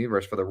Masters of the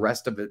Universe for the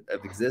rest of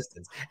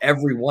existence,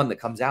 every one that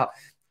comes out,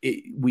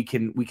 we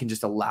can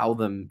just allow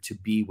them to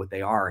be what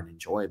they are and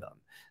enjoy them,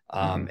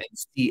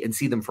 and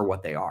see them for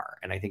what they are.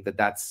 And I think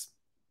that's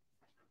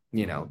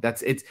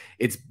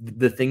it's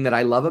the thing that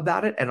I love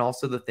about it, and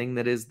also the thing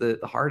that is the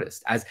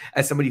hardest. As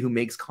somebody who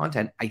makes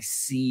content, I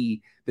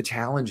see the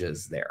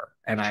challenges there,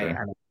 and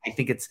I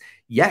think it's,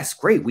 yes,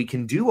 great. We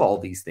can do all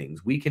these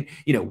things. We can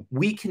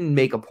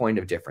make a point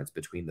of difference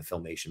between the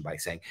Filmation by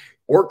saying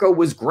Orko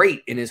was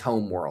great in his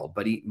home world,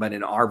 but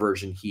in our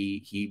version,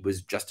 he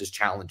was just as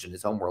challenged in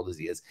his home world as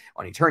he is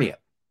on Eternia.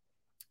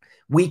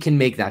 We can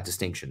make that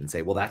distinction and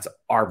say, well, that's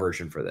our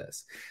version for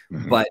this.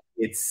 Mm-hmm. But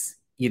it's,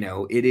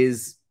 it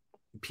is.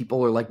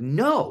 People are like,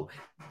 no,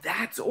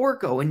 that's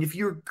Orko. And if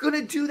you're going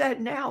to do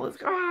that now,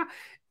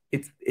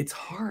 it's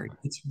hard.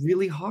 It's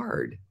really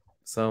hard.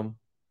 So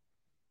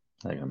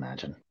I can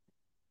imagine.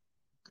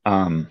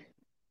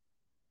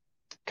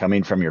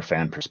 Coming from your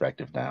fan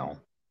perspective now,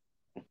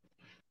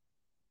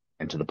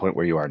 and to the point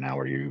where you are now,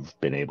 where you've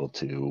been able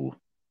to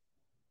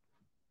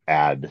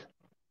add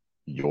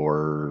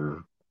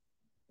your,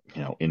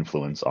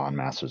 influence on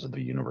Masters of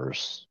the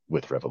Universe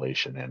with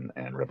Revelation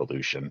and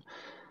Revolution,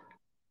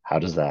 how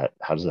does that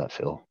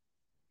feel?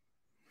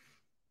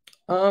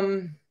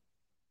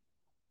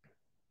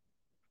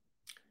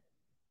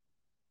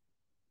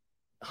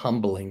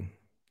 Humbling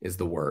is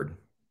the word.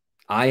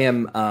 I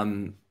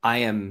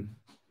am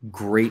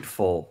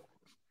grateful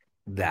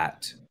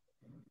that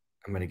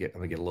I'm gonna get a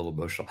little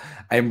emotional.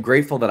 I am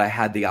grateful that I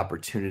had the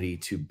opportunity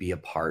to be a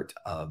part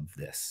of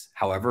this,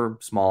 however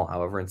small,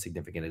 however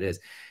insignificant it is.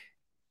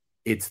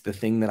 It's the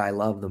thing that I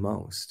love the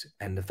most,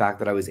 and the fact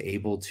that I was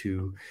able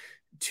to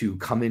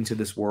come into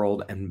this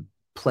world and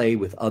play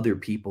with other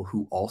people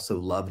who also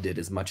loved it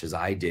as much as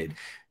I did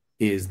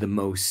is the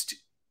most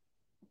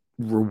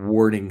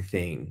rewarding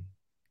thing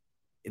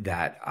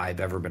that I've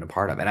ever been a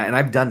part of. And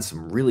I've done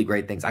some really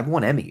great things. I've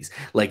won Emmys.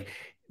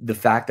 The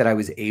fact that I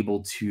was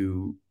able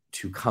to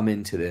come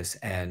into this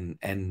and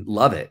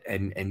love it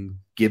and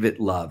give it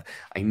love.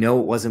 I know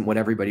it wasn't what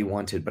everybody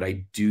wanted, but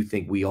I do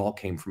think we all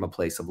came from a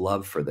place of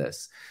love for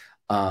this.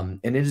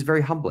 And it is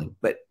very humbling,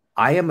 but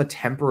I am a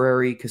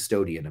temporary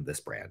custodian of this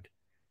brand,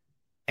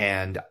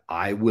 and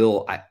it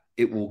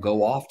will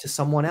go off to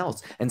someone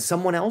else, and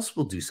someone else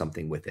will do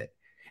something with it.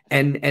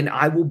 And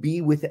I will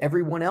be with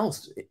everyone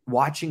else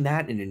watching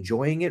that and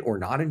enjoying it or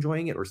not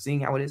enjoying it or seeing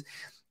how it is.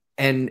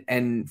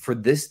 And for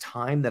this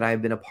time that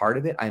I've been a part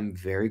of it, I'm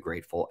very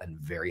grateful and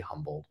very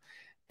humbled.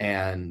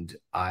 And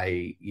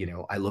I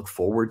look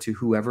forward to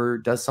whoever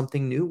does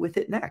something new with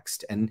it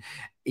next. And,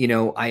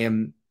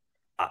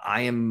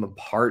 I am a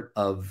part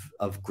of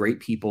great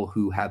people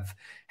who have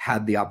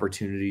had the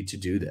opportunity to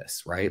do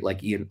this, right?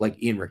 Like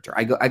Ian Richter.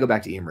 I go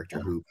back to Ian Richter,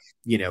 who,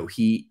 you know,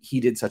 he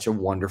did such a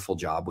wonderful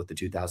job with the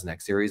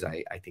 2000X series.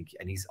 I think,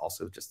 and he's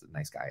also just a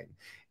nice guy,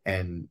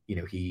 and you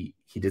know, he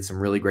did some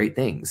really great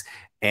things,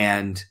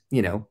 and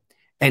you know,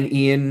 and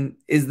Ian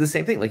is the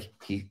same thing. Like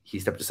he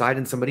stepped aside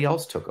and somebody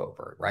else took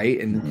over, right?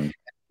 And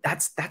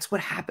that's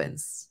what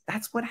happens.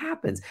 That's what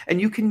happens.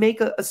 And you can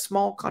make a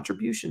small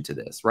contribution to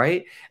this,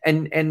 right?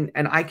 And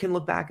I can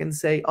look back and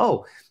say,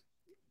 oh,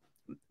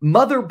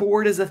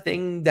 motherboard is a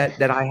thing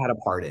that I had a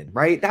part in,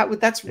 right?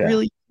 That's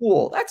really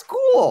cool. That's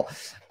cool.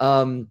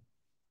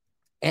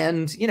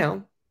 And you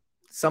know,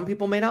 some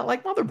people may not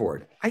like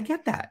motherboard. I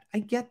get that.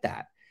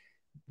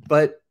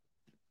 But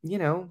you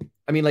know,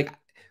 I mean, like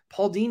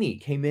Paul Dini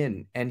came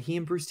in and he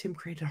and Bruce Timm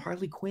created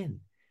Harley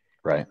Quinn.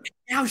 Right.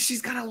 Now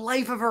she's got a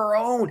life of her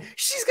own.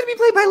 She's going to be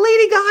played by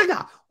Lady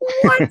Gaga.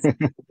 What?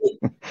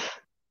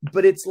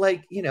 But it's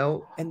like, you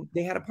know, and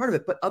they had a part of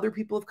it, but other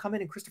people have come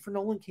in, and Christopher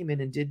Nolan came in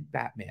and did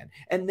Batman.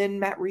 And then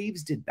Matt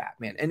Reeves did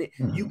Batman. And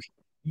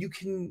you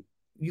can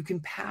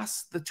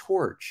pass the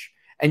torch,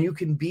 and you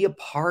can be a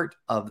part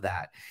of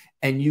that.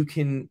 And you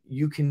can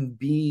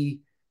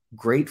be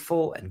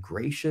grateful and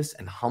gracious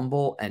and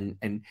humble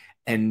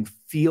and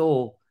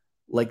feel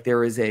like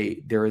there is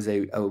a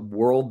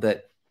world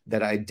that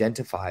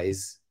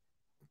identifies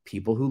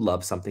people who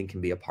love something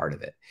can be a part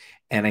of it.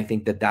 And I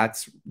think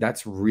that's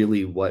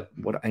really what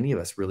any of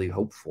us really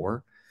hope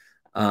for.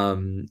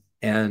 And,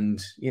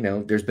 you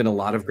know, there's been a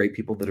lot of great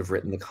people that have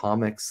written the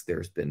comics.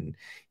 There's been,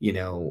 you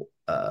know,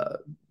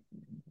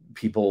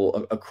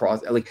 people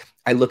across, like,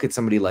 I look at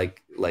somebody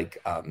like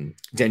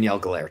Danielle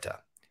Galerta,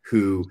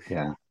 who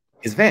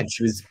is a fan.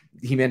 She was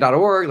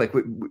He-Man.org, like,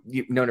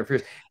 you've known her for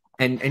years.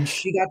 And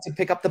she got to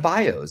pick up the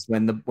bios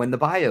when the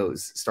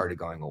bios started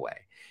going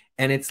away.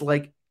 And it's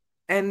like,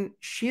 and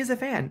she is a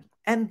fan,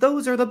 and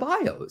those are the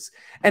bios.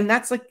 And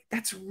that's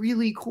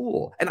really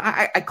cool. And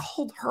I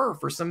called her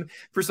for some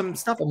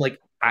stuff. I'm like,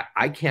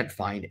 I can't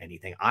find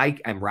anything. I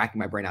am racking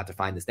my brain out to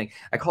find this thing.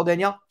 I called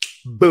Danielle,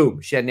 boom,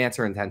 she had an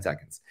answer in 10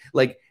 seconds.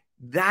 Like,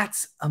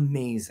 that's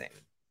amazing.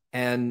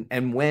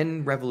 And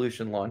when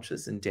Revolution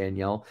launches, and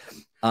Danielle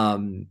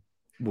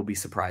will be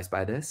surprised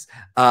by this,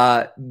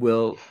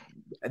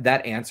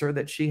 that answer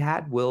that she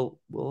had will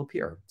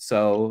appear.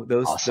 So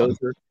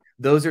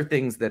those are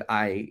things that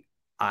I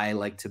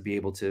like to be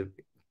able to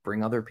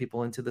bring other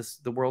people into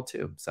the world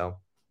too. So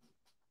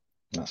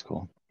that's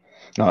cool.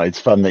 No, it's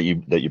fun that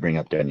you bring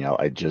up Danielle.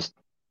 I just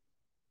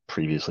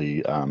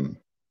previously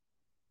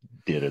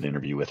did an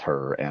interview with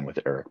her and with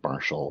Eric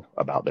Marshall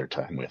about their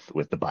time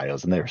with the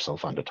bios, and they were so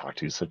fun to talk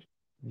to. Such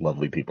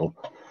lovely people.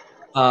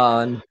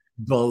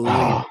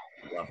 Unbelievable.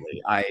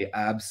 Lovely. I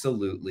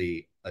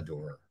absolutely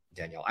adore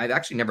Danielle. I've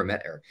actually never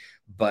met Eric,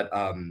 but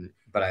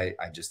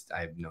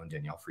I've known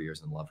Danielle for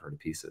years and love her to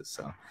pieces.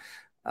 So,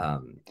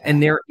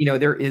 and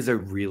there is a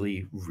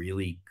really,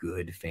 really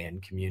good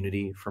fan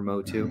community for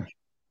MOTU.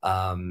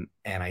 And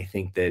I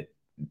think that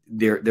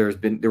there's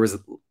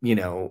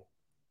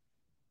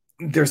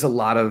a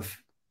lot of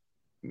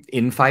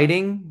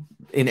infighting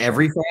in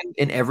every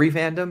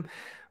fandom,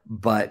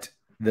 but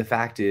the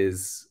fact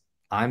is,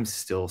 I'm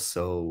still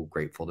so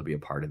grateful to be a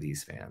part of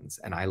these fans,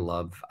 and I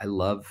love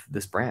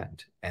this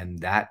brand, and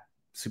that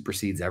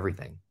supersedes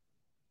everything.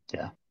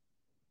 Yeah,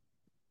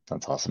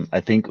 that's awesome.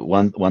 I think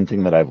one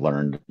thing that I've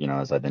learned, you know,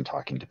 as I've been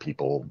talking to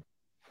people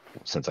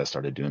since I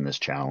started doing this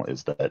channel,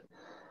 is that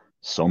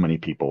so many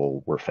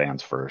people were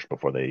fans first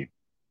before they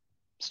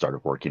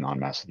started working on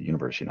Masters of the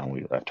Universe. You know,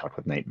 I've talked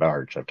with Nate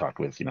Barch, I've talked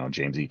with, you know,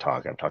 James E.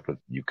 Talk, I've talked with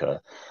Yuka,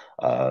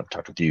 I've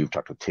talked with you, I've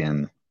talked with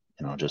Tim.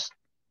 You know, just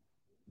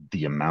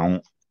the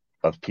amount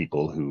of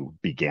people who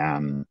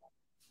began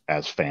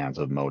as fans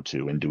of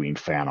MOTU and doing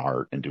fan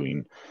art and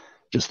doing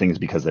just things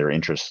because they're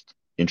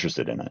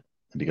interested in it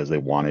and because they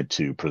wanted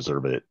to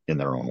preserve it in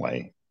their own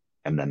way.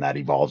 And then that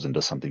evolves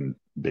into something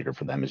bigger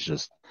for them. Is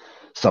just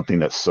something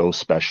that's so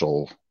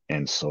special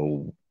and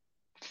so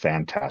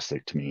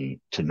fantastic to me,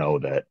 to know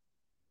that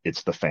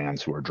it's the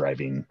fans who are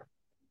driving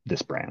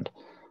this brand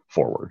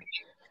forward.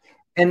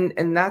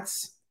 And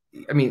that's,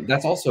 I mean,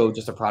 that's also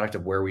just a product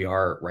of where we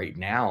are right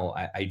now.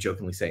 I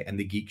jokingly say, and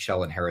the geek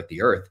shall inherit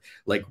the earth.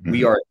 Like,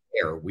 we are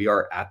there. We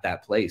are at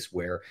that place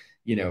where,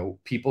 you know,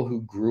 people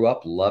who grew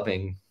up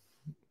loving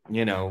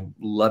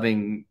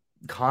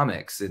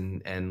comics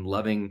and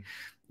loving,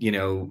 you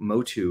know,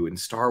 MOTU and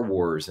Star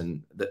Wars,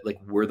 and that, like,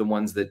 we're the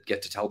ones that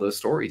get to tell those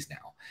stories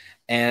now.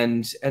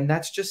 And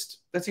that's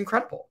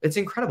incredible. It's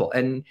incredible.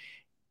 And,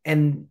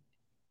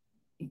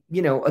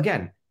 you know,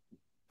 again,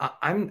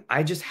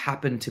 I just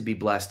happened to be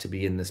blessed to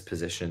be in this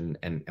position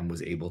and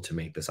was able to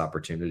make this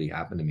opportunity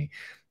happen to me.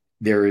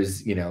 There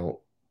is, you know,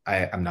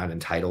 I'm not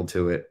entitled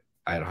to it.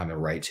 I don't have a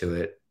right to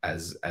it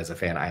as a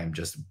fan. I am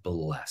just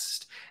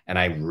blessed. And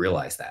I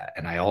realize that.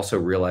 And I also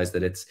realize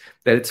that it's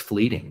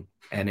fleeting,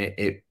 and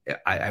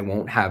I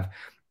won't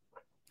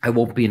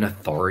be an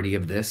authority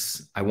of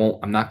this.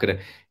 I'm not going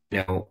to,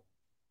 you know,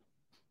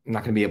 I'm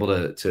not going to be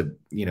able to,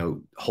 you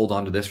know, hold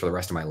on to this for the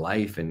rest of my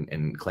life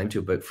and claim to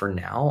it. But for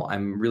now,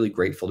 I'm really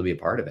grateful to be a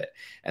part of it.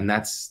 And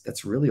that's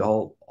really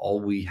all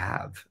we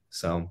have.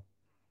 So.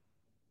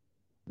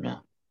 Yeah.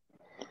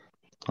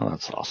 Oh,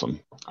 that's awesome.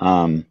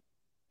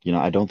 You know,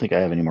 I don't think I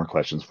have any more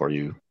questions for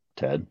you,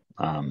 Ted.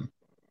 I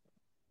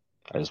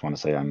just want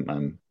to say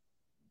I'm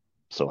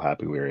so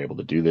happy we were able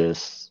to do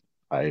this.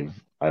 I've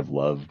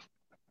loved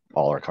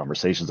all our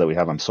conversations that we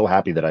have. I'm so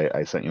happy that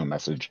I sent you a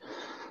message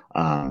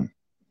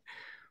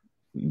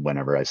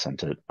whenever I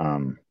sent it.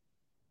 I've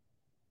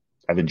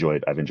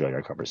enjoyed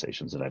our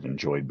conversations, and I've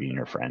enjoyed being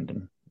your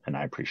friend, and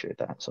I appreciate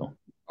that. So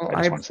I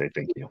just want to say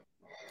thank you.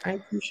 I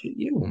appreciate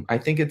you. I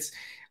think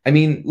I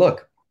mean,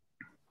 look,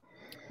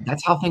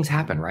 that's how things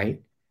happen,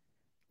 right?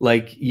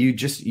 Like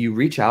you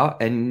reach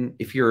out, and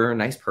if you're a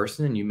nice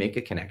person and you make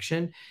a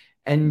connection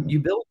and you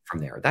build from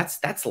there,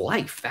 that's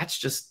life.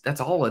 That's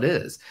all it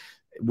is.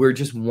 We're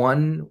just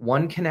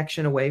one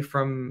connection away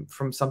from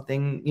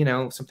something, you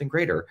know, something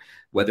greater,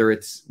 whether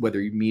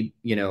you meet,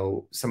 you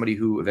know, somebody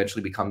who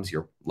eventually becomes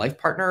your life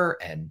partner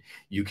and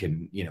you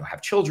can, you know,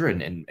 have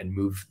children and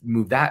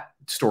move that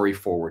story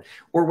forward,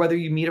 or whether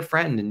you meet a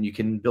friend and you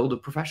can build a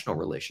professional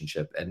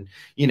relationship. And,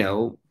 you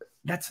know,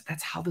 that's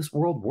how this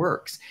world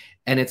works.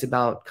 And it's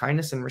about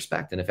kindness and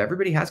respect. And if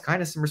everybody has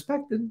kindness and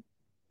respect, then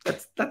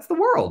that's the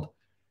world.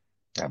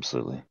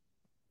 Absolutely.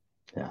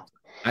 Yeah.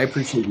 I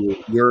appreciate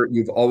you.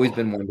 You've always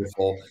been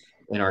wonderful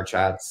in our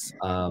chats.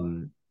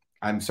 I'm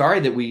sorry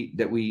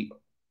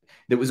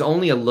that was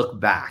only a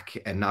look back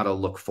and not a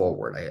look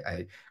forward.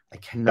 I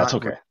cannot, that's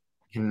okay.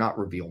 Cannot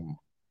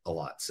reveal a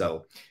lot.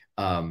 So,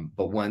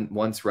 but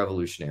once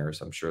Revolution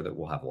airs, I'm sure that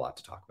we'll have a lot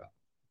to talk about.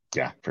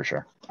 Yeah, for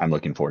sure. I'm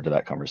looking forward to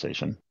that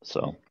conversation.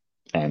 So,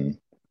 and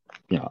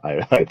you know,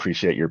 I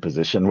appreciate your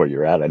position where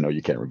you're at. I know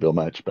you can't reveal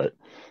much, but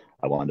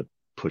I wanted to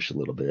push a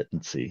little bit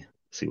and see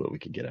what we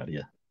could get out of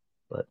you.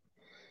 But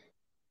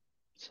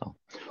so,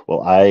 well,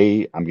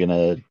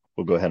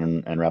 we'll go ahead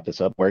and wrap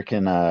this up. Where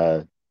can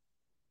I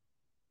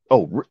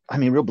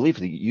mean, real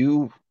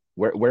briefly,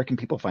 where can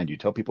people find you?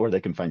 Tell people where they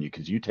can find you,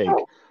 because you take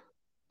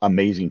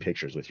amazing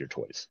pictures with your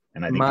toys,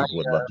 and I think people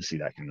would love to see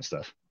that kind of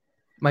stuff.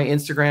 My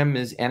Instagram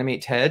is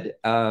Animate Ted.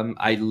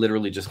 I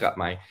literally just got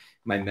my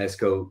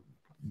Mezco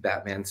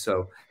Batman,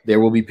 so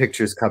there will be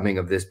pictures coming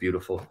of this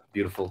beautiful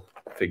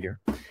figure.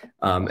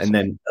 And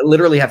then I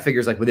literally have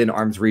figures like within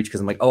arm's reach,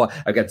 because I'm like, oh,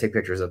 I've got to take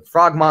pictures of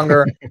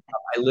Frogmonger.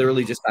 I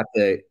literally just got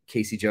the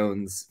Casey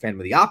Jones Phantom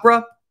of the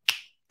Opera.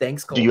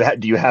 Thanks, Colt.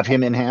 Do you have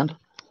him in hand?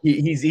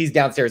 He's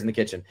downstairs in the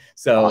kitchen.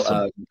 So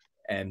awesome.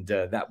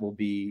 That will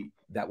be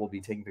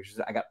taking pictures.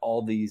 I got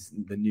all the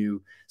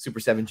new Super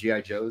 7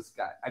 GI Joes.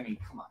 I mean,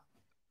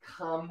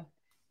 come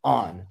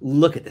on,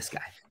 look at this guy.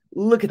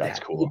 Look at that. That's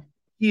cool.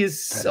 He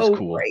is so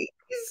great.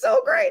 He's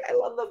so great. I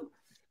love them.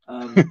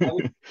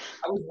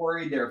 I was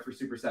worried there for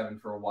Super 7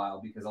 for a while,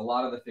 because a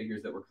lot of the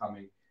figures that were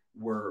coming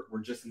were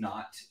just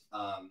not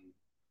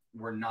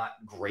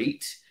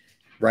great,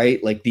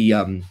 right? Like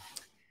the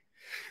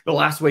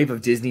last wave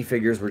of Disney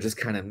figures were just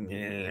kind of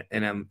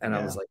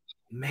I was like,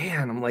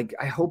 man, I'm like,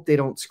 I hope they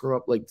don't screw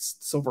up like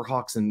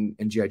Silverhawks and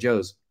GI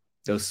Joes.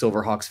 Those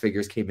Silverhawks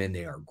figures came in,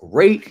 they are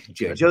great.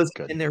 GI Joes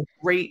came in, they're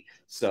great.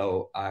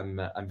 So I'm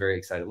very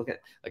excited. Look at,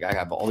 like, I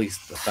have all these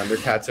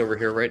Thundercats over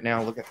here right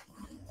now. Look at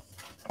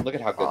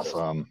how good.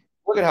 Awesome.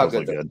 Look at how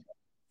good.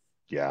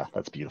 Yeah,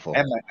 that's beautiful.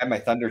 I have my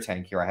Thunder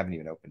tank here. I haven't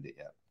even opened it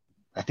yet.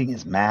 That thing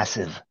is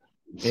massive.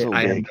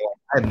 I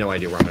have no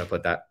idea where I'm going to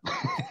put that.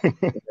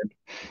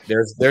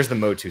 There's the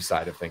MOTU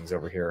side of things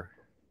over here.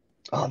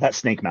 Oh, that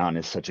Snake Mountain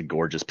is such a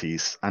gorgeous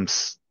piece.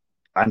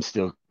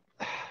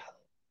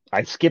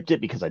 I skipped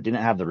it because I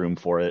didn't have the room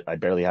for it. I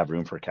barely have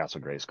room for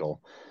Castle Grayskull.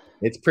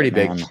 It's pretty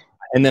big.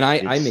 And then I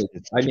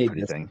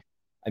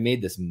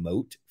made this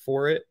moat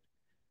for it.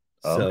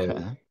 So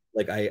okay.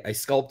 Like I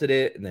sculpted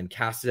it and then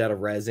cast it out of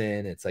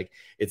resin. It's like,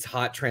 it's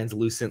hot,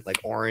 translucent,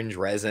 like orange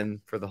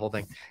resin for the whole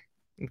thing.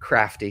 I'm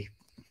crafty.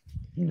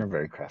 You're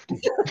very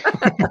crafty.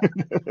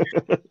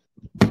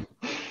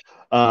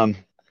 All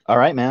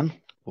right, man.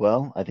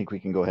 Well, I think we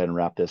can go ahead and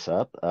wrap this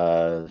up.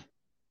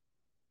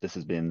 This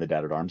has been the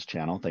Dad at Arms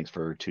channel. Thanks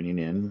for tuning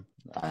in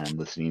and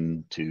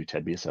listening to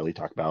Ted Biaselli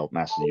talk about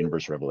Masters of the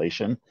Universe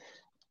Revelation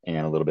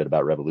and a little bit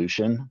about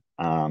Revolution.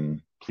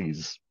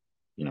 Please,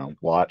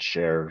 watch,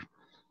 share,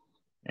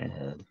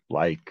 and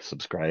like,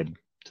 subscribe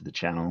to the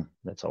channel.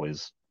 That's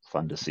always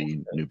fun to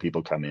see new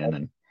people come in.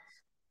 And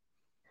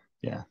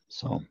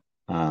so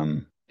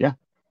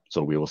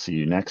we will see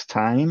you next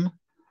time.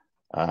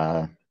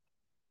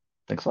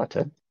 Thanks a lot,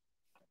 Ted.